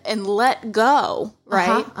let go,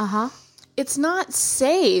 right? It's not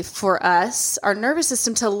safe for us, our nervous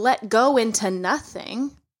system, to let go into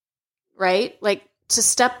nothing, right? To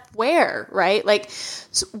step where, right?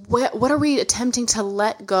 So what are we attempting to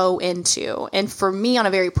let go into? And for me, on a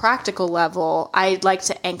very practical level, I'd like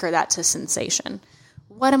to anchor that to sensation.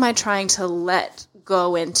 What am I trying to let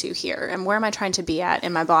go into here? And where am I trying to be at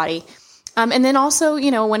in my body? And then also,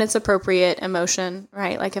 when it's appropriate, emotion,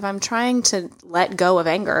 right? If I'm trying to let go of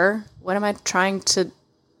anger, what am I trying to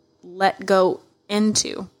let go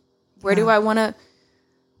into? Where do I want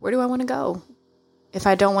to go if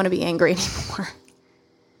I don't want to be angry anymore?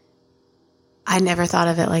 I never thought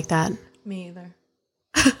of it like that. Me either.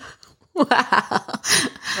 Wow.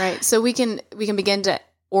 Right. So we can begin to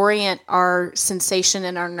orient our sensation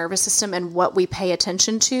and our nervous system and what we pay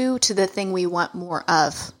attention to the thing we want more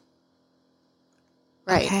of.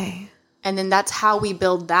 Right. Okay. And then that's how we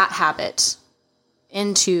build that habit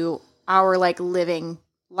into our living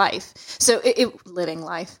life. So living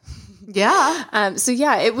life. Yeah.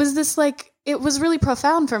 It was this it was really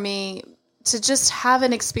profound for me to just have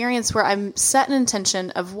an experience where I'm set an intention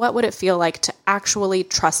of what would it feel like to actually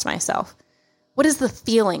trust myself. What is the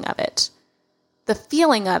feeling of it? the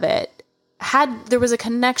feeling of it there was a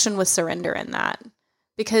connection with surrender in that,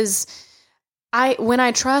 because when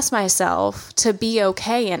I trust myself to be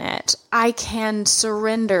okay in it, I can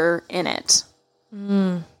surrender in it.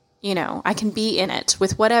 I can be in it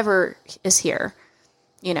with whatever is here,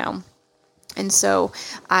 And so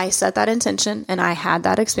I set that intention, and I had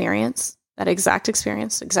that experience, that exact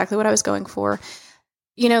experience, exactly what I was going for.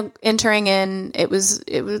 Entering in,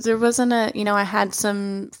 there wasn't I had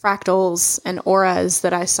some fractals and auras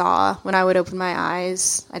that I saw when I would open my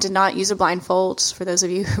eyes. I did not use a blindfold, for those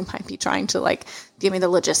of you who might be trying to give me the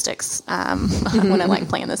logistics when I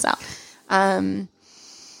plan this out.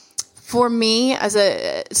 For me, as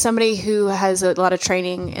somebody who has a lot of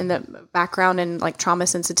training in the background in trauma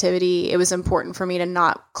sensitivity, it was important for me to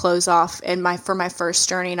not close off, and for my first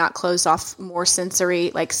journey, not close off more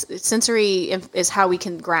sensory. Sensory is how we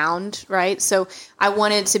can ground, right? So I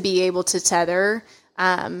wanted to be able to tether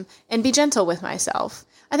and be gentle with myself.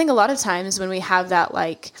 I think a lot of times when we have that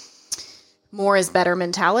more is better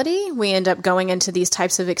mentality, we end up going into these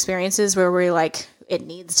types of experiences where we're it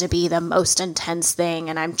needs to be the most intense thing,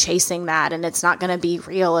 and I'm chasing that, and it's not going to be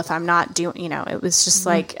real if I'm not doing, it was just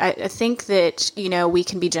I think that, we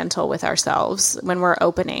can be gentle with ourselves when we're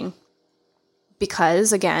opening,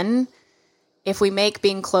 because again, if we make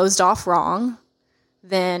being closed off wrong,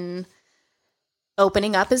 then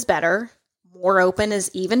opening up is better. More open is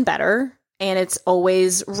even better. And it's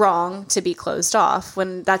always wrong to be closed off,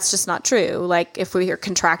 when that's just not true. If we are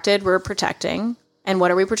contracted, we're protecting. And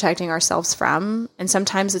what are we protecting ourselves from? And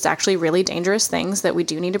sometimes it's actually really dangerous things that we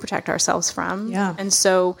do need to protect ourselves from. Yeah. And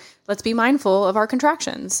so let's be mindful of our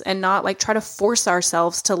contractions and not try to force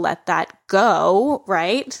ourselves to let that go.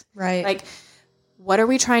 Right. Right. What are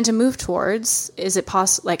we trying to move towards? Is it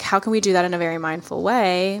possible? How can we do that in a very mindful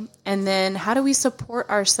way? And then how do we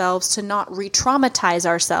support ourselves to not re-traumatize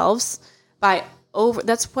ourselves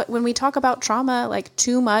that's what, when we talk about trauma,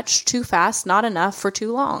 too much, too fast, not enough for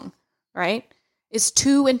too long, right? It's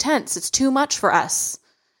too intense. It's too much for us.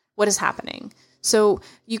 What is happening? So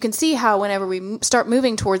you can see how whenever we start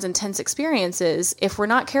moving towards intense experiences, if we're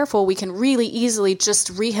not careful, we can really easily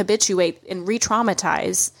just rehabituate and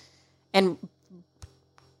re-traumatize and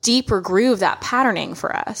deeper groove that patterning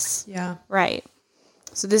for us. Yeah. Right.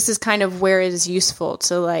 So this is kind of where it is useful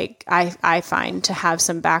to I find to have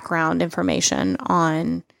some background information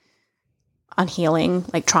on healing,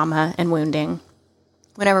 trauma and wounding.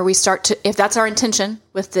 Whenever we start to, if that's our intention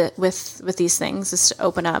with these things, is to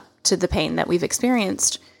open up to the pain that we've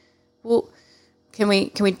experienced. Well, can we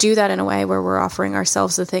do that in a way where we're offering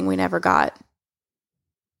ourselves the thing we never got,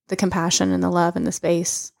 the compassion and the love and the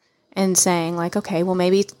space, and saying okay, well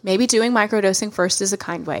maybe doing microdosing first is a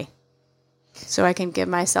kind way, so I can give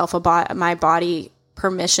myself my body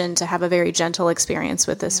permission to have a very gentle experience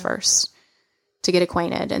with this first, to get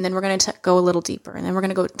acquainted. And then we're going to go a little deeper. And then we're going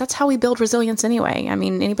to go, that's how we build resilience anyway. I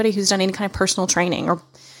mean, anybody who's done any kind of personal training or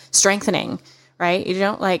strengthening, right? You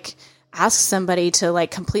don't ask somebody to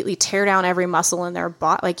completely tear down every muscle in their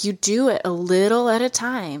body. You do it a little at a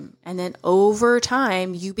time. And then over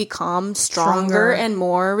time, you become stronger and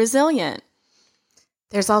more resilient.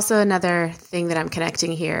 There's also another thing that I'm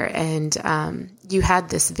connecting here. And you had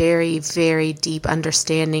this very, very deep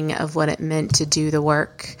understanding of what it meant to do the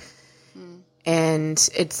work. And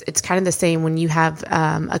it's kind of the same when you have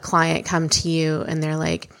a client come to you and they're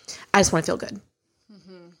like, I just want to feel good.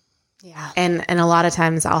 Mm-hmm. Yeah. And a lot of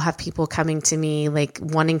times I'll have people coming to me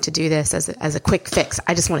wanting to do this as a quick fix.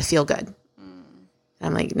 I just want to feel good. And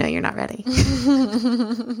I'm like, no, you're not ready. You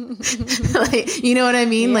know what I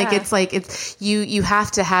mean? Yeah. It's you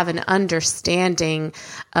have to have an understanding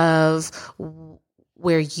of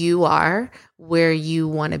where you are, where you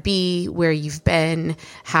want to be, where you've been,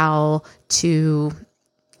 how to,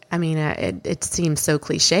 it seems so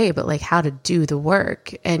cliche, but how to do the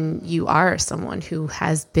work. And you are someone who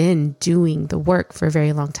has been doing the work for a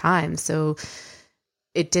very long time. So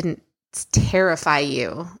it didn't terrify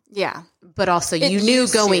you. Yeah. But also you knew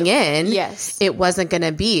going in, yes, it wasn't going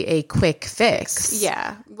to be a quick fix.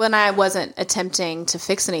 Yeah. When I wasn't attempting to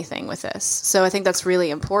fix anything with this. So I think that's really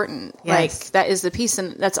important. Yes. That is the piece.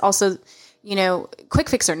 And that's also, quick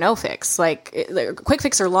fix or no fix, quick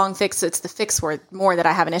fix or long fix. It's the fix word more that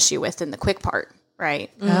I have an issue with than the quick part. Right.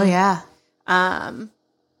 Oh yeah. And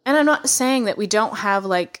I'm not saying that we don't have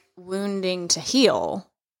wounding to heal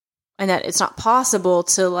and that it's not possible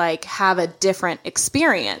to have a different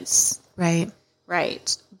experience. Right.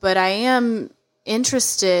 Right. But I am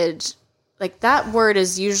interested, that word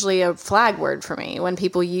is usually a flag word for me when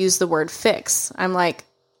people use the word fix. I'm like,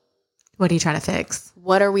 what are you trying to fix?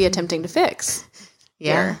 What are we attempting to fix?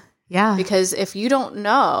 Yeah. Here? Yeah. Because if you don't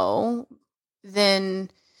know, then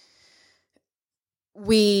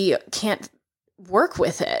we can't work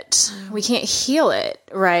with it. We can't heal it,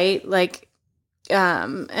 right? Like,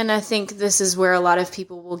 and I think this is where a lot of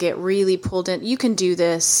people will get really pulled in. You can do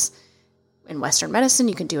this in Western medicine.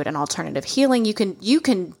 You can do it in alternative healing. You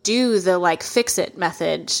can do the like fix it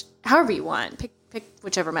method, however you want. Pick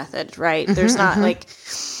whichever method, right? There's not like,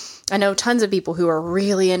 I know tons of people who are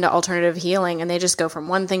really into alternative healing and they just go from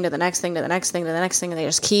one thing to the next thing to the next thing to the next thing, and they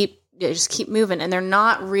just keep moving, and they're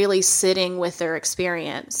not really sitting with their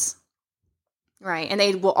experience. Right. And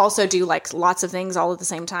they will also do like lots of things all at the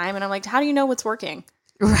same time. And I'm like, how do you know what's working?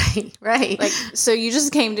 Right. Like, so you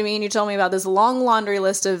just came to me and you told me about this long laundry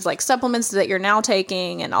list of like supplements that you're now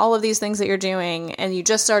taking and all of these things that you're doing. And you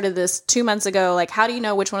just started this 2 months ago. Like, how do you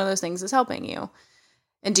know which one of those things is helping you?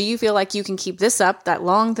 And do you feel like you can keep this up, that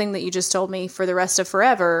long thing that you just told me, for the rest of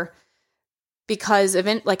forever? Because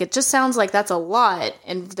like, it just sounds like that's a lot.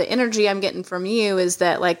 And the energy I'm getting from you is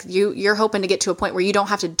that like you're hoping to get to a point where you don't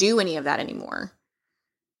have to do any of that anymore.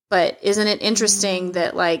 But isn't it interesting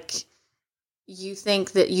that like you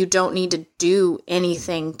think that you don't need to do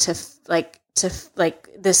anything to this, like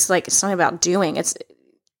it's not about doing.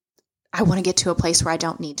 I want to get to a place where I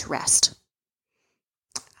don't need to rest.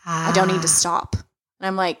 I don't need to stop. And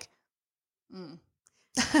I'm like,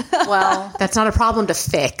 well, that's not a problem to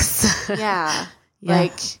fix. Yeah.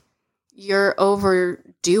 Like you're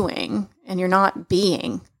overdoing and you're not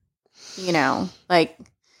being, like.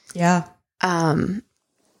 Yeah.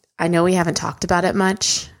 I know we haven't talked about it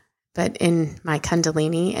much, but in my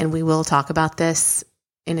Kundalini, and we will talk about this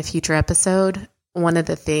in a future episode, one of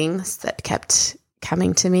the things that kept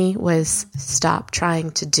coming to me was stop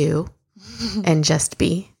trying to do and just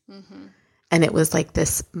be. Mm-hmm. And it was like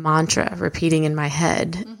this mantra repeating in my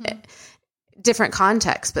head. Mm-hmm. Different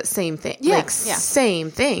context, but same thing. Yeah,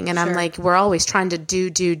 same thing. And sure. I'm like, we're always trying to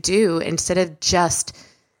do instead of just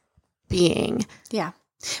being. Yeah.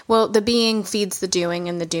 Well, the being feeds the doing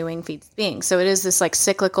and the doing feeds the being. So it is this like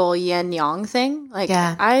cyclical yin yang thing. Like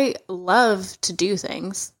I love to do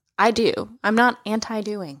things. I do. I'm not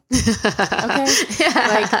anti-doing. Okay.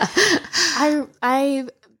 Like I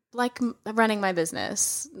like running my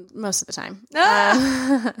business most of the time.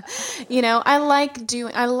 I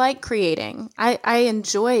like creating. I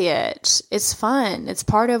enjoy it. It's fun. It's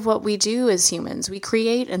part of what we do as humans. We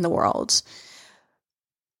create in the world.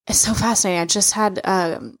 It's so fascinating. I just had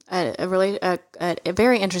a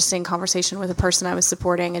very interesting conversation with a person I was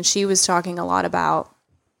supporting, and she was talking a lot about,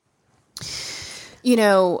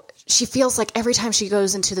 she feels like every time she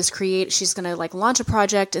goes into this she's going to like launch a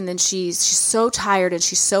project, and then she's so tired and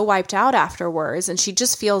she's so wiped out afterwards. And she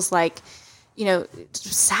just feels like,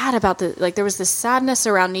 sad about there was this sadness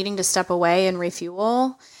around needing to step away and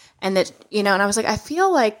refuel. And that, and I was like, I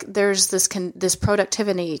feel like there's this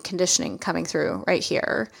productivity conditioning coming through right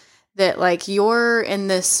here, that like you're in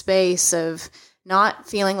this space of not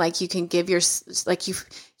feeling like you can give you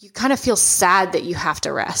kind of feel sad that you have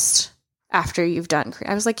to rest after you've done.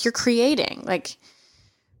 I was like, you're creating, like,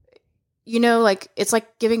 like it's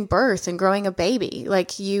like giving birth and growing a baby.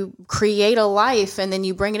 Like you create a life and then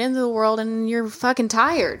you bring it into the world and you're fucking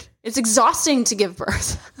tired. It's exhausting to give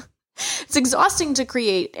birth. It's exhausting to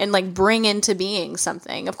create and like bring into being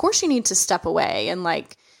something. Of course you need to step away and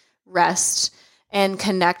like rest and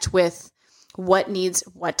connect with what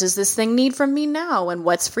does this thing need from me now, and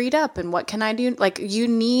what's freed up, and what can I do? Like you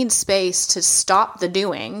need space to stop the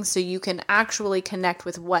doing so you can actually connect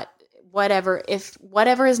with whatever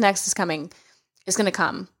is next is coming is going to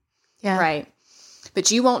come. Yeah. Right. But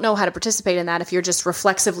you won't know how to participate in that if you're just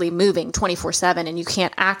reflexively moving 24/7 and you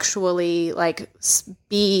can't actually like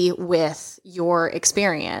be with your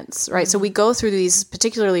experience, right? Mm-hmm. So we go through these,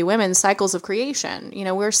 particularly women, cycles of creation.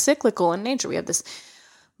 We're cyclical in nature. We have this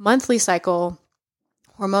monthly cycle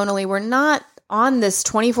hormonally. We're not on this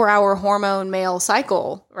 24-hour hormone male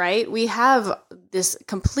cycle, right? We have this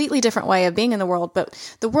completely different way of being in the world,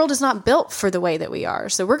 but the world is not built for the way that we are.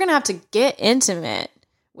 So we're going to have to get intimate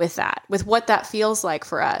with that, with what that feels like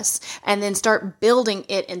for us, and then start building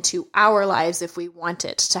it into our lives if we want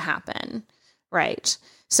it to happen, right?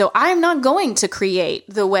 So I'm not going to create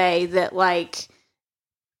the way that like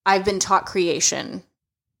I've been taught creation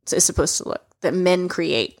is supposed to look, that men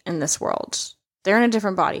create in this world. They're in a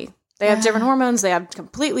different body. They have different hormones. They have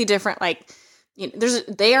completely different, like,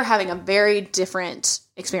 they are having a very different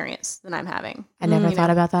experience than I'm having. I never thought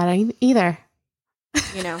about that either.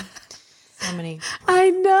 So many. I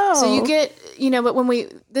know. So you get, but when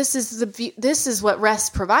this is what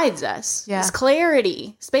rest provides us. Yeah. It's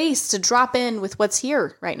clarity, space to drop in with what's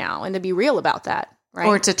here right now and to be real about that, right?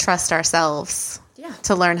 Or to trust ourselves.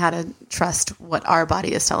 to learn how to trust what our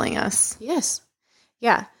body is telling us. Yes.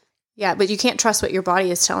 Yeah. Yeah. But you can't trust what your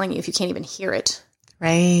body is telling you if you can't even hear it.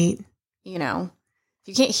 Right. You know, if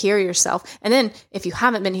you can't hear yourself. And then if you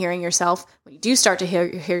haven't been hearing yourself, when you do start to hear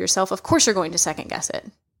yourself, of course you're going to second guess it.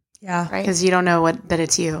 Yeah. Right. Because you don't know that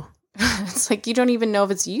it's you. It's like you don't even know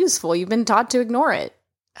if it's useful. You've been taught to ignore it.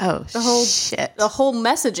 Oh, shit. The whole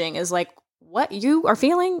messaging is like, what you are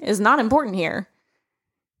feeling is not important here.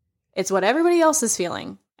 It's what everybody else is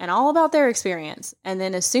feeling and all about their experience. And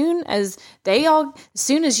then as soon as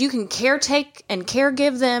you can caretake and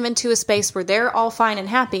caregive them into a space where they're all fine and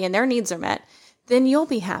happy and their needs are met, then you'll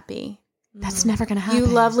be happy. That's never going to happen. You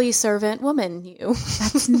lovely servant woman, you.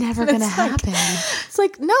 That's never going to happen. It's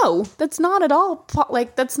like, no, that's not at all.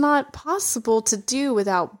 That's not possible to do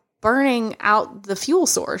without burning out the fuel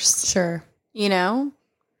source. Sure. You know,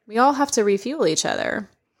 we all have to refuel each other,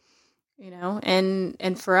 you know,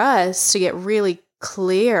 and for us to get really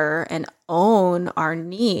clear and own our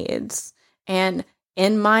needs. And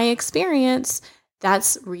in my experience,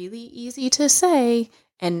 that's really easy to say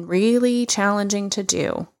and really challenging to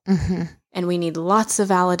do. Mm-hmm. And we need lots of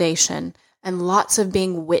validation and lots of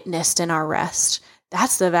being witnessed in our rest.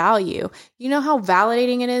 That's the value. You know how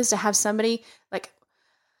validating it is to have somebody, like,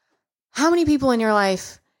 how many people in your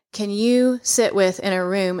life can you sit with in a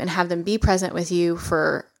room and have them be present with you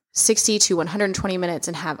for 60 to 120 minutes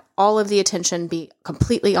and have all of the attention be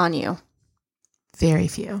completely on you? Very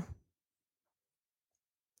few.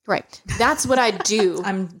 Right. That's what I do.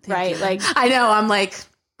 Right. Like, I know. I'm like,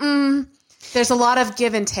 there's a lot of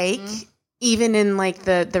give and take, even in like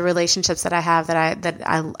the relationships that I have that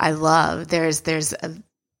I love. There's a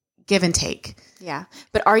give and take. Yeah.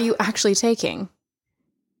 But are you actually taking?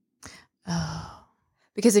 Oh.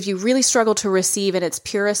 Because if you really struggle to receive in its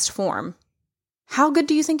purest form, how good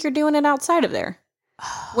do you think you're doing it outside of there?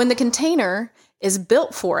 When the container is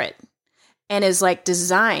built for it and is like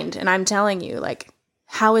designed, and I'm telling you, like,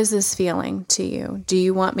 how is this feeling to you? Do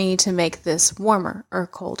you want me to make this warmer or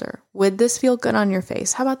colder? Would this feel good on your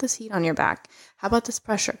face? How about this heat on your back? How about this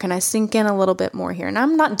pressure? Can I sink in a little bit more here? And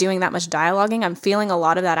I'm not doing that much dialoguing. I'm feeling a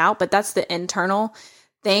lot of that out, but that's the internal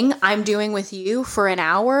thing I'm doing with you for an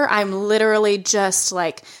hour. I'm literally just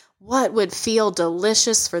like, what would feel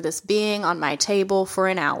delicious for this being on my table for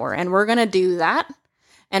an hour? And we're going to do that.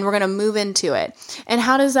 And we're going to move into it. And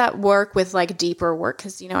how does that work with like deeper work?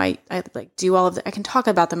 Because, you know, I like do all of the, I can talk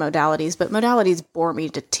about the modalities, but modalities bore me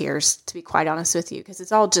to tears, to be quite honest with you, because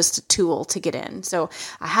it's all just a tool to get in. So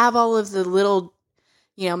I have all of the little,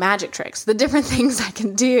 you know, magic tricks, the different things I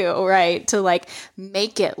can do, right, to like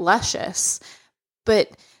make it luscious.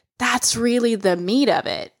 But that's really the meat of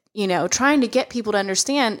it, you know, trying to get people to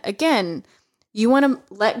understand, again, you want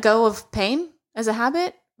to let go of pain as a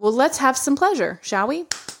habit? Well, let's have some pleasure, shall we?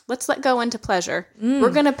 Let's let go into pleasure. We're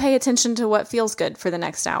going to pay attention to what feels good for the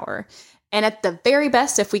next hour. And at the very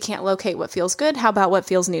best, if we can't locate what feels good, how about what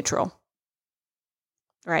feels neutral?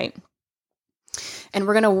 Right? And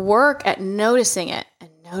we're going to work at noticing it.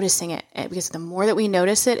 And because the more that we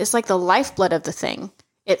notice it, it's like the lifeblood of the thing.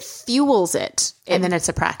 It fuels it. And then it's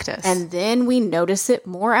a practice. And then we notice it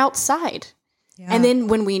more outside. Yeah. And then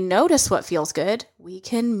when we notice what feels good, we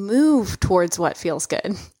can move towards what feels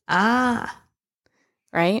good.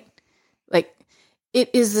 Right? Like, it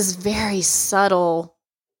is this very subtle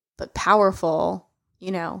but powerful,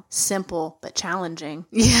 you know, simple but challenging.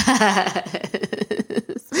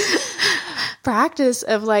 Practice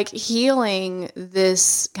of like healing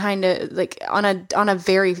this kind of like on a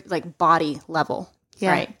very like body level.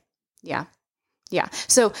 Yeah. Right. Yeah. Yeah.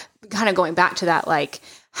 So kind of going back to that, like,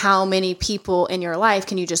 how many people in your life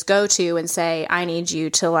can you just go to and say, I need you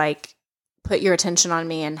to like put your attention on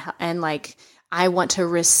me and like, I want to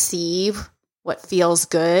receive what feels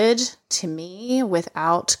good to me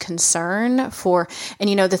without concern for, and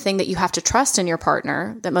you know, the thing that you have to trust in your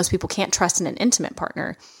partner that most people can't trust in an intimate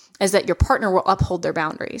partner is that your partner will uphold their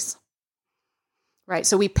boundaries. Right?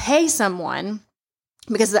 So we pay someone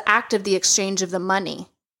because the act of the exchange of the money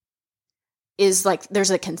is like,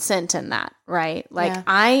 there's a consent in that, right? Like, yeah.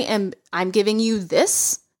 I'm giving you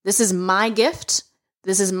this. This is my gift.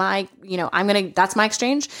 This is my, you know, that's my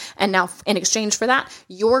exchange. And now in exchange for that,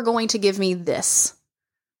 you're going to give me this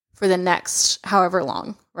for the next however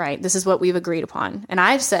long, right? This is what we've agreed upon. And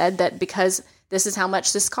I've said that because this is how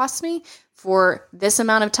much this costs me for this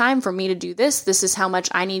amount of time for me to do this, this is how much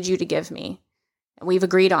I need you to give me. And we've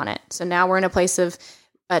agreed on it. So now we're in a place of,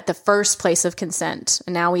 at the first place of consent.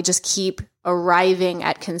 And now we just keep arriving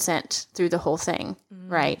at consent through the whole thing,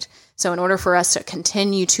 right? So in order for us to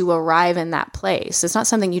continue to arrive in that place, it's not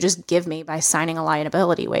something you just give me by signing a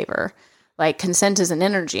liability waiver. Like, consent is an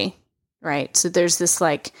energy, right? So there's this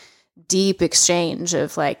like deep exchange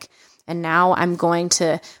of like, and now I'm going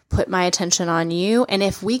to put my attention on you. And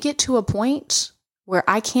if we get to a point where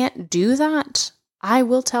I can't do that, I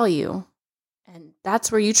will tell you. And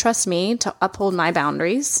that's where you trust me to uphold my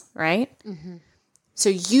boundaries, right? Mm-hmm. So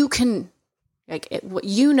you can, like,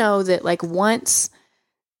 you know that like once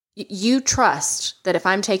you trust that if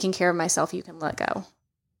I'm taking care of myself, you can let go,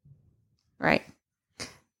 right?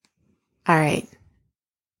 All right.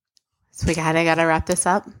 So we gotta wrap this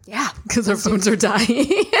up. Yeah. Because our phones are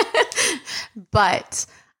dying. But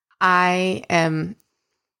it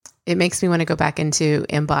makes me want to go back into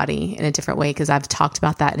embody in a different way, because I've talked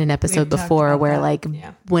about that in an episode before where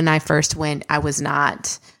when I first went, I was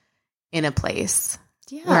not in a place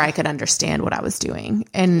where I could understand what I was doing.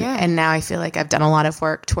 And now I feel like I've done a lot of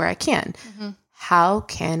work to where I can. Mm-hmm. How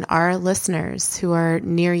can our listeners who are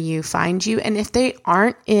near you find you? And if they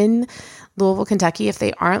aren't in Louisville, Kentucky, if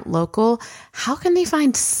they aren't local, how can they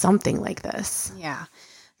find something like this? Yeah,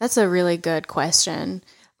 that's a really good question.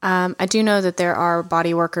 I do know that there are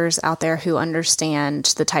body workers out there who understand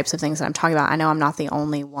the types of things that I'm talking about. I know I'm not the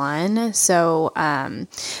only one. So,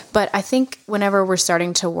 but I think whenever we're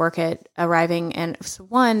starting to work at arriving, and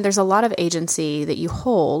one, there's a lot of agency that you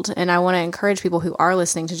hold. And I want to encourage people who are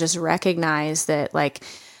listening to just recognize that, like,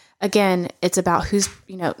 again, it's about who's,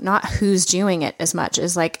 not who's doing it as much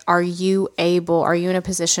as like, are you in a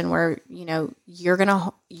position where,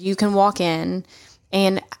 you can walk in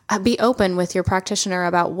and be open with your practitioner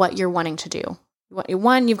about what you're wanting to do.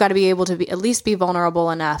 One, you've got to be able to at least be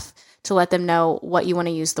vulnerable enough to let them know what you want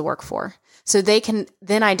to use the work for. So they can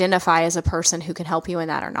then identify as a person who can help you in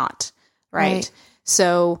that or not. Right.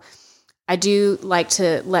 So I do like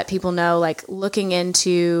to let people know, like, looking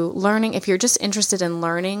into learning, if you're just interested in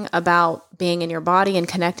learning about being in your body and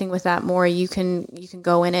connecting with that more, you can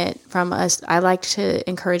go in it from us. I like to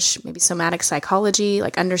encourage maybe somatic psychology,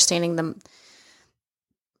 like understanding the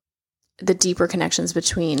deeper connections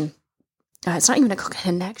between, it's not even a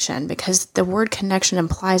connection, because the word connection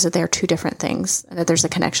implies that they're two different things and that there's a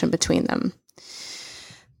connection between them.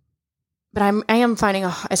 But I am finding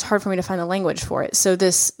it's hard for me to find the language for it. So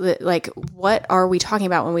this, like, what are we talking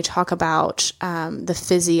about when we talk about the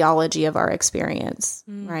physiology of our experience,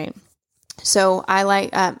 right? So I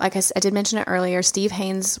like I did mention it earlier, Steve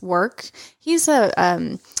Haynes' work. He's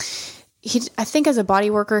I think as a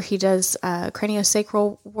body worker, he does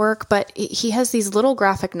craniosacral work, but he has these little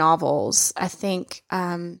graphic novels. I think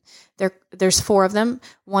there's 4 of them.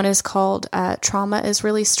 One is called Trauma is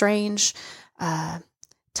Really Strange,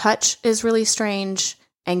 Touch is Really Strange,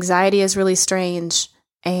 Anxiety is Really Strange,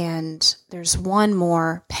 and there's one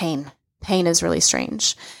more, Pain. Pain is Really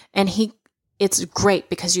Strange. And it's great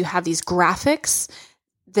because you have these graphics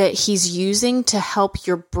that he's using to help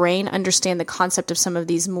your brain understand the concept of some of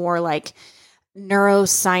these more like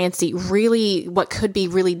neuroscience-y, really what could be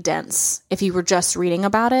really dense if you were just reading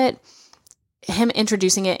about it. Him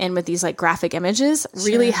introducing it in with these like graphic images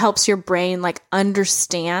really helps your brain like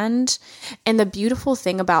understand. And the beautiful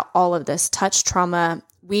thing about all of this touch trauma,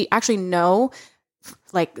 we actually know,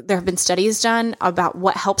 like, there have been studies done about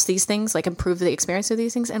what helps these things, like improve the experience of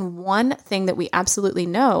these things. And one thing that we absolutely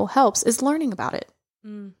know helps is learning about it.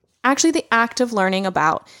 Actually, the act of learning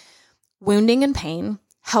about wounding and pain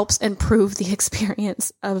helps improve the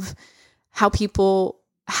experience of how people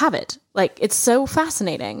have it. Like, it's so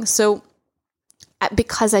fascinating. So,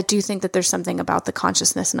 because I do think that there's something about the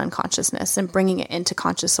consciousness and unconsciousness and bringing it into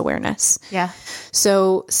conscious awareness. Yeah.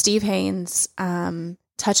 So Steve Haynes,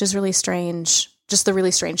 Touch is Really Strange, just the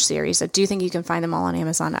Really Strange series. I do think you can find them all on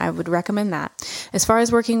Amazon. I would recommend that. As far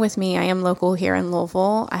as working with me, I am local here in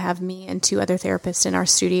Louisville. I have me and 2 other therapists in our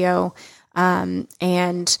studio,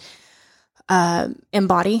 and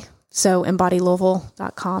Embody. So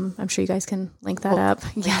embodylouisville.com. I'm sure you guys can link that up.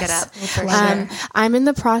 Link it up. I'm in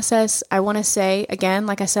the process. I want to say, again,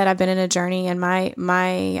 like I said, I've been in a journey, and my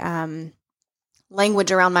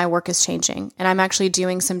language around my work is changing. And I'm actually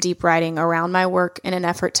doing some deep writing around my work in an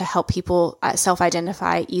effort to help people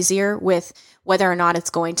self-identify easier with whether or not it's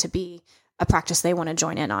going to be a practice they want to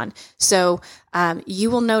join in on. So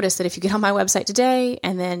you will notice that if you get on my website today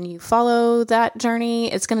and then you follow that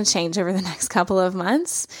journey, it's going to change over the next couple of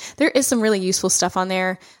months. There is some really useful stuff on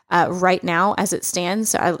there right now as it stands.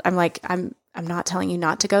 So I'm not telling you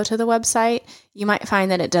not to go to the website. You might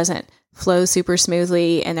find that it doesn't flow super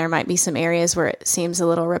smoothly, and there might be some areas where it seems a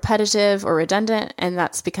little repetitive or redundant, and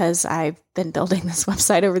that's because I've been building this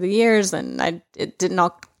website over the years, and it didn't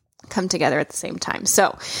all come together at the same time.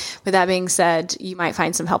 So with that being said, you might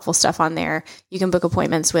find some helpful stuff on there. You can book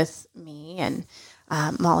appointments with me and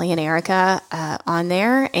Molly and Erica on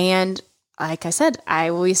there, and like I said,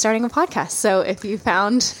 I will be starting a podcast. So if you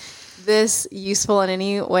found this useful in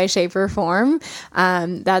any way, shape, or form,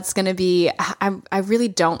 that's going to be,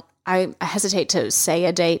 I hesitate to say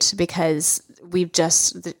a date because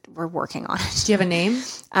we're working on it. Do you have a name?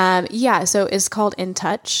 Yeah. So it's called In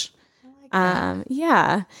Touch.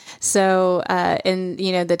 Yeah. So, and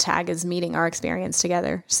the tag is meeting our experience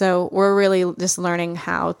together. So we're really just learning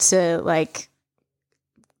how to like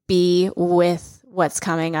be with what's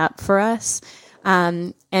coming up for us.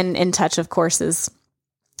 And In Touch, of course,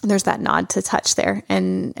 there's that nod to touch there.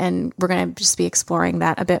 And we're going to just be exploring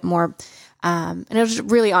that a bit more. And it'll just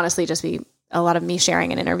really honestly just be a lot of me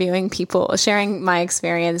sharing and interviewing people, sharing my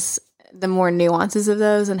experience, the more nuances of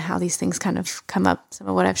those and how these things kind of come up, some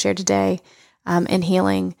of what I've shared today, in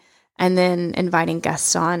healing, and then inviting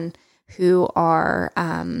guests on who are,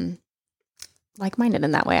 like-minded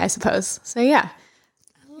in that way, I suppose. So yeah.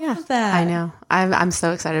 Love that. I know. I'm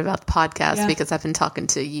so excited about the podcast because I've been talking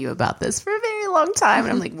to you about this for a very long time.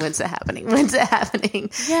 And I'm like, when's it happening? When's it happening?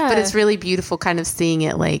 Yeah. But it's really beautiful kind of seeing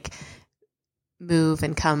it like move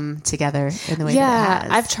and come together in the way that it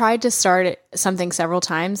has. I've tried to start something several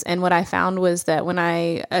times. And what I found was that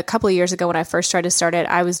a couple of years ago, when I first tried to start it,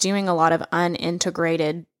 I was doing a lot of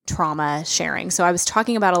unintegrated trauma sharing. So I was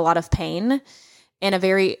talking about a lot of pain in a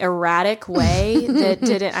very erratic way that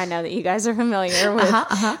didn't, I know that you guys are familiar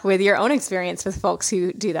with your own experience with folks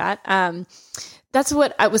who do that. That's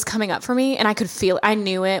what was coming up for me. And I could feel, I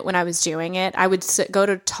knew it when I was doing it. I would go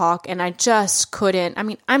to talk and I just couldn't, I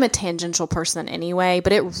mean, I'm a tangential person anyway,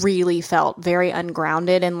 but it really felt very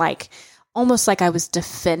ungrounded and like, almost like I was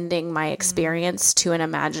defending my experience to an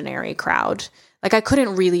imaginary crowd. Like I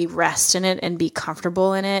couldn't really rest in it and be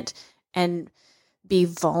comfortable in it and be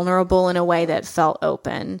vulnerable in a way that felt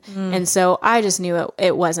open. And so I just knew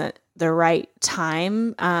it wasn't the right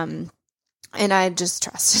time. And I just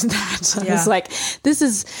trusted that. I was like, this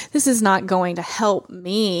is not going to help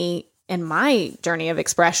me in my journey of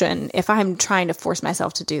expression if I'm trying to force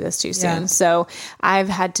myself to do this too soon. So I've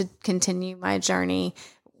had to continue my journey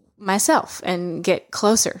myself and get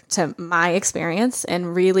closer to my experience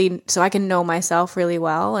and really, so I can know myself really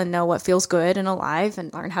well and know what feels good and alive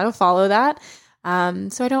and learn how to follow that.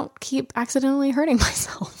 So I don't keep accidentally hurting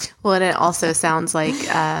myself. Well, and it also sounds like,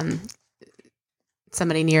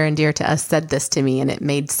 somebody near and dear to us said this to me and it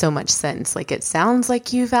made so much sense. Like it sounds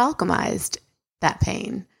like you've alchemized that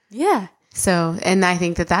pain. Yeah. So, and I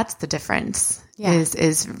think that that's the difference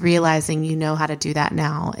is realizing you know how to do that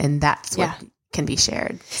now. And that's what can be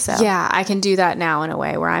shared. So yeah, I can do that now in a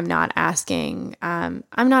way where I'm not asking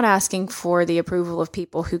for the approval of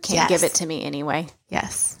people who can't give it to me anyway.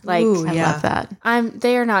 Yes. Like, I love that.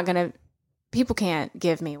 They are not going to, people can't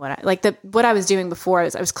give me what I was doing before.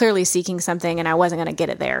 I was clearly seeking something and I wasn't going to get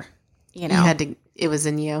it there. You know, it was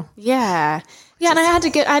in you. Yeah. Yeah. And I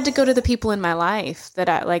had to go to the people in my life that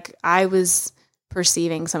I was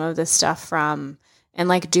perceiving some of this stuff from and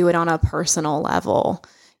like do it on a personal level,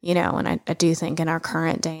 you know, and I do think in our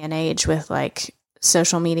current day and age with like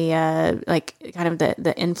social media, like kind of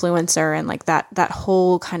the influencer and like that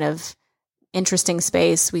whole kind of interesting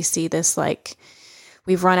space, we see this like,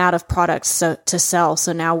 we've run out of products to sell.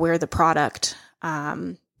 So now we're the product,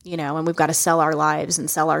 you know, and we've got to sell our lives and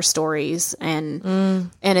sell our stories. And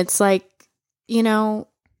it's like, you know,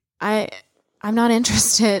 I'm not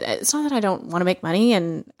interested. It's not that I don't want to make money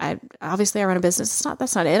and I run a business.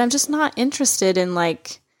 That's not it. I'm just not interested in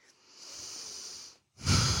like,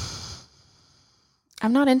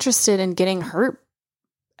 I'm not interested in getting hurt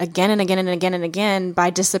again and again and again and again by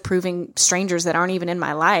disapproving strangers that aren't even in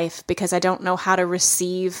my life because I don't know how to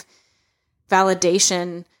receive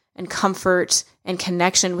validation and comfort and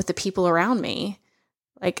connection with the people around me.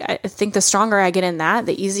 Like, I think the stronger I get in that,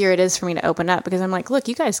 the easier it is for me to open up because I'm like, look,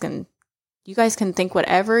 you guys can think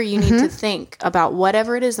whatever you need to think about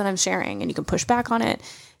whatever it is that I'm sharing and you can push back on it.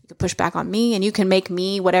 You can push back on me and you can make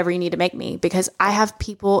me whatever you need to make me because I have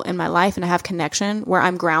people in my life and I have connection where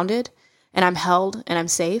I'm grounded and I'm held and I'm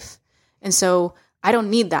safe. And so I don't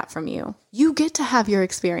need that from you. You get to have your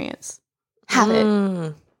experience. Have it.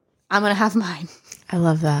 I'm going to have mine. I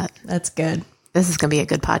love that. That's good. This is going to be a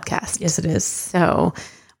good podcast. Yes, it is. So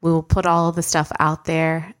we will put all of the stuff out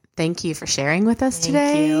there. Thank you for sharing with us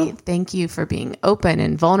today. Thank you for being open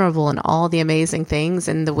and vulnerable and all the amazing things.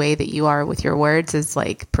 And the way that you are with your words is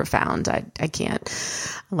like profound. I can't.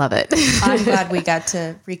 I love it. I'm glad we got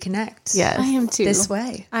to reconnect. Yes. I am too. This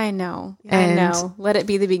way. I know. And I know. Let it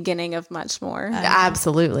be the beginning of much more.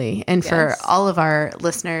 Absolutely. And for all of our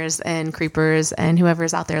listeners and creepers and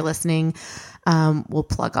whoever's out there listening, we'll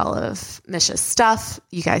plug all of Misha's stuff.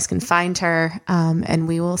 You guys can find her. And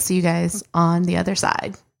we will see you guys on the other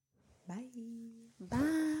side.